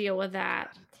the deal with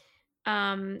that.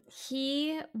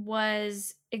 He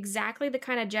was exactly the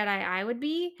kind of Jedi I would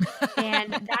be,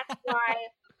 and that's why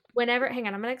hang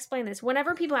on, I'm gonna explain this.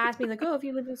 Whenever people ask me like, "Oh, if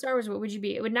you lived in Star Wars, what would you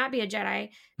be?" It would not be a Jedi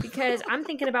because I'm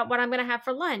thinking about what I'm gonna have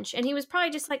for lunch, and he was probably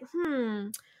just like, I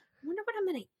wonder what I'm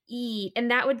gonna eat,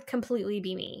 and that would completely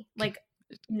be me, like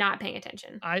not paying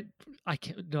attention. I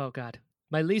can't. Oh god,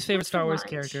 my least favorite What's for Star Wars lunch?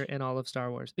 character in all of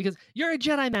Star Wars, because you're a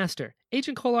Jedi Master.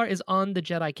 Agent Kolar is on the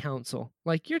Jedi Council.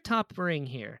 Like, you're top ring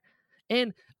here,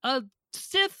 and a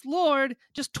Sith Lord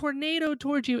just tornadoed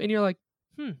towards you, and you're like,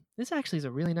 this actually is a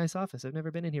really nice office. I've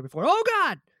never been in here before. Oh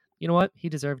god, you know what? He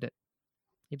deserved it.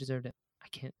 He deserved it. I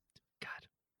can't. God,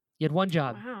 you had one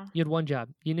job. Wow. You had one job.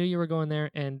 You knew you were going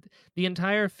there, and the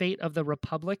entire fate of the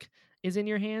Republic is in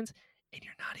your hands, and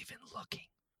you're not even looking.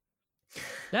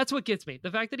 That's what gets me. The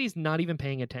fact that he's not even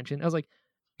paying attention. I was like,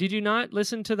 did you not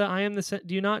listen to the I am the Senate?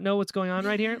 Do you not know what's going on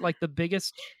right here? Like, the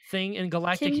biggest thing in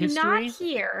galactic Can you history. not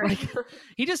hear? Like,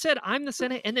 he just said, I'm the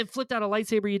Senate, and then flipped out a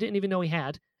lightsaber you didn't even know he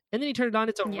had. And then he turned it on.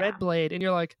 It's a red blade. And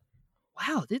you're like,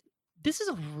 wow, this is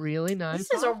a really nice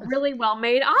This is office. a really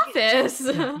well-made office.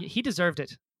 Yeah, he deserved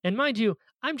it. And mind you,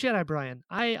 I'm Jedi Brian.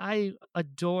 I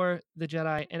adore the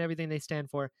Jedi and everything they stand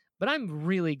for, but I'm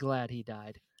really glad he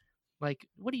died. Like,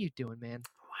 what are you doing, man?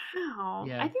 Wow.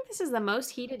 Yeah. I think this is the most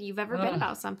heated you've ever been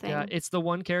about something. Yeah, it's the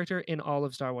one character in all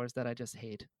of Star Wars that I just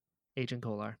hate. Agent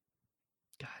Kolar.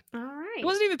 God. All right. He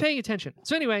wasn't even paying attention.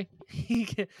 So anyway, he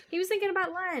was thinking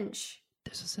about lunch.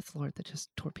 There's a Sith Lord that just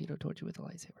torpedoed towards you with a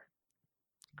lightsaber.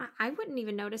 I wouldn't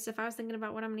even notice if I was thinking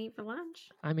about what I'm gonna eat for lunch.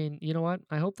 I mean, you know what?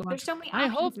 I hope the lunch. There's so many I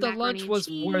hope options. the Macaroni lunch and was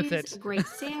cheese, worth it. A great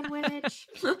sandwich.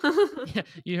 Yeah,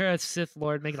 you hear a Sith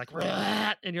Lord making like,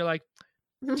 "Rah!" And you're like,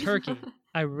 turkey.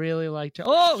 I really like turkey.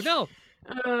 Oh no!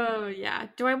 Oh yeah.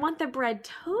 Do I want the bread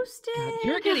toasted? God,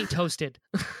 you're getting toasted.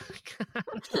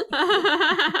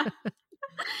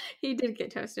 He did get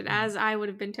toasted, as I would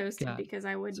have been toasted God. because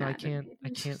I would So not. I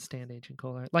can't stand Agent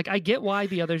Kolar. Like, I get why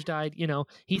the others died. You know,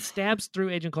 he stabs through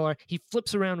Agent Kolar. He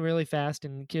flips around really fast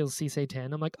and kills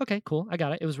C-10. I'm like, okay, cool. I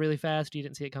got it. It was really fast. You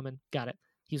didn't see it coming. Got it.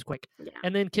 He's quick. Yeah.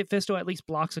 And then Kit Fisto at least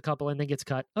blocks a couple and then gets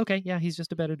cut. Okay, yeah, he's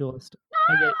just a better duelist.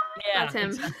 I get it. Yeah,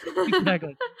 That's him.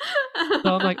 Exactly.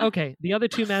 So I'm like, okay, the other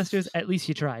two masters, at least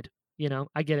you tried. You know,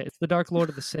 I get it. It's the Dark Lord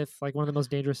of the Sith, like one of the most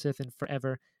dangerous Sith in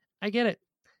forever. I get it.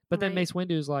 But then Mace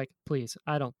Windu's like, please,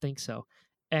 I don't think so.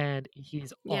 And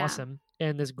he's awesome.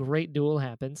 And this great duel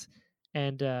happens.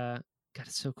 And God,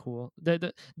 it's so cool.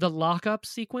 The lockup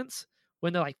sequence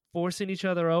when they're like forcing each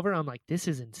other over, I'm like, this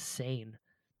is insane.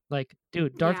 Like,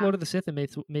 dude, Dark Lord of the Sith and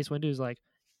Mace Windu is like,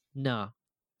 nah,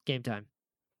 game time.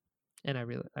 And I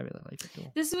really like the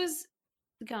duel. This was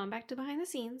going back to behind the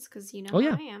scenes because you know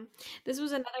how I am. This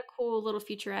was another cool little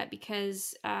featurette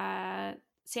because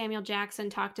Samuel Jackson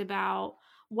talked about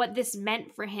what this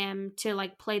meant for him to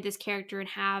like play this character and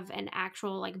have an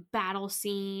actual like battle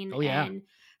scene and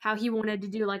how he wanted to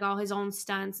do like all his own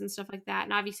stunts and stuff like that.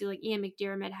 And obviously like Ian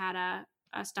McDiarmid had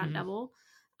a stunt double.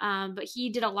 But he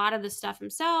did a lot of this stuff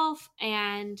himself.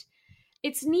 And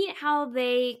it's neat how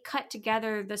they cut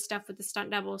together the stuff with the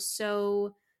stunt double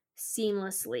so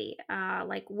seamlessly.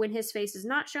 Like when his face is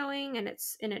not showing and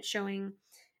it's showing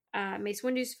Mace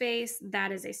Windu's face,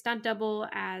 that is a stunt double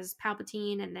as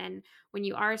Palpatine. And then when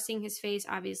you are seeing his face,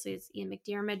 obviously it's Ian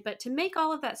McDiarmid. But to make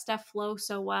all of that stuff flow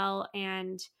so well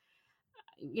and,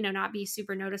 you know, not be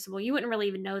super noticeable, you wouldn't really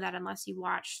even know that unless you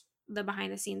watch the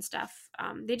behind the scenes stuff.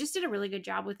 They just did a really good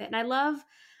job with it. And I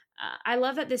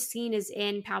love that this scene is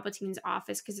in Palpatine's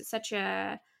office because it's such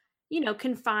a, you know,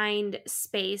 confined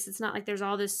space. It's not like there's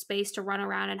all this space to run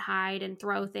around and hide and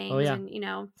throw things. Oh, yeah. And, you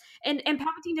know, and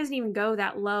Palpatine doesn't even go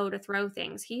that low to throw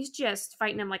things. He's just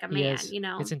fighting him like a man, you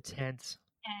know. It's intense.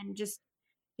 And just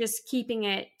keeping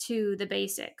it to the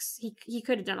basics. He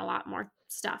could have done a lot more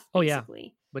stuff, Oh, yeah.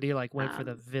 basically. But he like went for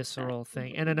the visceral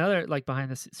thing. And another like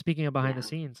speaking of behind the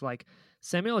scenes, like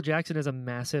Samuel L. Jackson is a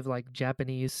massive like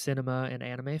Japanese cinema and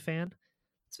anime fan.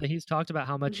 So he's talked about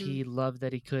how much he loved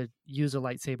that he could use a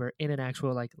lightsaber in an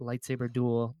actual like lightsaber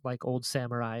duel, like old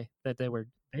samurai that they were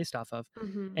based off of.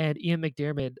 And Ian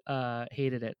McDiarmid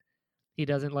hated it. He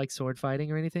doesn't like sword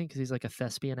fighting or anything because he's like a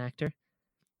thespian actor.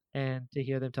 And to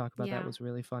hear them talk about that was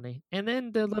really funny. And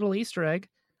then the little Easter egg,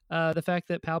 the fact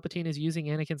that Palpatine is using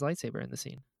Anakin's lightsaber in the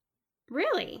scene.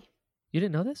 Really? You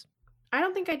didn't know this? I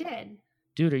don't think I did.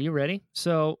 Dude, are you ready?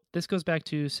 So this goes back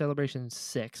to Celebration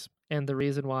 6 and the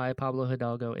reason why Pablo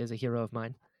Hidalgo is a hero of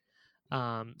mine.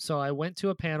 So I went to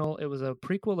a panel. It was a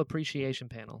prequel appreciation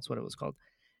panel. That's what it was called.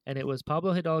 And it was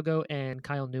Pablo Hidalgo and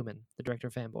Kyle Newman, the director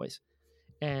of Fanboys.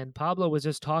 And Pablo was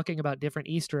just talking about different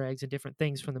Easter eggs and different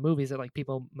things from the movies that like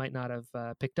people might not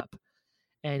have picked up.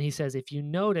 And he says, if you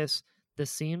notice the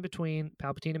scene between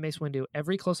Palpatine and Mace Windu,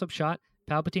 every close-up shot,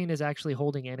 Palpatine is actually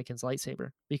holding Anakin's lightsaber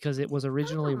because it was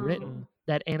originally written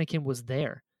that Anakin was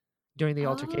there during the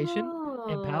altercation.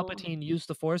 And Palpatine used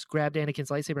the Force, grabbed Anakin's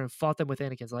lightsaber, and fought them with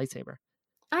Anakin's lightsaber.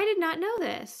 I did not know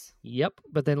this. Yep.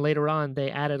 But then later on,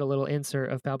 they added a little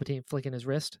insert of Palpatine flicking his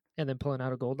wrist and then pulling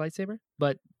out a gold lightsaber.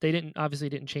 But they obviously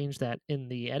didn't change that in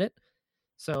the edit.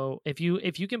 So if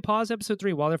you can pause episode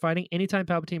 3 while they're fighting, anytime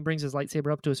Palpatine brings his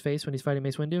lightsaber up to his face when he's fighting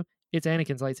Mace Windu, it's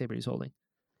Anakin's lightsaber he's holding.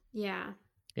 Yeah.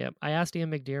 Yep. I asked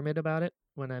Ian McDiarmid about it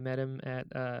when I met him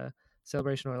at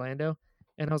Celebration Orlando.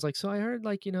 And I was like, so I heard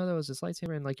like, you know, there was this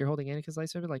lightsaber and like you're holding Anakin's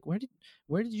lightsaber. Like, where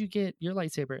did you get your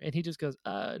lightsaber? And he just goes,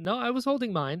 no, I was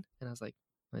holding mine. And I was like,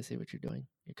 I see what you're doing.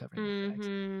 You're covering your tracks.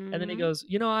 And then he goes,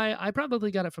 you know, I probably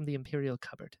got it from the Imperial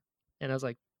cupboard. And I was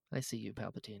like, I see you,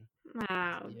 Palpatine.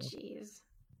 Oh, jeez.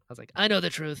 I was like, I know the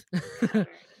truth. Yeah,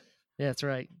 that's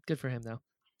right. Good for him though.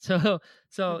 So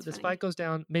That's this funny. fight goes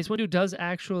down. Mace Windu does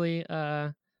actually,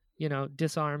 you know,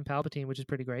 disarm Palpatine, which is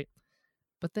pretty great.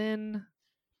 But then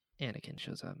Anakin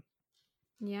shows up.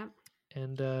 Yeah.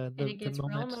 And it gets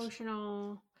real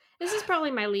emotional. This is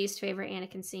probably my least favorite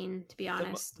Anakin scene, to be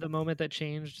honest. The moment that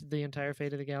changed the entire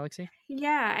fate of the galaxy?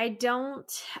 Yeah, I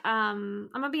don't... I'm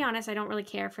going to be honest, I don't really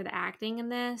care for the acting in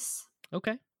this.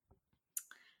 Okay.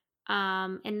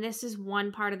 And this is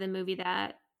one part of the movie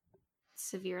that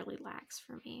severely lacks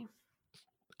for me.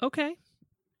 Okay.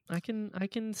 I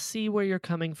can see where you're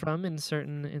coming from in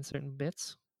certain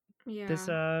bits. Yeah.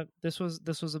 This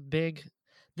was a big...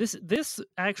 This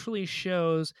actually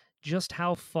shows just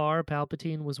how far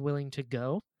Palpatine was willing to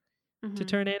go to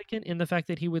turn Anakin, in the fact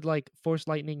that he would like force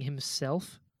lightning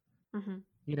himself,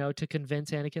 you know, to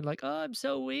convince Anakin like, oh, I'm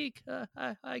so weak,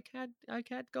 I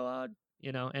can't go on,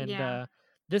 you know. And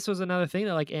this was another thing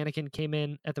that like Anakin came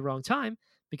in at the wrong time,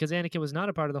 because Anakin was not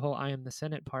a part of the whole I am the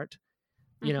Senate part,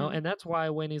 you know. And that's why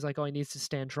when he's like, oh, he needs to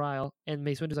stand trial, and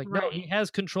Mace Windu's like, no, he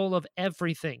has control of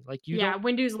everything. Like you don't...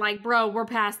 Windu's like, bro, we're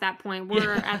past that point.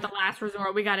 We're at the last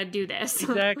resort. We got to do this.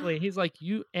 Exactly. He's like,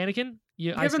 Anakin,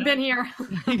 you haven't been here.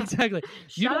 Exactly.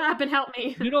 Shut up and help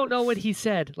me. You don't know what he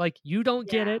said. Like, you don't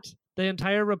get it. The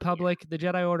entire Republic, the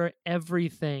Jedi Order,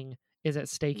 everything is at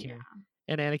stake here.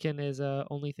 And Anakin is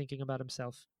only thinking about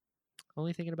himself,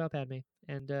 only thinking about Padme,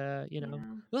 and you know,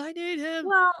 well, I need him.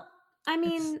 Well, I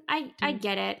mean, I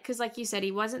get it, because like you said,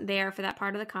 he wasn't there for that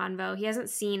part of the convo. He hasn't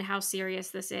seen how serious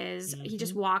this is. He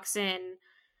just walks in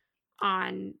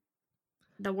on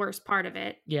the worst part of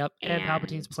it. Yep, and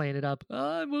Palpatine's playing it up.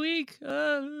 Oh, I'm weak.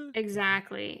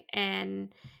 Exactly. And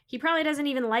he probably doesn't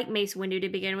even like Mace Windu to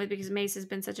begin with, because Mace has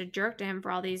been such a jerk to him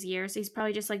for all these years. He's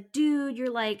probably just like, dude,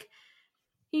 you're like...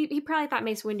 He probably thought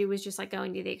Mace Windu was just like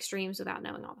going to the extremes without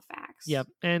knowing all the facts. Yep,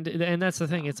 and that's the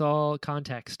thing. It's all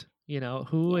context. You know,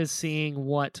 who is seeing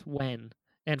what when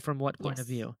and from what point of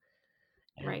view.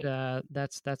 And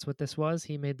that's what this was.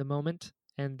 He made the moment,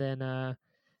 and then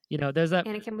you know, there's that...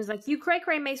 Anakin was like, you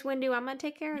cray Mace Windu, I'm gonna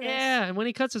take care of this. Yeah, and when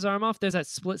he cuts his arm off, there's that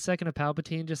split second of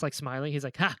Palpatine just like smiling. He's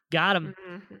like, ha, got him.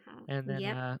 And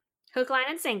then, hook, line,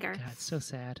 and sinker. God, it's so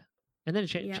sad. And then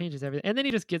it Yep. changes everything. And then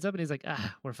he just gets up and he's like,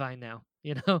 we're fine now.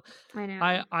 You know, I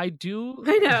know. I do.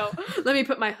 I know. Let me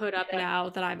put my hood up now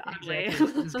that I'm ugly.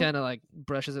 Exactly. Just kind of like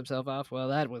brushes himself off. Well,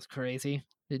 that was crazy.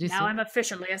 Did you now see? I'm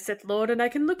officially a Sith Lord and I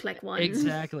can look like one.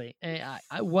 Exactly.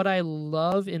 What I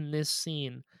love in this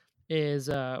scene is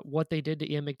what they did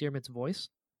to Ian McDiarmid's voice.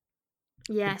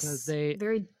 Yes. Because they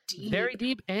very deep. Very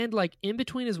deep. And like in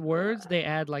between his words, they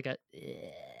add like a.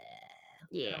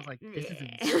 Yeah. I was like, this is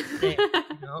insane.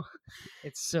 You know?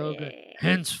 It's so good.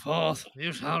 Henceforth,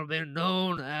 you shall be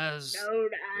known as.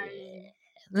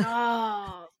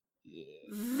 Oh,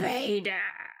 Vader.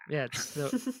 Yeah,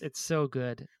 it's so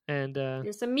good. And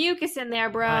there's some mucus in there,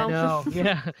 bro. I know.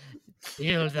 Yeah.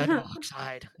 Feel the dark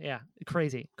side. Yeah.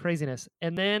 Craziness.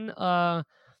 And then the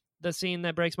scene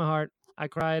that breaks my heart. I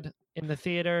cried in the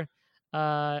theater.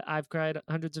 I've cried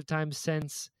hundreds of times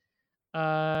since.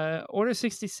 Order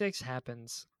 66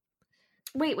 happens.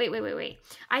 Wait.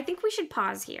 I think we should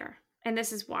pause here. And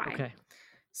this is why. Okay.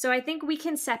 So I think we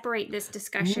can separate this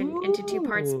discussion into 2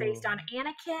 parts based on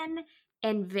Anakin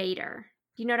and Vader.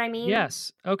 You know what I mean?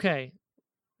 Yes. Okay.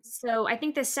 So I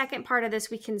think the second part of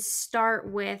this, we can start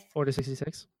with Order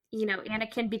 66. You know,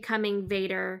 Anakin becoming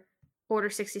Vader, Order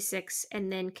 66,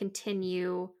 and then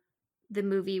continue the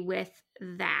movie with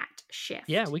that shift.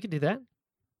 Yeah, we could do that.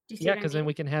 Yeah, because then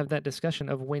we can have that discussion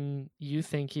of when you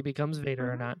think he becomes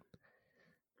Vader or not.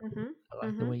 I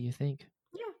like the way you think.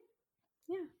 Yeah.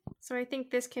 So I think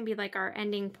this can be like our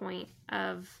ending point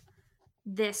of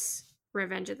this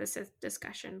Revenge of the Sith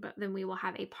discussion, but then we will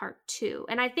have a part 2.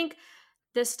 And I think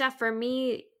the stuff for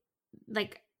me,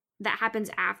 like that happens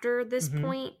after this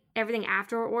point, everything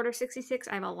after Order 66,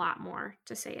 I have a lot more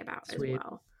to say about as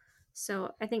well.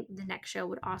 So I think the next show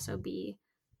would also be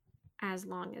as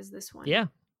long as this one. Yeah.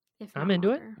 I'm into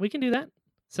longer. it. We can do that.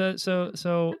 So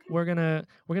okay. we're gonna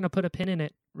put a pin in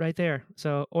it right there.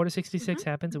 So Order 66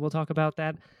 happens, and we'll talk about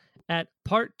that at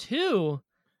part 2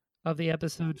 of the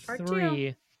episode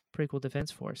 3 Prequel Defense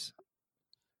Force.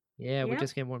 Yeah, we're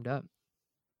just getting warmed up.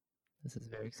 This is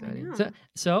very exciting.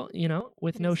 So you know,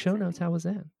 with no show notes, how was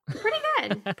that?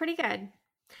 Pretty good.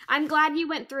 I'm glad you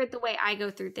went through it the way I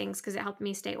go through things because it helped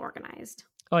me stay organized.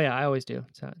 Oh yeah, I always do.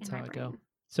 That's how I go.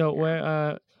 So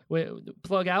where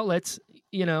plug outlets,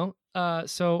 you know.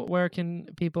 So where can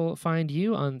people find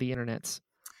you on the internets?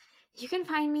 You can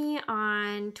find me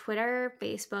on Twitter,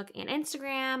 Facebook, and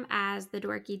Instagram as The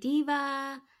Dorky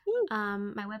Diva.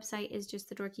 My website is just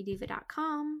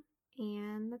thedorkydiva.com,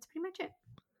 and that's pretty much it.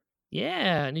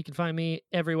 Yeah, and you can find me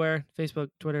everywhere: Facebook,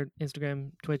 Twitter,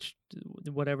 Instagram, Twitch,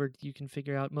 whatever you can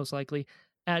figure out, most likely,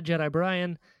 at Jedi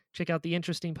Brian. Check out the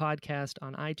Interesting Podcast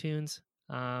on iTunes.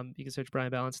 You can search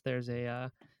Brian Balance. There's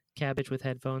a cabbage with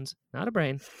headphones, not a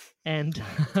brain. And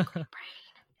it's not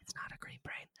a green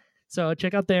brain. So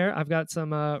check out there. I've got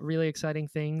some really exciting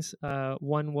things.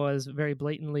 One was very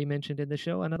blatantly mentioned in the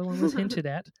show. Another one was hinted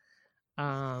at.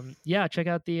 Check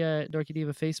out the Dorky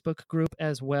Diva Facebook group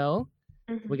as well.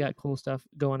 We got cool stuff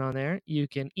going on there. You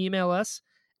can email us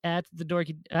at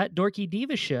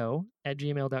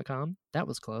dorkydivashow@gmail.com. That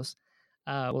was close.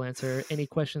 We'll answer any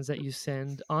questions that you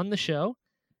send on the show.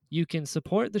 You can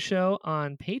support the show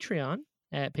on Patreon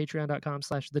at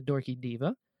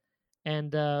patreon.com/thedorkydiva.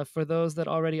 And for those that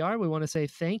already are, we want to say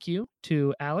thank you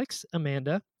to Alex,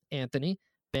 Amanda, Anthony,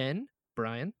 Ben,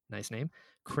 Brian, nice name,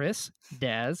 Chris,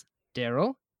 Daz,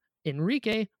 Daryl,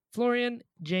 Enrique, Florian,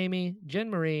 Jamie, Jen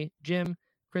Marie, Jim,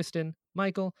 Kristen,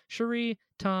 Michael, Cherie,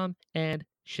 Tom, and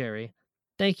Sherry.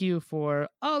 Thank you for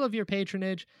all of your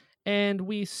patronage, and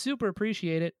we super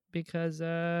appreciate it because,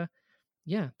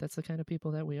 that's the kind of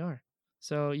people that we are.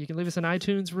 So you can leave us an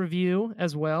iTunes review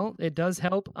as well. It does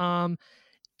help.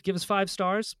 Give us 5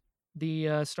 stars.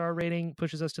 The star rating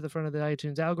pushes us to the front of the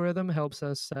iTunes algorithm, helps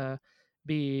us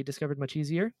be discovered much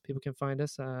easier. People can find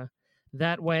us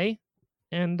that way.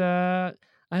 And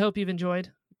I hope you've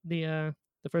enjoyed the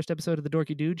first episode of the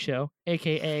Dorky Dude Show,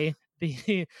 aka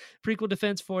the Prequel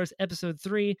Defense Force Episode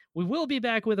 3. We will be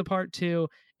back with a part 2.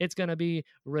 It's gonna be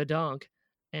redonk.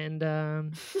 And I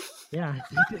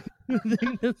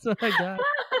think that's what I got.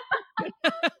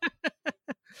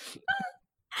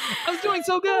 I was doing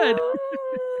so good.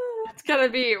 It's gonna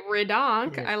be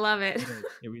redonk. I love it.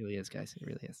 It really is, guys. It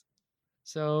really is.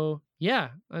 So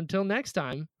until next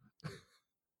time.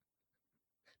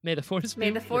 May the force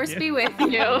be with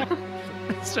you. I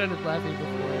started laughing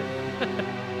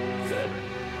before.